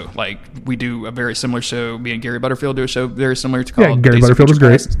this show, like we do a very similar show, me and Gary Butterfield do a show very similar to called Gary Butterfield is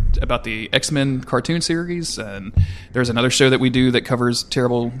great. About the X-Men cartoon series, and there's another show that we do that covers the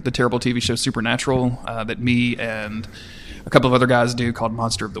terrible TV show Supernatural that me and a couple of other guys do called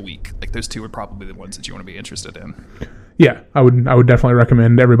Monster of the Week. Like those two are probably the ones that you want to be interested in. Yeah, I would definitely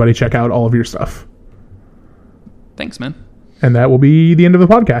recommend everybody check out all of your stuff. Thanks, man. And that will be the end of the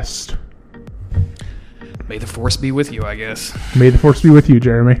podcast. May the Force be with you, I guess. May the Force be with you,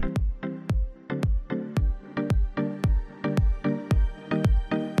 Jeremy.